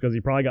Angels, because he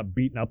probably got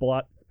beaten up a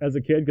lot as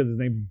a kid, because his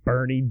name's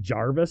Bernie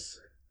Jarvis.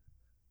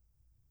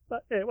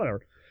 But hey,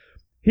 whatever.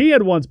 He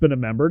had once been a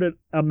member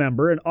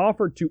and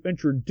offered to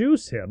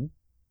introduce him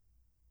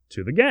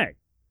to the gang.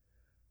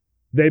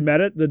 They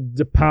met at the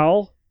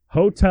DePaul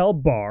Hotel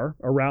bar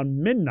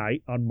around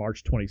midnight on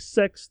March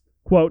 26th.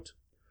 Quote,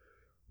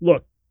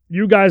 "Look,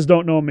 you guys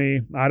don't know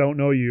me. I don't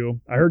know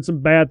you. I heard some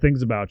bad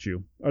things about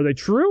you. Are they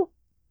true?"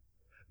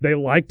 They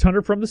liked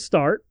Hunter from the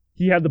start.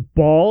 He had the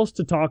balls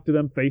to talk to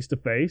them face to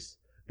face.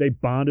 They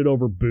bonded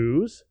over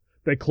booze.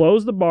 They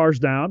closed the bars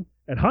down,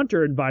 and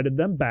Hunter invited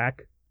them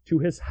back to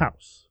his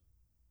house.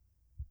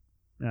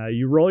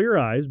 You roll your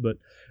eyes, but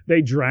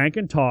they drank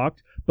and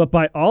talked. But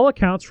by all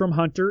accounts from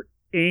Hunter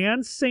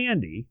and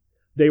Sandy,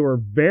 they were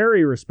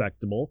very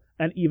respectable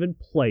and even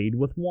played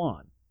with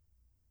Juan.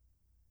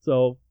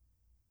 So,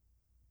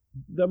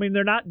 I mean,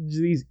 they're not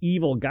these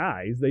evil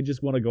guys. They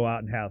just want to go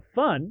out and have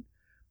fun.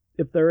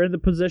 If they're in the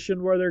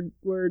position where they're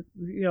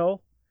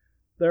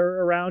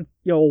around,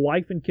 a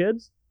wife and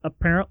kids,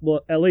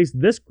 well, at least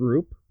this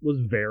group was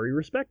very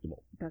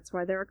respectable. That's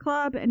why they're a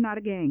club and not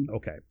a gang.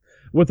 Okay.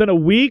 Within a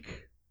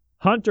week,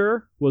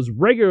 Hunter was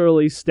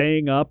regularly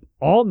staying up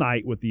all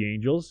night with the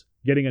Angels,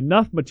 getting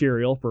enough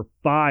material for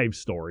 5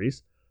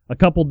 stories. A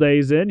couple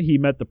days in, he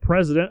met the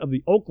president of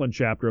the Oakland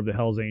chapter of the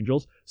Hells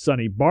Angels,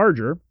 Sonny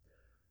Barger.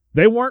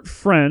 They weren't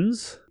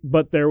friends,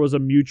 but there was a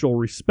mutual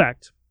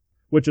respect,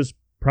 which is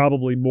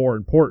probably more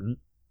important.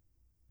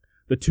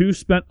 The two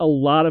spent a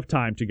lot of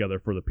time together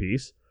for the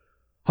piece.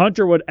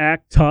 Hunter would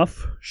act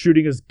tough,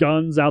 shooting his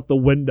guns out the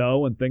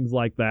window and things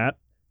like that.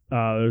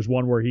 There's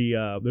one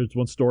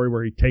story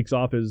where he takes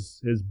off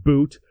his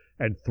boot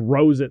and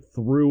throws it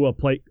through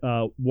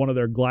one of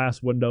their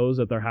glass windows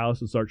at their house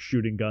and starts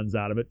shooting guns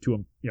out of it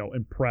to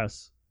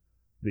impress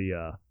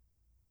the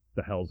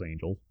Hells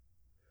Angels.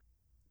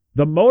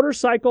 The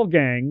motorcycle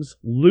gangs,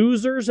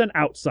 Losers and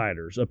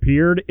Outsiders,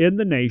 appeared in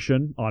the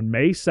nation on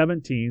May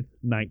 17th,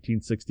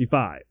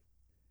 1965.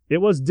 It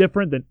was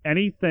different than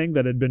anything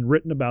that had been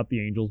written about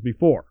the Angels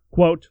before.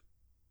 Quote,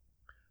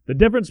 "The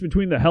difference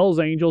between the Hells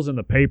Angels in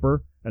the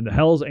paper and the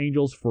Hells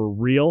Angels for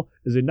real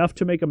is enough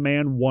to make a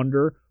man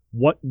wonder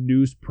what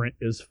newsprint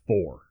is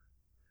for."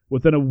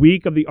 Within a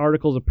week of the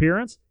article's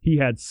appearance, he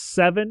had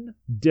 7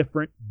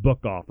 different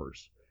book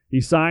offers. He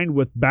signed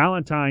with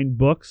Ballantine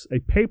Books, a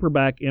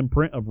paperback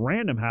imprint of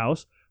Random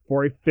House,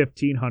 for a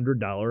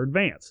 $1,500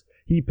 advance.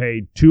 He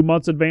paid 2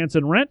 months advance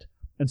in rent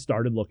and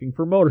started looking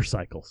for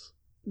motorcycles.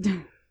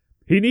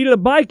 He needed a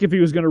bike if he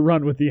was going to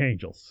run with the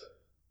Angels.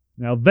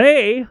 Now,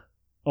 they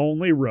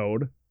only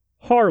rode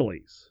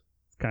Harleys.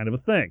 It's kind of a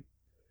thing.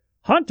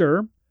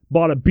 Hunter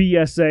bought a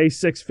BSA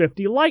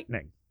 650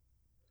 Lightning.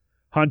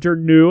 Hunter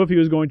knew if he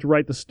was going to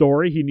write the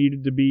story, he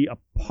needed to be a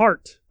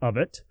part of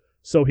it.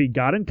 So he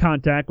got in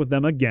contact with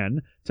them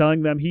again,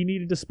 telling them he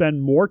needed to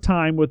spend more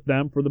time with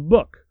them for the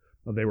book.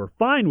 Well, they were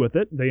fine with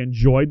it. They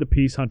enjoyed the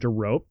piece Hunter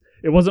wrote.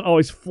 It wasn't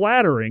always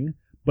flattering,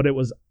 but it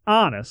was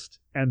honest,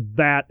 and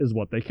that is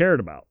what they cared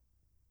about.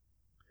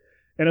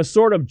 In a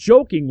sort of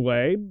joking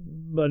way,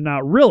 but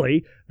not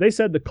really, they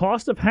said the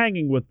cost of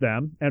hanging with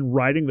them and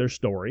writing their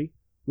story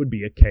would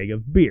be a keg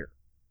of beer.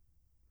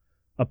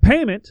 A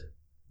payment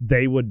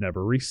they would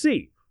never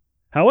receive.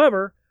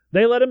 However,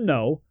 they let him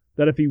know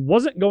that if he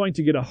wasn't going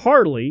to get a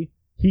Harley,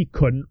 he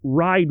couldn't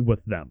ride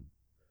with them.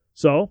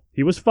 So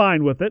he was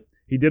fine with it.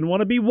 He didn't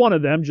want to be one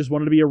of them, just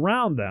wanted to be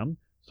around them.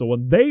 So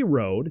when they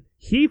rode,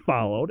 he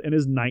followed in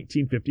his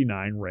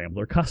 1959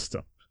 Rambler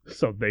Custom.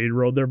 So they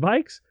rode their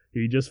bikes,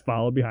 he just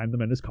followed behind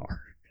them in his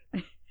car.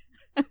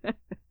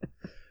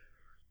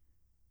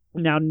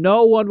 Now,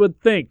 no one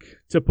would think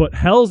to put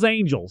Hell's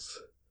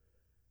Angels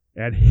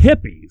and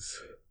hippies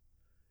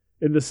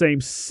in the same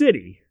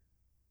city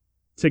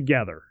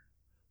together,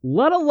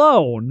 let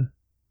alone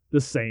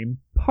the same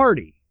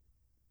party.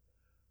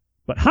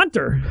 But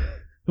Hunter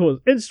was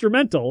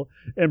instrumental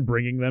in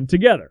bringing them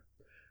together.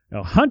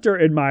 Now, Hunter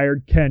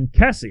admired Ken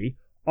Kesey,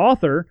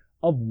 author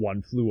of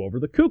One Flew Over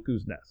the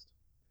Cuckoo's Nest.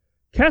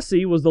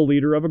 Kesey was the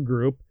leader of a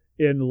group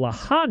in La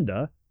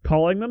Honda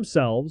calling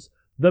themselves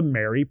the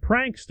Merry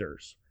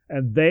Pranksters,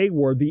 and they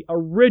were the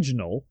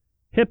original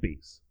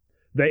hippies.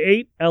 They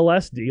ate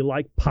LSD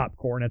like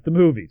popcorn at the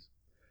movies.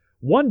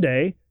 One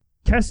day,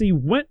 Kesey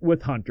went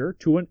with Hunter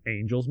to an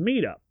Angels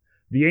meetup.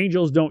 The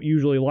Angels don't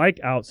usually like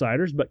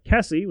outsiders, but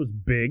Kesey was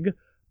big,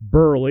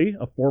 burly,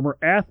 a former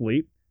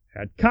athlete,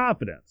 had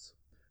confidence.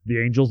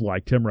 The Angels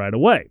liked him right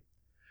away.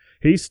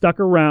 He stuck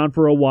around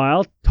for a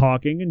while,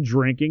 talking and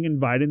drinking,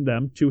 inviting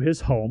them to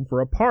his home for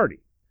a party.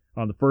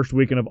 On the first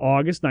weekend of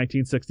August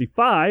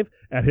 1965,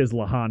 at his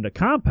La Honda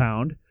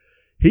compound,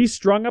 he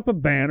strung up a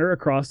banner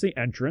across the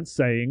entrance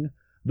saying,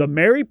 "The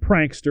Merry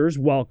Pranksters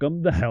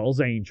welcome the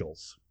Hells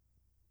Angels."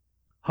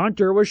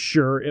 Hunter was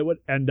sure it would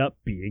end up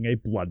being a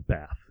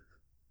bloodbath.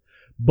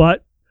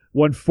 But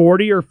when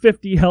 40 or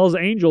 50 Hells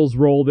Angels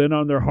rolled in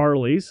on their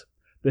Harleys,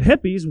 the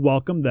hippies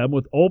welcomed them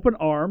with open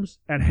arms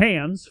and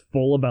hands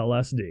full of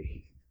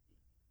LSD.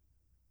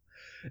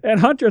 And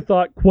Hunter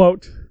thought,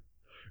 quote,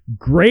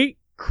 "Great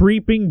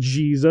creeping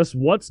Jesus,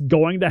 what's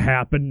going to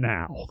happen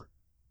now?"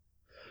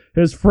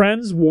 His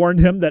friends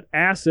warned him that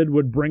acid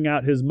would bring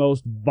out his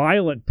most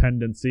violent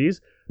tendencies,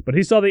 but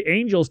he saw the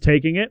Angels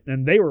taking it,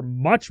 and they were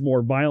much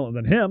more violent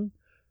than him.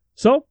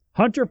 So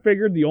Hunter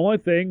figured the only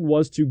thing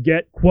was to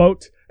get,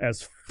 quote,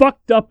 as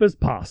fucked up as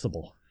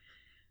possible.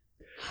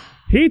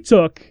 He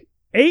took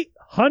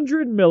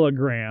 800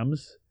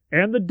 milligrams,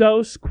 and the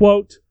dose,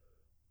 quote,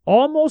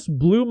 almost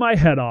blew my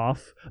head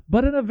off,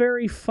 but in a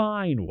very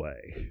fine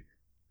way.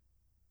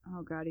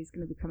 Oh, God, he's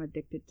going to become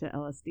addicted to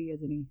LSD,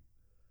 isn't he?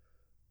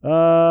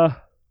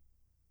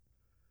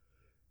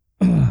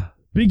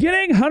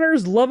 Beginning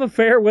Hunter's love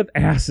affair with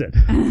acid.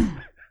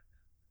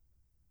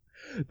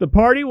 The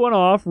party went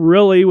off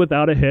really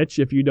without a hitch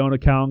if you don't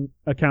account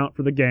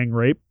for the gang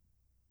rape.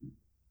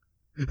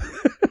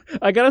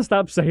 I gotta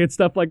stop saying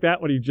stuff like that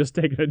when you've just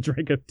taken a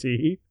drink of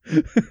tea,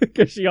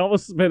 because she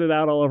almost spit it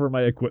out all over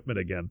my equipment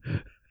again.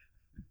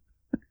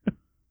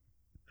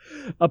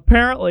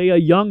 Apparently, a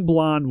young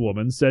blonde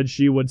woman said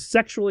she would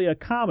sexually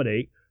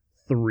accommodate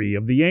 3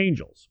 of the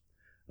Angels.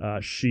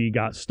 She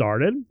got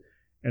started,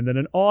 and then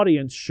an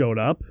audience showed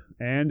up,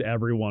 and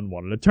everyone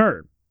wanted a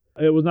turn.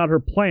 It was not her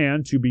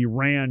plan to be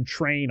ran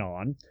train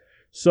on,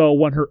 so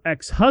when her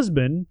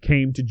ex-husband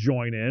came to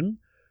join in,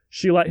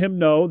 she let him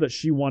know that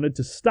she wanted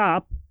to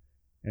stop,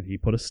 and he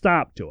put a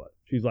stop to it.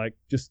 She's like,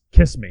 "Just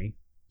kiss me,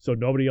 so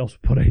nobody else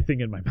put anything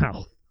in my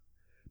mouth."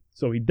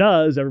 So he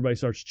does. Everybody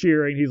starts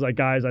cheering. He's like,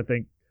 "Guys, I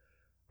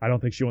don't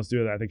think she wants to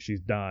do that. I think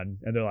she's done."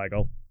 And they're like,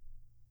 "Oh,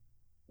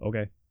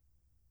 okay."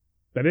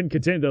 They didn't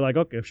continue. They're like,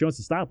 "Okay, if she wants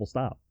to stop, we'll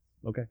stop."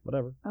 Okay,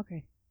 whatever.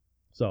 Okay.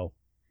 So.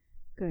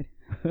 Good.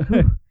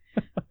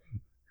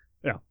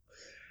 Yeah.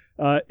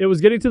 It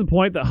was getting to the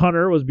point that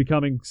Hunter was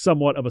becoming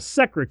somewhat of a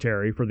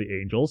secretary for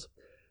the Angels.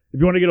 If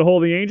you want to get a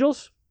hold of the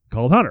Angels,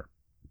 call Hunter.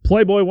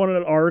 Playboy wanted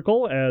an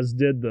article, as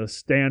did the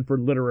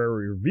Stanford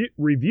Literary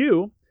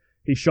Review.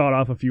 He shot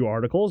off a few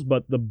articles,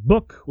 but the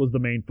book was the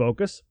main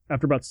focus.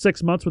 After about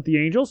 6 months with the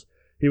Angels,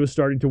 he was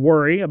starting to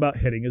worry about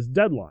hitting his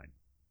deadline.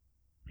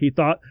 He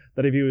thought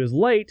that if he was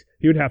late,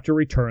 he would have to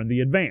return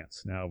the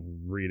advance. Now,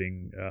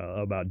 reading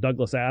about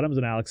Douglas Adams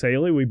and Alex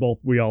Haley,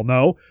 we all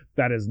know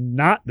that is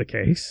not the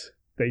case.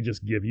 They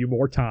just give you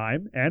more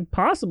time and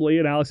possibly,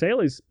 in Alex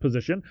Haley's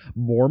position,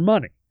 more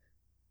money.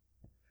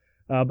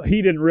 But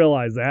he didn't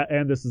realize that,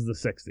 and this is the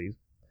 60s.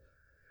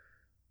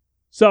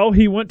 So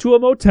he went to a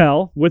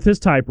motel with his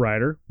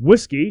typewriter,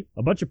 whiskey,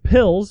 a bunch of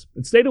pills,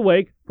 and stayed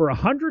awake for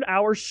 100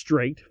 hours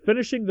straight,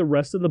 finishing the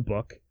rest of the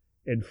book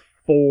in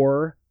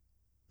 4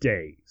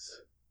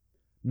 days,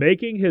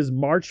 making his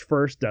March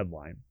 1st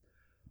deadline.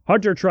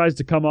 Hunter tries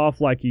to come off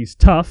like he's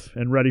tough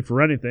and ready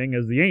for anything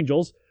as the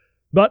Angels,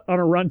 But on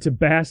a run to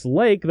Bass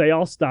Lake, they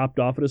all stopped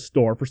off at a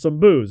store for some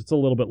booze. It's a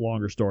little bit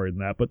longer story than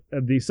that, but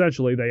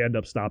essentially they end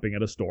up stopping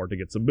at a store to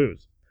get some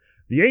booze.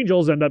 The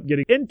Angels end up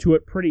getting into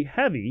it pretty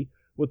heavy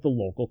with the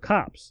local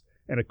cops.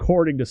 And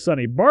according to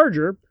Sonny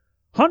Barger,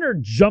 Hunter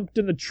jumped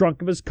in the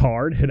trunk of his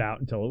car and hid out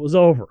until it was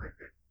over.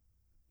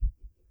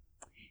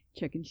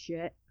 Chicken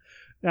shit.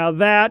 Now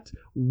that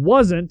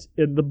wasn't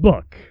in the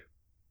book.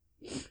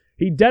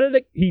 He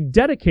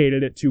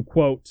dedicated it to,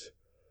 quote,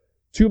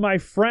 "To my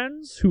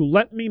friends who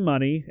lent me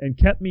money and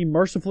kept me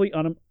mercifully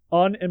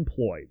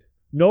unemployed.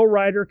 No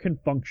writer can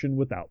function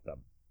without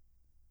them."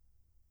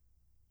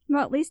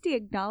 Well, at least he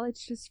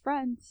acknowledged his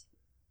friends.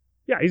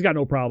 Yeah, he's got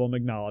no problem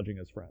acknowledging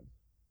his friends.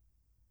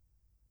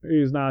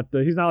 He's not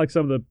like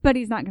some of the... But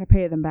he's not going to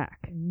pay them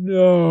back.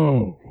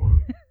 No.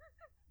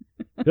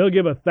 He'll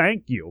give a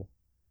thank you.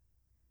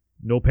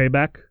 No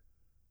payback.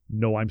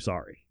 No, I'm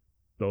sorry.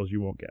 Those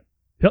you won't get.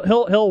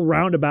 He'll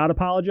roundabout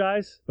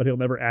apologize, but he'll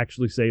never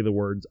actually say the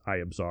words, "I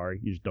am sorry."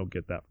 You just don't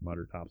get that from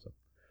Hunter Thompson.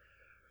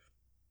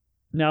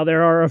 Now,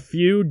 there are a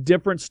few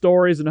different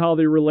stories on how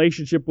the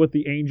relationship with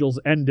the Angels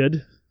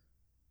ended.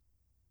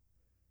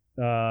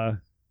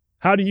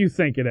 How do you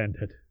think it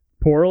ended?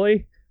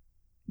 Poorly?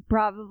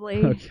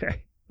 Probably.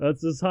 Okay.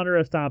 This is Hunter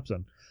S.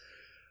 Thompson.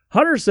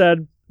 Hunter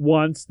said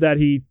once that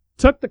he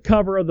took the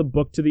cover of the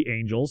book to the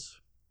Angels,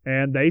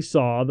 and they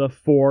saw the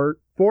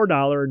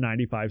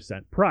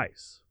 $4.95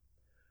 price.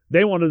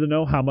 They wanted to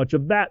know how much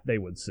of that they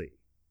would see.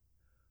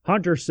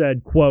 Hunter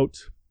said,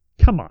 quote,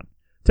 "Come on,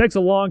 it takes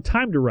a long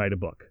time to write a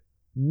book.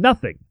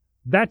 Nothing.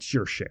 That's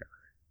your share."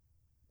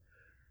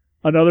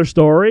 Another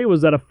story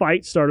was that a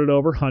fight started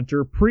over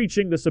Hunter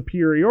preaching the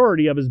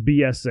superiority of his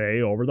BSA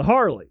over the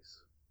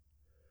Harleys.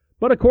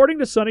 But according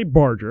to Sonny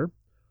Barger,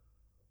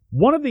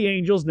 one of the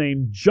Angels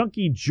named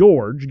Junkie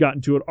George got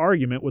into an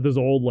argument with his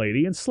old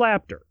lady and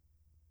slapped her.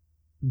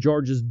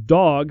 George's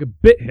dog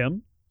bit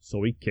him,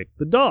 so he kicked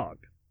the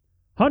dog.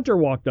 Hunter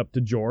walked up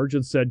to George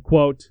and said,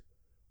 quote,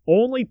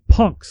 "Only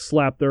punks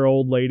slap their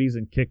old ladies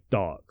and kick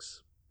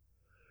dogs."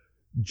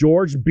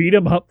 George beat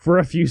him up for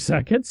a few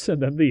seconds,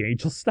 and then the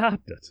Angel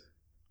stopped it.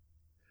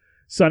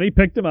 Sonny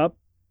picked him up,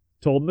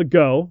 told him to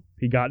go.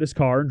 He got in his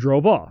car and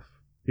drove off.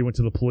 He went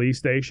to the police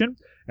station,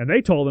 and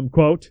they told him,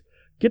 quote,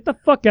 "Get the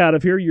fuck out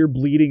of here, you're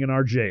bleeding in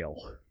our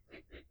jail."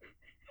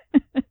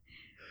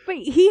 But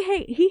he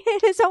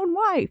hit his own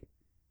wife.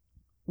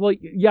 Well,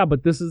 yeah,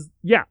 but this is,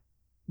 yeah,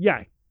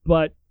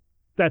 but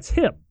that's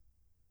him.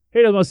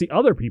 He doesn't want to see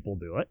other people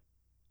do it.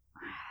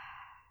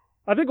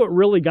 I think what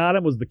really got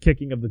him was the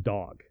kicking of the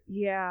dog.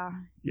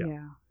 Yeah.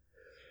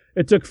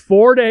 It took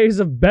 4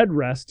 days of bed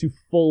rest to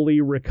fully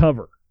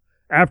recover.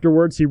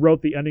 Afterwards, he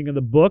wrote the ending of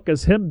the book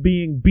as him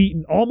being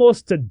beaten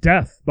almost to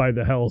death by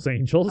the Hells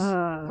Angels.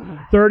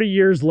 30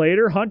 years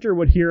later, Hunter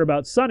would hear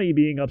about Sonny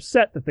being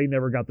upset that they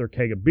never got their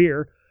keg of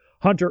beer.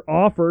 Hunter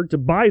offered to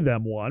buy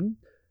them one.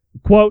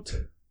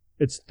 Quote,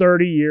 "It's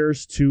 30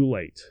 years too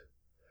late."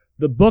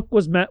 The book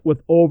was met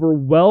with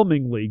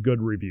overwhelmingly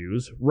good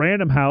reviews.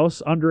 Random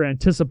House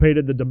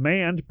under-anticipated the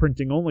demand,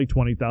 printing only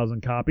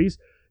 20,000 copies.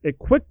 It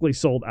quickly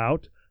sold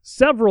out.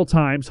 Several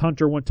times,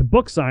 Hunter went to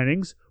book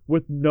signings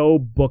with no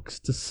books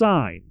to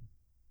sign.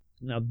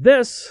 Now,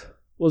 this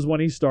was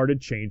when he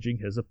started changing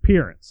his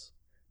appearance.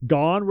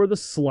 Gone were the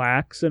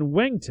slacks and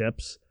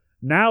wingtips.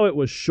 Now it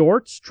was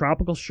shorts,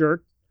 tropical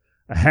shirt,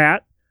 a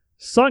hat,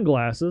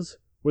 sunglasses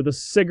with a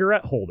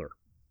cigarette holder.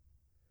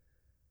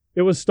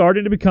 It was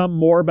starting to become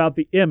more about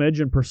the image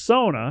and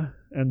persona,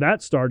 and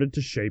that started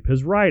to shape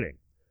his writing.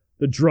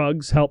 The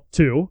drugs helped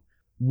too.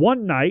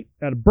 One night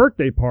at a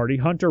birthday party,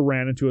 Hunter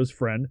ran into his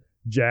friend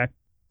Jack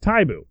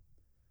Taibu.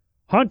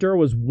 Hunter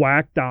was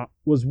whacked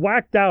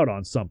out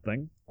on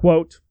something.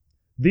 Quote,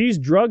 "These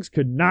drugs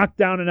could knock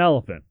down an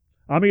elephant.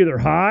 I'm either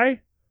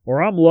high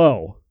or I'm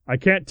low. I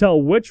can't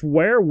tell which,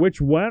 where,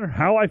 which, when, or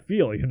how I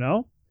feel, you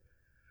know?"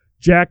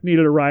 Jack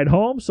needed a ride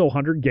home, so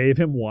Hunter gave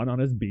him one on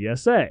his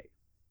BSA.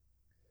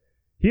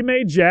 He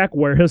made Jack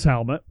wear his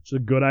helmet, which is a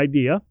good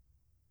idea.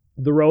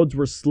 The roads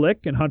were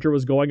slick, and Hunter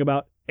was going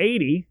about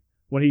 80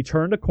 when he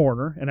turned a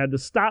corner and had to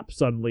stop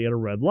suddenly at a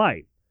red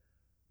light.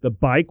 The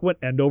bike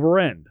went end over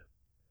end.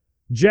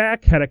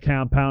 Jack had a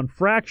compound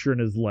fracture in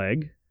his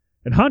leg,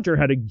 and Hunter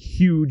had a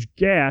huge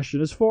gash in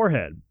his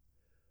forehead.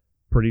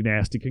 Pretty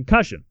nasty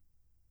concussion.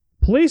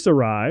 Police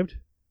arrived,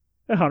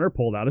 and Hunter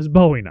pulled out his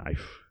Bowie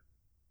knife.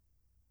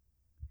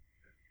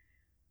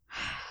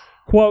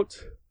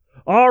 Quote,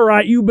 "All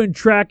right, you've been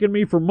tracking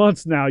me for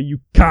months now,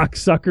 you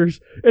cocksuckers.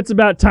 It's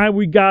about time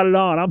we got it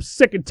on. I'm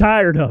sick and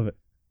tired of it."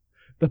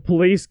 The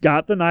police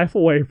got the knife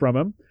away from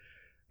him,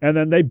 and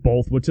then they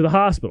both went to the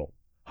hospital.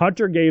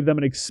 Hunter gave them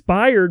an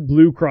expired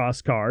Blue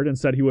Cross card and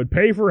said he would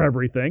pay for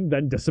everything,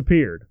 then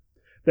disappeared.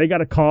 They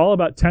got a call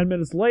about 10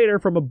 minutes later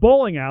from a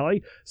bowling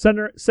alley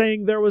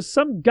saying there was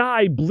some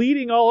guy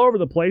bleeding all over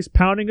the place,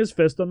 pounding his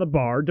fist on the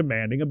bar,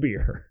 demanding a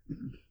beer.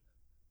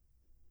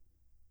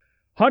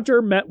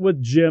 Hunter met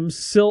with Jim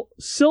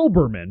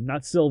Silberman,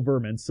 not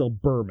Silverman,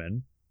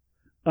 Silberman,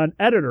 an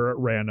editor at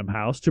Random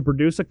House, to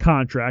produce a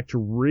contract to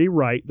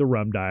rewrite the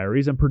Rum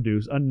Diaries and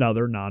produce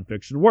another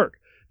nonfiction work.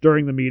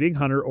 During the meeting,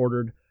 Hunter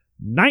ordered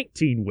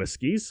 19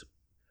 whiskeys.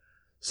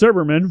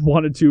 Silberman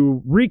wanted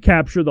to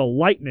recapture the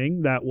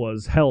lightning that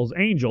was Hell's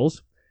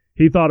Angels.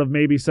 He thought of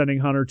maybe sending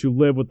Hunter to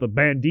live with the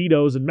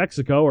bandidos in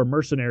Mexico or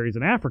mercenaries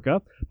in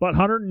Africa, but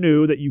Hunter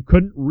knew that you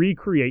couldn't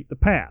recreate the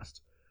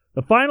past.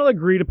 The final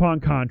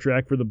agreed-upon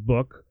contract for the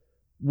book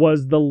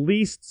was the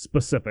least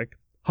specific.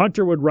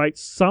 Hunter would write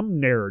some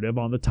narrative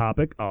on the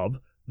topic of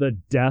the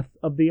death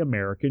of the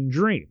American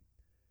dream.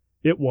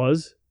 It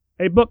was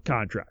a book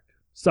contract,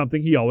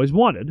 something he always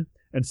wanted,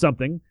 and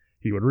something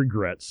he would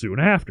regret soon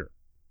after.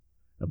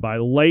 By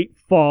late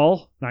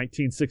fall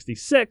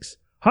 1966,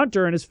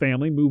 Hunter and his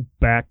family moved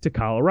back to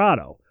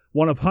Colorado.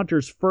 One of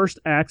Hunter's first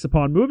acts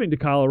upon moving to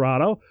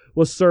Colorado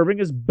was serving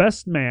as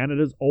best man at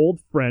his old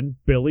friend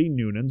Billy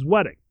Noonan's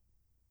wedding.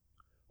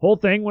 Whole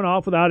thing went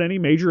off without any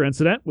major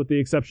incident, with the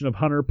exception of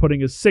Hunter putting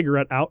his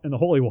cigarette out in the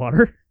holy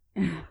water.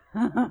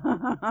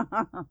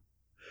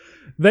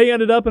 They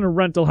ended up in a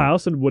rental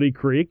house in Woody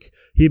Creek.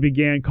 He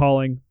began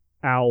calling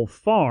Owl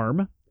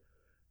Farm.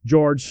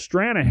 George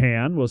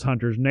Stranahan was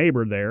Hunter's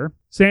neighbor there.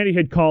 Sandy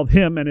had called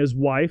him and his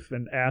wife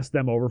and asked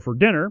them over for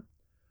dinner.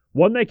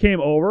 When they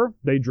came over,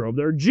 they drove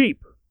their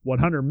Jeep. When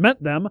Hunter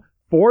met them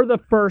for the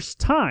first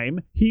time,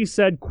 he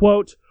said,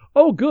 quote,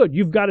 "Oh, good,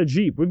 you've got a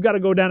Jeep. We've got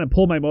to go down and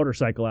pull my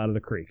motorcycle out of the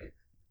creek."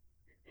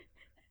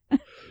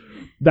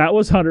 That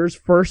was Hunter's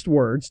first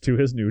words to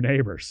his new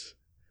neighbors.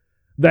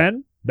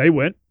 Then they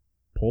went,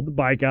 pulled the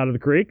bike out of the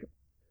creek.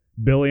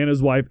 Billy and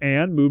his wife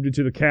Ann moved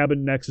into the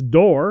cabin next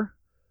door.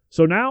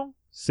 So now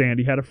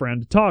Sandy had a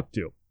friend to talk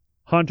to.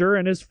 Hunter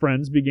and his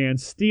friends began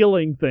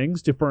stealing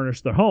things to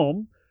furnish their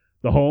home.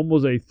 The home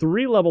was a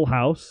 3-level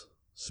house,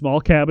 small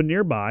cabin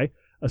nearby,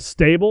 a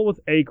stable with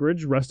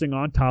acreage resting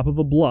on top of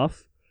a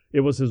bluff.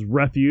 It was his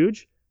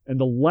refuge and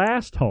the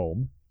last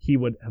home he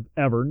would have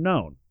ever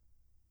known.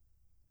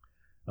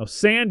 Now,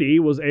 Sandy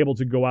was able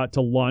to go out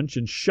to lunch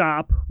and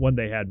shop when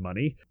they had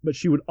money, but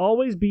she would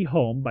always be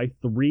home by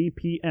 3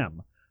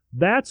 p.m.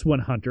 That's when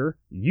Hunter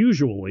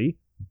usually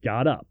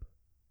got up.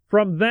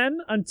 From then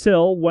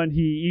until when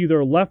he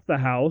either left the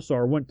house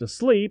or went to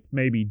sleep,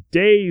 maybe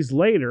days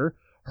later,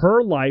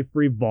 her life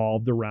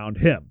revolved around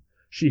him.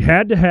 She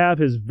had to have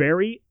his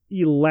very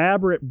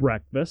elaborate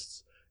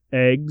breakfasts,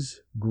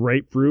 eggs,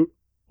 grapefruit,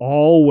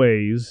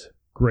 always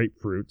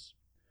grapefruits,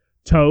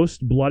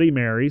 toast, Bloody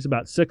Marys,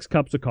 about 6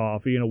 cups of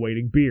coffee, and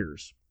awaiting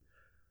beers,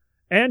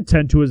 and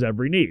tend to his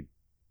every need.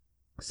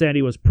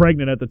 Sandy was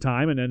pregnant at the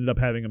time and ended up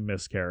having a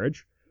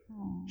miscarriage.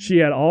 Aww. She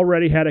had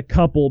already had a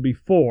couple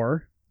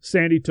before.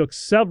 Sandy took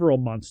several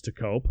months to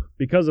cope.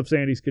 Because of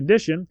Sandy's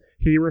condition,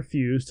 he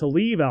refused to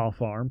leave Owl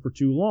Farm for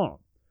too long.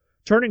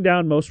 Turning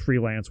down most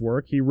freelance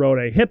work, he wrote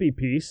a hippie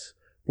piece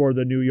for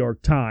the New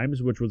York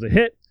Times, which was a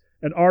hit,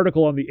 an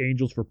article on the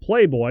Angels for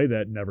Playboy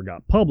that never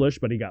got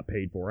published, but he got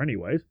paid for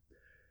anyways,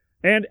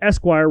 and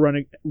Esquire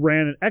ran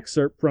an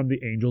excerpt from the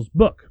Angels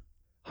book.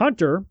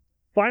 Hunter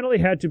finally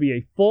had to be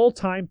a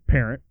full-time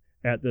parent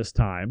at this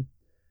time,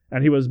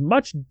 and he was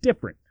much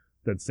different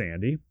than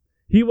Sandy.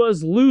 He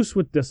was loose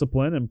with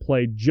discipline and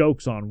played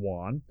jokes on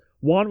Juan.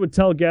 Juan would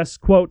tell guests,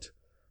 quote,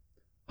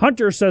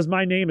 "Hunter says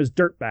my name is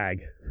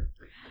Dirtbag."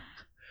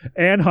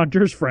 And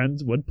Hunter's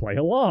friends would play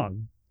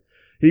along.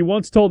 He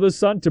once told his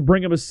son to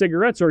bring him his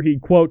cigarettes or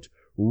he'd, quote,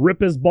 "rip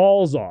his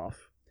balls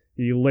off."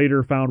 He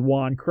later found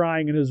Juan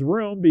crying in his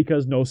room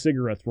because no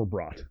cigarettes were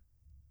brought.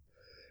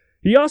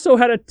 He also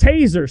had a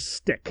taser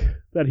stick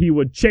that he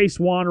would chase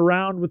Juan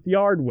around with the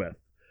yard with.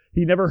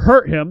 He never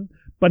hurt him,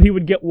 but he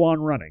would get Juan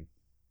running.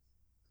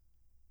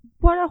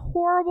 What a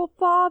horrible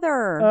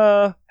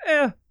father.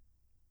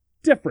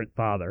 Different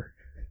father.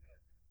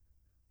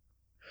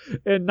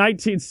 In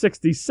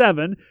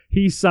 1967,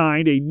 he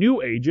signed a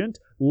new agent,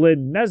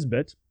 Lynn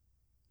Nesbitt,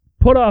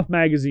 put off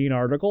magazine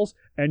articles,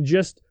 and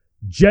just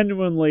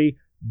genuinely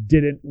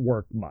didn't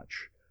work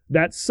much.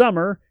 That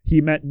summer, he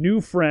met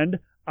new friend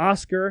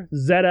Oscar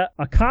Zeta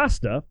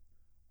Acosta,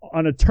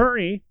 an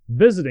attorney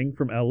visiting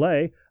from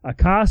L.A.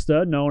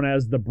 Acosta, known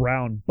as the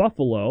Brown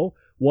Buffalo,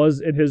 was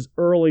in his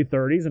early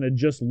 30s and had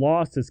just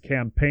lost his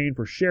campaign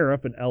for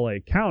sheriff in L.A.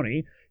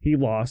 County. He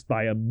lost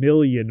by 1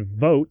 million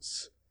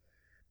votes.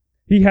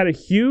 He had a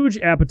huge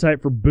appetite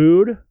for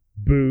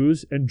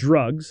booze, and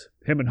drugs.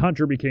 Him and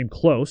Hunter became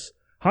close.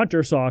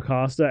 Hunter saw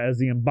Acosta as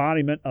the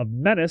embodiment of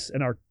menace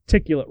and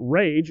articulate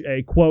rage,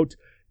 a, quote,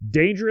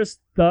 dangerous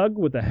thug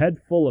with a head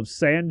full of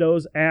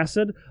Sandoz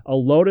acid, a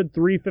loaded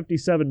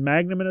 .357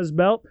 Magnum in his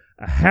belt,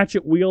 a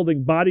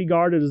hatchet-wielding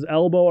bodyguard at his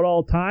elbow at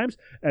all times,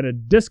 and a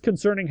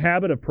disconcerting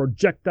habit of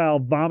projectile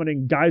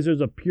vomiting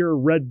geysers of pure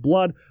red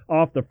blood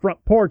off the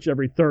front porch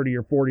every 30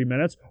 or 40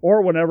 minutes,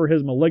 or whenever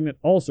his malignant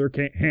ulcer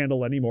can't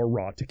handle any more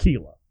raw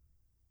tequila.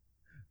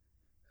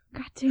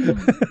 God damn.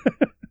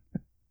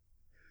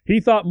 He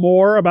thought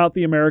more about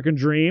the American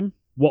dream.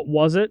 What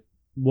was it?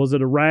 Was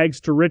it a rags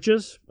to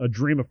riches, a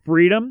dream of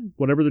freedom?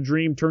 Whatever the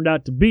dream turned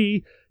out to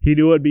be, he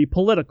knew it would be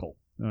political.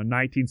 In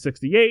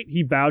 1968,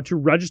 he vowed to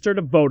register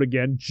to vote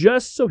again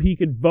just so he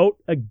could vote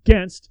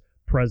against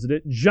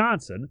President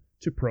Johnson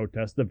to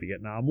protest the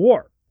Vietnam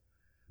War.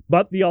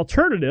 But the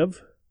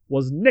alternative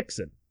was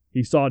Nixon.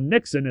 He saw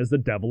Nixon as the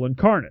devil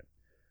incarnate.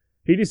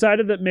 He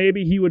decided that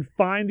maybe he would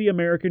find the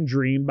American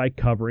dream by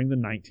covering the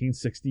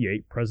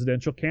 1968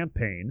 presidential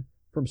campaign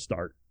from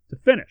start to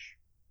finish.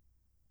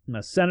 And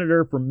a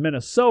senator from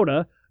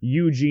Minnesota,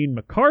 Eugene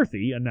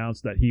McCarthy,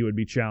 announced that he would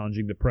be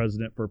challenging the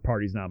president for a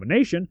party's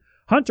nomination.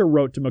 Hunter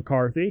wrote to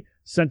McCarthy,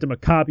 sent him a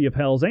copy of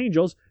Hell's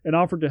Angels, and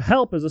offered to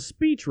help as a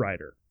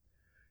speechwriter.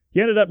 He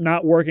ended up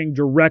not working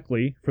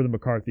directly for the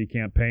McCarthy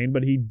campaign,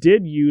 but he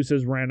did use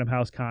his Random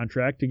House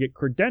contract to get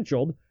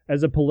credentialed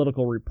as a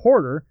political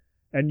reporter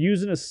and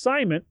use an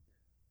assignment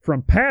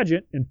from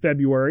Paget in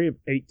February of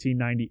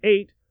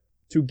 1898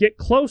 to get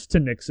close to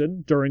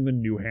Nixon during the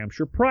New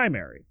Hampshire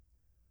primary.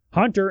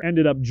 Hunter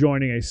ended up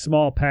joining a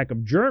small pack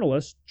of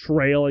journalists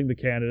trailing the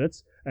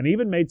candidates and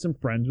even made some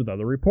friends with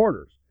other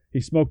reporters. He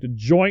smoked a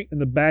joint in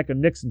the back of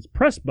Nixon's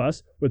press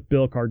bus with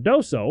Bill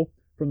Cardoso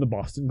from the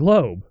Boston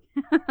Globe.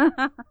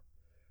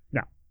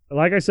 Now,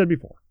 like I said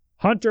before,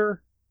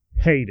 Hunter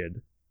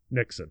hated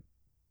Nixon.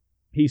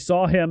 He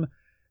saw him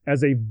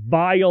as a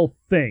vile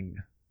thing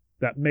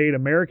that made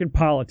American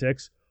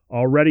politics,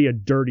 already a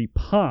dirty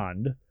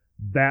pond,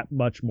 that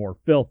much more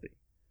filthy.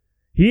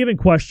 He even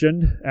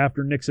questioned,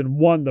 after Nixon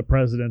won the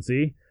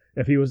presidency,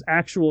 if he was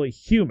actually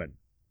human.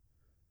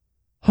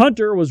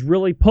 Hunter was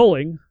really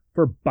pulling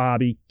for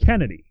Bobby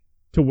Kennedy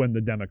to win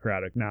the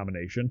Democratic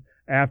nomination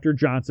after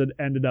Johnson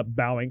ended up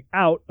bowing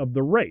out of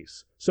the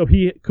race, so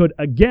he could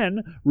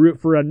again root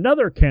for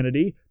another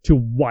Kennedy to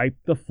wipe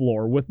the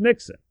floor with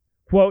Nixon.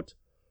 Quote,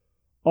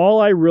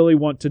 "All I really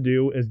want to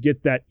do is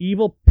get that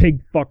evil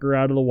pig fucker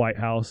out of the White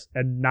House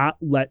and not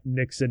let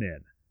Nixon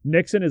in.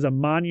 Nixon is a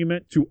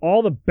monument to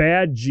all the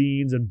bad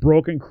genes and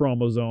broken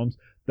chromosomes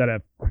that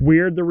have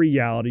queered the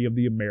reality of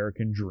the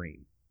American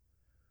dream."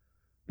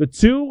 The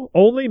two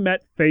only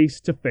met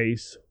face to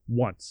face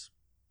once.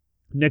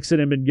 Nixon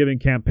had been giving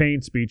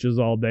campaign speeches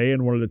all day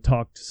and wanted to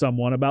talk to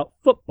someone about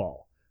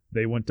football.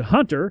 They went to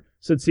Hunter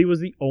since he was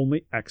the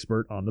only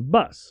expert on the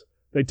bus.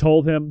 They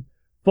told him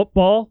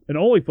football and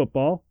only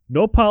football,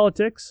 no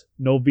politics,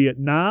 no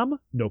Vietnam,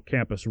 no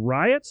campus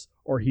riots,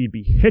 or he'd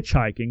be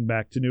hitchhiking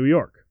back to New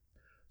York.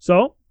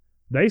 So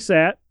they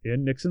sat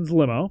in Nixon's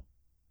limo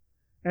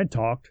and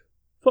talked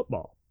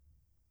football.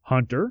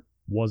 Hunter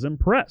was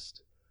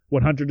impressed.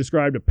 When Hunter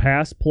described a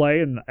pass play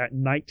in the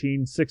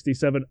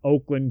 1967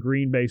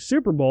 Oakland-Green Bay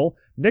Super Bowl,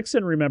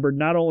 Nixon remembered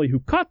not only who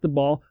caught the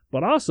ball,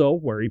 but also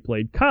where he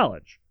played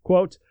college.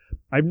 Quote,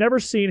 "I've never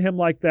seen him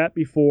like that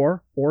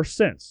before or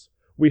since.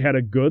 We had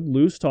a good,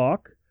 loose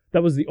talk.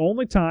 That was the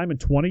only time in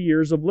 20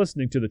 years of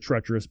listening to the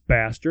treacherous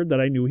bastard that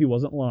I knew he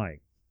wasn't lying."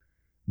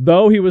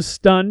 Though he was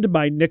stunned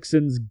by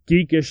Nixon's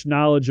geekish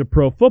knowledge of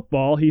pro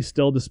football, he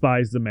still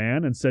despised the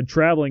man and said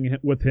traveling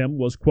with him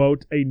was,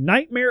 quote, "a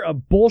nightmare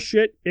of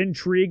bullshit,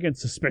 intrigue, and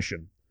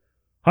suspicion."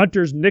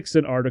 Hunter's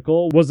Nixon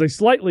article was a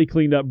slightly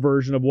cleaned up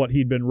version of what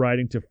he'd been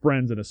writing to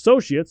friends and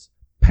associates.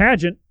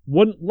 Paget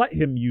wouldn't let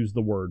him use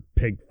the word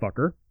pig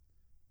fucker.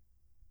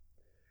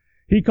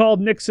 He called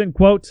Nixon,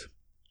 quote,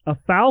 "a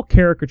foul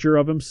caricature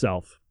of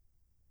himself,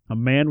 a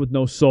man with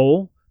no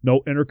soul,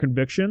 no inner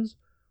convictions,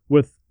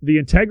 with the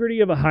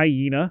integrity of a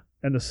hyena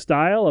and the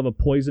style of a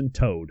poisoned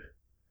toad."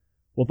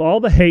 With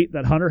all the hate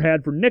that Hunter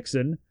had for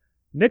Nixon,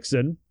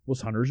 Nixon was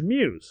Hunter's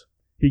muse.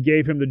 He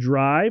gave him the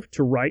drive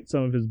to write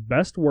some of his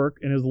best work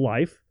in his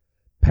life.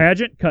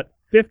 Paget cut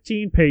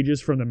 15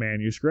 pages from the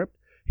manuscript.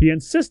 He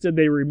insisted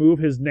they remove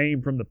his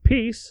name from the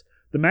piece.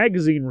 The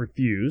magazine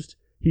refused.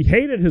 He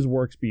hated his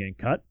works being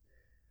cut.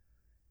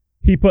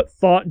 He put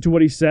thought into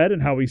what he said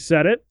and how he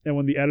said it, and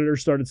when the editor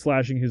started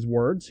slashing his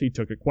words, he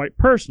took it quite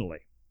personally.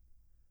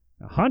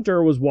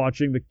 Hunter was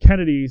watching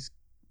Kennedy's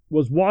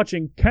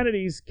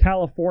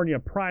California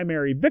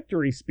primary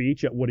victory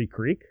speech at Woody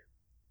Creek.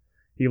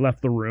 He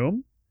left the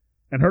room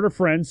and heard a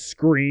friend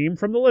scream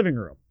from the living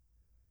room.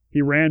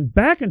 He ran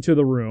back into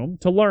the room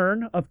to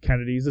learn of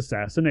Kennedy's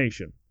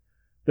assassination.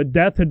 The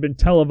death had been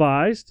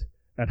televised,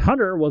 and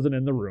Hunter wasn't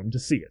in the room to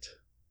see it.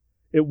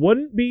 It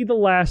wouldn't be the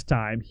last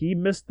time he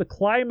missed the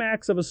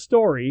climax of a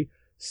story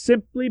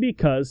simply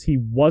because he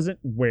wasn't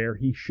where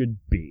he should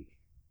be.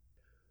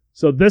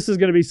 So this is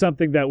going to be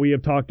something that we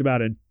have talked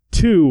about in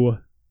 2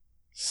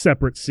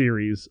 separate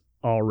series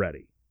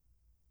already.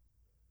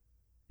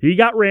 He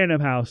got Random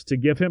House to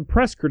give him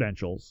press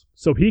credentials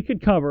so he could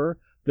cover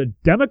the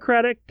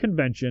Democratic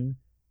Convention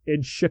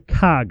in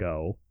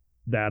Chicago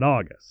that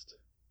August.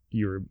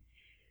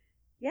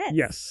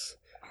 Yes.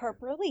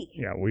 Harper Lee.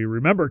 Yeah, we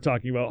remember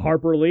talking about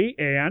Harper Lee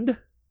and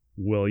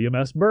William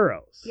S.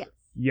 Burroughs.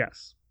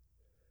 Yes.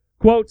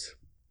 Quote,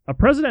 "A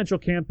presidential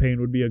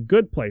campaign would be a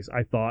good place,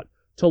 I thought,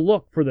 to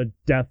look for the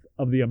death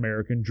of the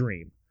American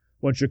dream.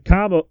 When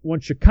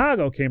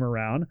Chicago came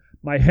around,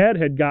 my head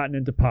had gotten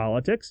into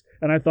politics,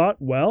 and I thought,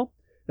 well,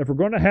 if we're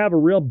going to have a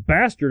real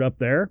bastard up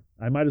there,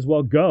 I might as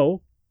well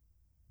go.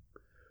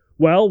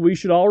 Well, we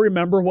should all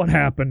remember what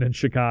happened in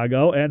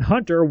Chicago, and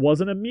Hunter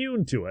wasn't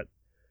immune to it.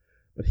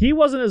 But he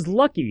wasn't as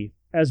lucky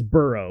as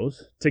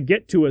Burroughs to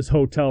get to his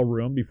hotel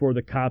room before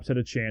the cops had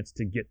a chance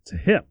to get to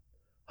him.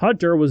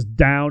 Hunter was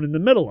down in the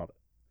middle of it.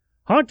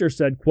 Hunter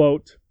said,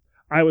 quote,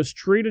 I was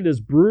treated as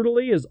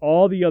brutally as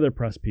all the other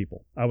press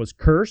people. I was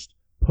cursed,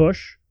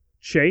 pushed,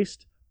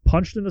 chased,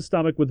 punched in the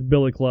stomach with a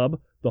billy club,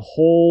 the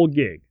whole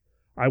gig.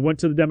 I went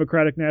to the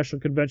Democratic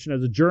National Convention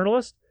as a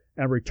journalist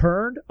and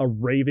returned a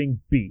raving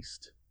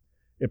beast.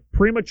 It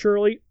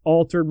prematurely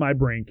altered my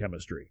brain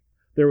chemistry.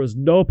 There was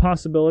no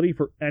possibility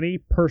for any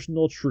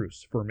personal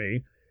truce for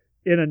me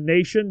in a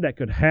nation that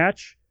could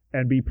hatch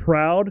and be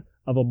proud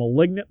of a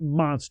malignant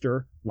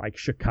monster like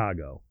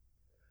Chicago.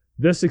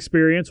 This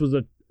experience was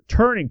a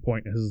turning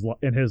point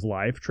in his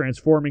life,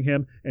 transforming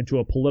him into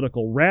a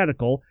political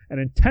radical and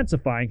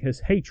intensifying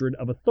his hatred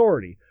of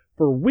authority.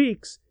 For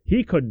weeks,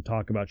 he couldn't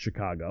talk about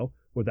Chicago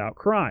without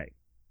crying.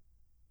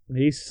 And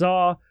he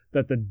saw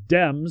that the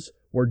Dems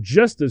were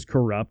just as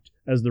corrupt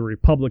as the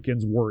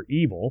Republicans were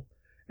evil,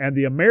 and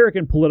the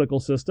American political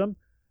system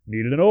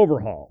needed an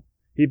overhaul.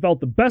 He felt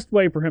the best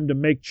way for him to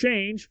make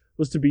change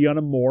was to be on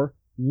a more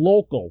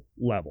local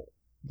level.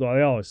 So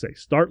I always say,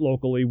 start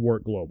locally,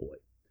 work globally.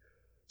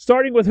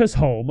 Starting with his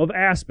home of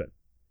Aspen.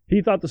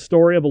 He thought the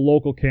story of a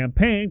local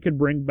campaign could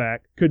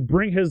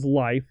bring his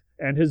life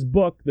and his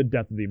book, The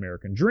Death of the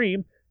American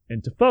Dream,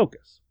 into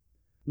focus.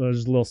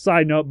 There's a little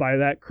side note, by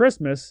that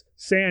Christmas,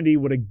 Sandy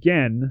would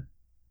again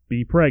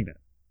be pregnant.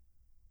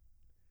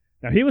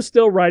 Now, he was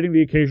still writing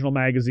the occasional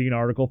magazine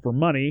article for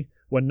money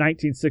when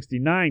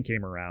 1969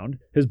 came around.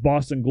 His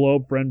Boston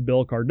Globe friend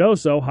Bill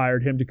Cardoso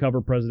hired him to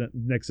cover President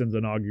Nixon's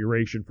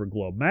inauguration for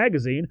Globe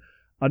magazine,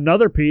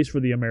 another piece for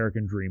the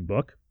American Dream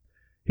book.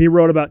 He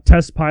wrote about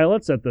test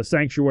pilots at the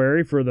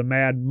Sanctuary for the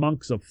Mad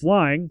Monks of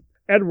Flying,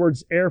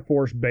 Edwards Air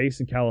Force Base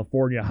in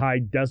California high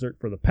desert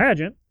for the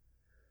pageant.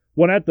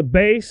 When at the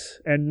base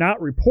and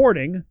not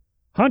reporting,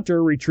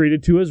 Hunter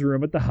retreated to his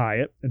room at the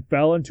Hyatt and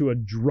fell into a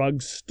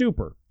drug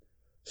stupor,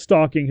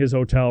 stalking his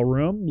hotel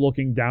room,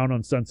 looking down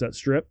on Sunset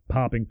Strip,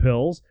 popping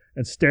pills,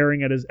 and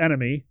staring at his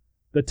enemy,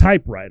 the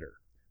typewriter.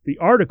 The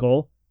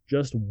article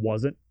just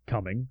wasn't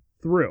coming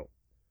through.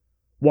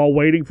 While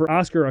waiting for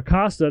Oscar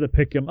Acosta to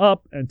pick him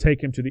up and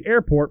take him to the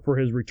airport for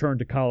his return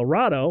to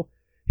Colorado,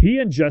 he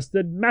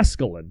ingested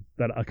mescaline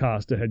that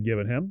Acosta had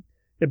given him.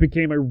 It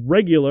became a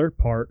regular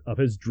part of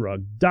his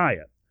drug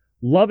diet,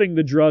 loving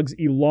the drug's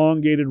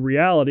elongated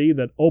reality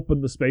that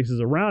opened the spaces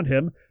around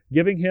him,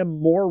 giving him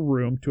more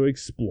room to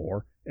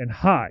explore and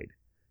hide.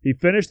 He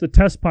finished the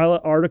test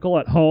pilot article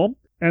at home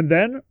and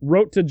then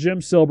wrote to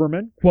Jim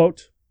Silberman,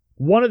 quote,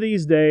 "One of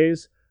these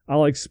days,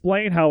 I'll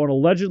explain how an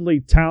allegedly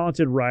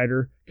talented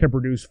writer can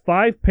produce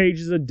 5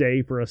 pages a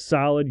day for a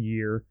solid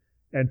year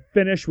and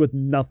finish with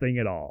nothing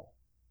at all."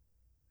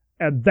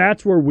 And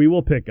that's where we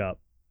will pick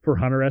up for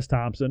Hunter S.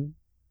 Thompson,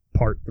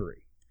 Part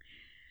 3.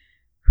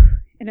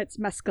 And it's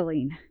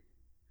mescaline.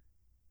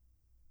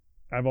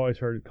 I've always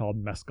heard it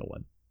called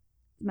mescaline.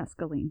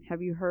 Mescaline.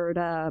 Have you heard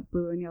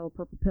Blue and Yellow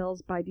Purple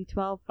Pills by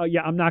D12?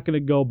 Yeah, I'm not going to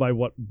go by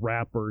what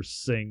rappers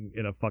sing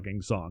in a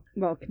fucking song.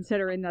 Well,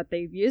 considering that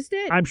they've used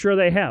it, I'm sure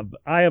they have.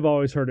 I have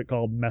always heard it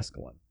called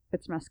mescaline.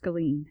 it's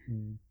mescaline.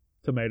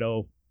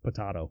 Tomato,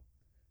 potato.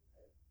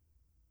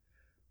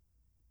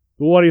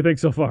 What do you think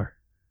so far?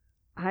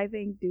 I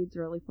think dude's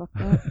really fucked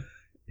up.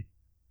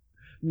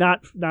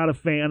 Not a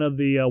fan of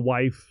the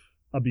wife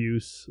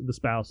abuse, the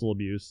spousal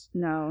abuse.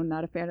 No,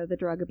 not a fan of the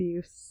drug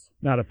abuse.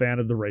 Not a fan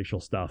of the racial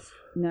stuff.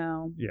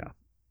 No. Yeah.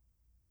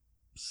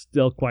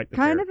 Still quite the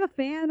Kind character. of a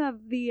fan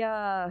of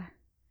the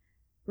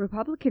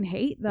Republican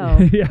hate, though.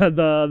 Yeah,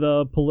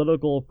 the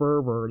political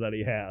fervor that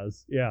he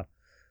has. Yeah.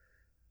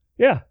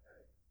 Yeah.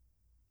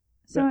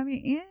 So, I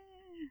mean, yeah.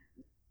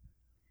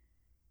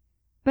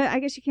 But I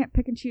guess you can't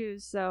pick and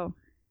choose, so.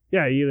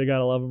 Yeah, you either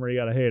gotta love him or you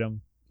gotta hate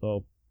him.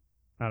 So,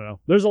 I don't know.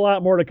 There's a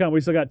lot more to come.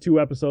 We still got 2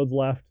 episodes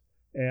left,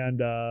 and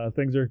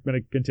things are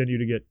going to continue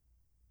to get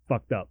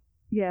fucked up.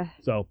 Yeah.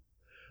 So,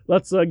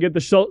 let's get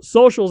the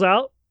socials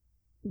out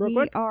real We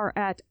quick. are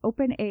at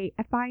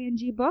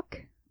OpenAFING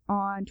Book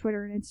on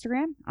Twitter and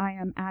Instagram. I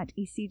am at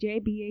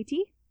ECJBAT.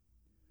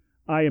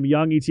 I am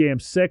Young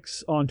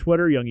ETAM6 on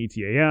Twitter, Young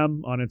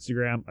ETAM on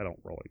Instagram. I don't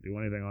really do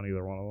anything on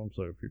either one of them,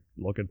 so if you're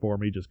looking for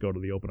me, just go to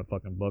the Open a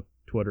Fucking Book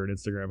Twitter and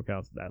Instagram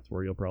accounts. That's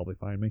where you'll probably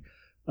find me.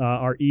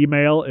 Our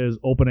email is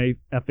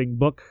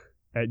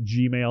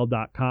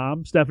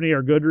openafingbook@gmail.com. Stephanie,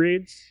 our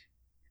Goodreads?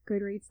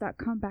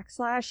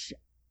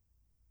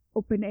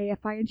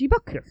 Goodreads.com/OpenAFING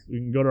Book. Yes. You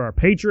can go to our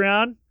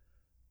Patreon,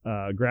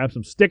 grab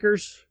some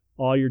stickers.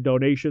 All your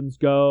donations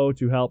go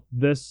to help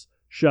this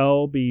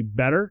show be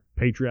better.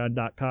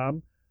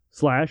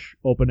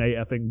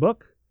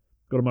 Patreon.com/OpenAFingBook.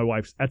 Go to my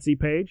wife's Etsy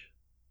page,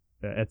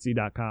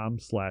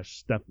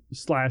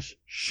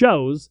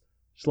 Etsy.com/shows/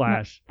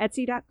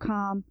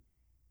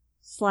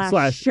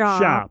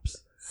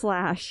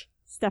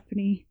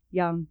 Etsy.com/shops/Stephanie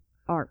Young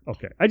Art.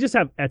 Okay. I just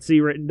have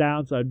Etsy written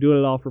down, so I'm doing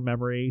it all from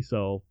memory,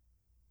 so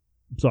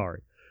I'm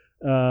sorry.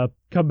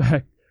 Come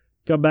back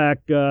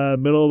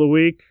middle of the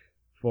week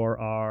for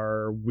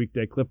our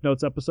weekday Cliff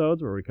Notes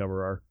episodes where we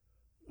cover our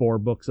 4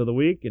 books of the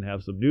week and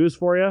have some news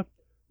for you.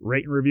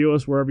 Rate and review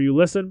us wherever you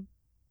listen.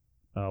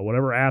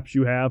 Whatever apps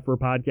you have for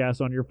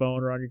podcasts on your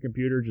phone or on your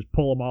computer, just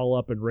pull them all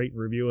up and rate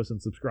and review us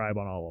and subscribe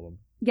on all of them.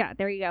 Yeah,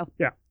 there you go.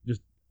 Yeah,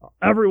 just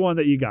Everyone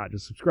that you got.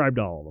 Just subscribe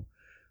to all of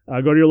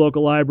them. Go to your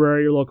local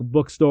library, your local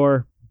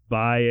bookstore.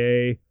 Buy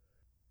a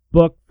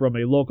book from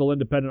a local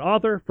independent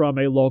author from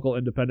a local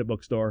independent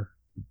bookstore.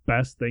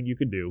 Best thing you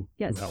can do.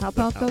 Yes, to help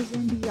out those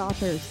indie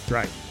authors. That's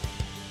right.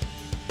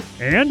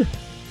 And,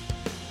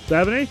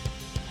 Stephanie,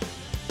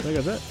 I think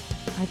that's it.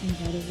 I think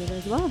that is it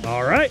as well.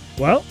 All right.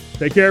 Well,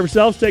 take care of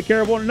yourselves. Take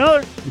care of one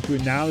another.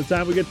 Between now and the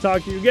time we get to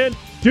talk to you again,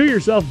 do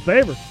yourself a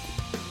favor.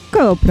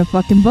 Go open a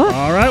fucking book.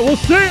 All right. We'll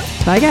see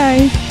you. Bye,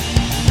 guys.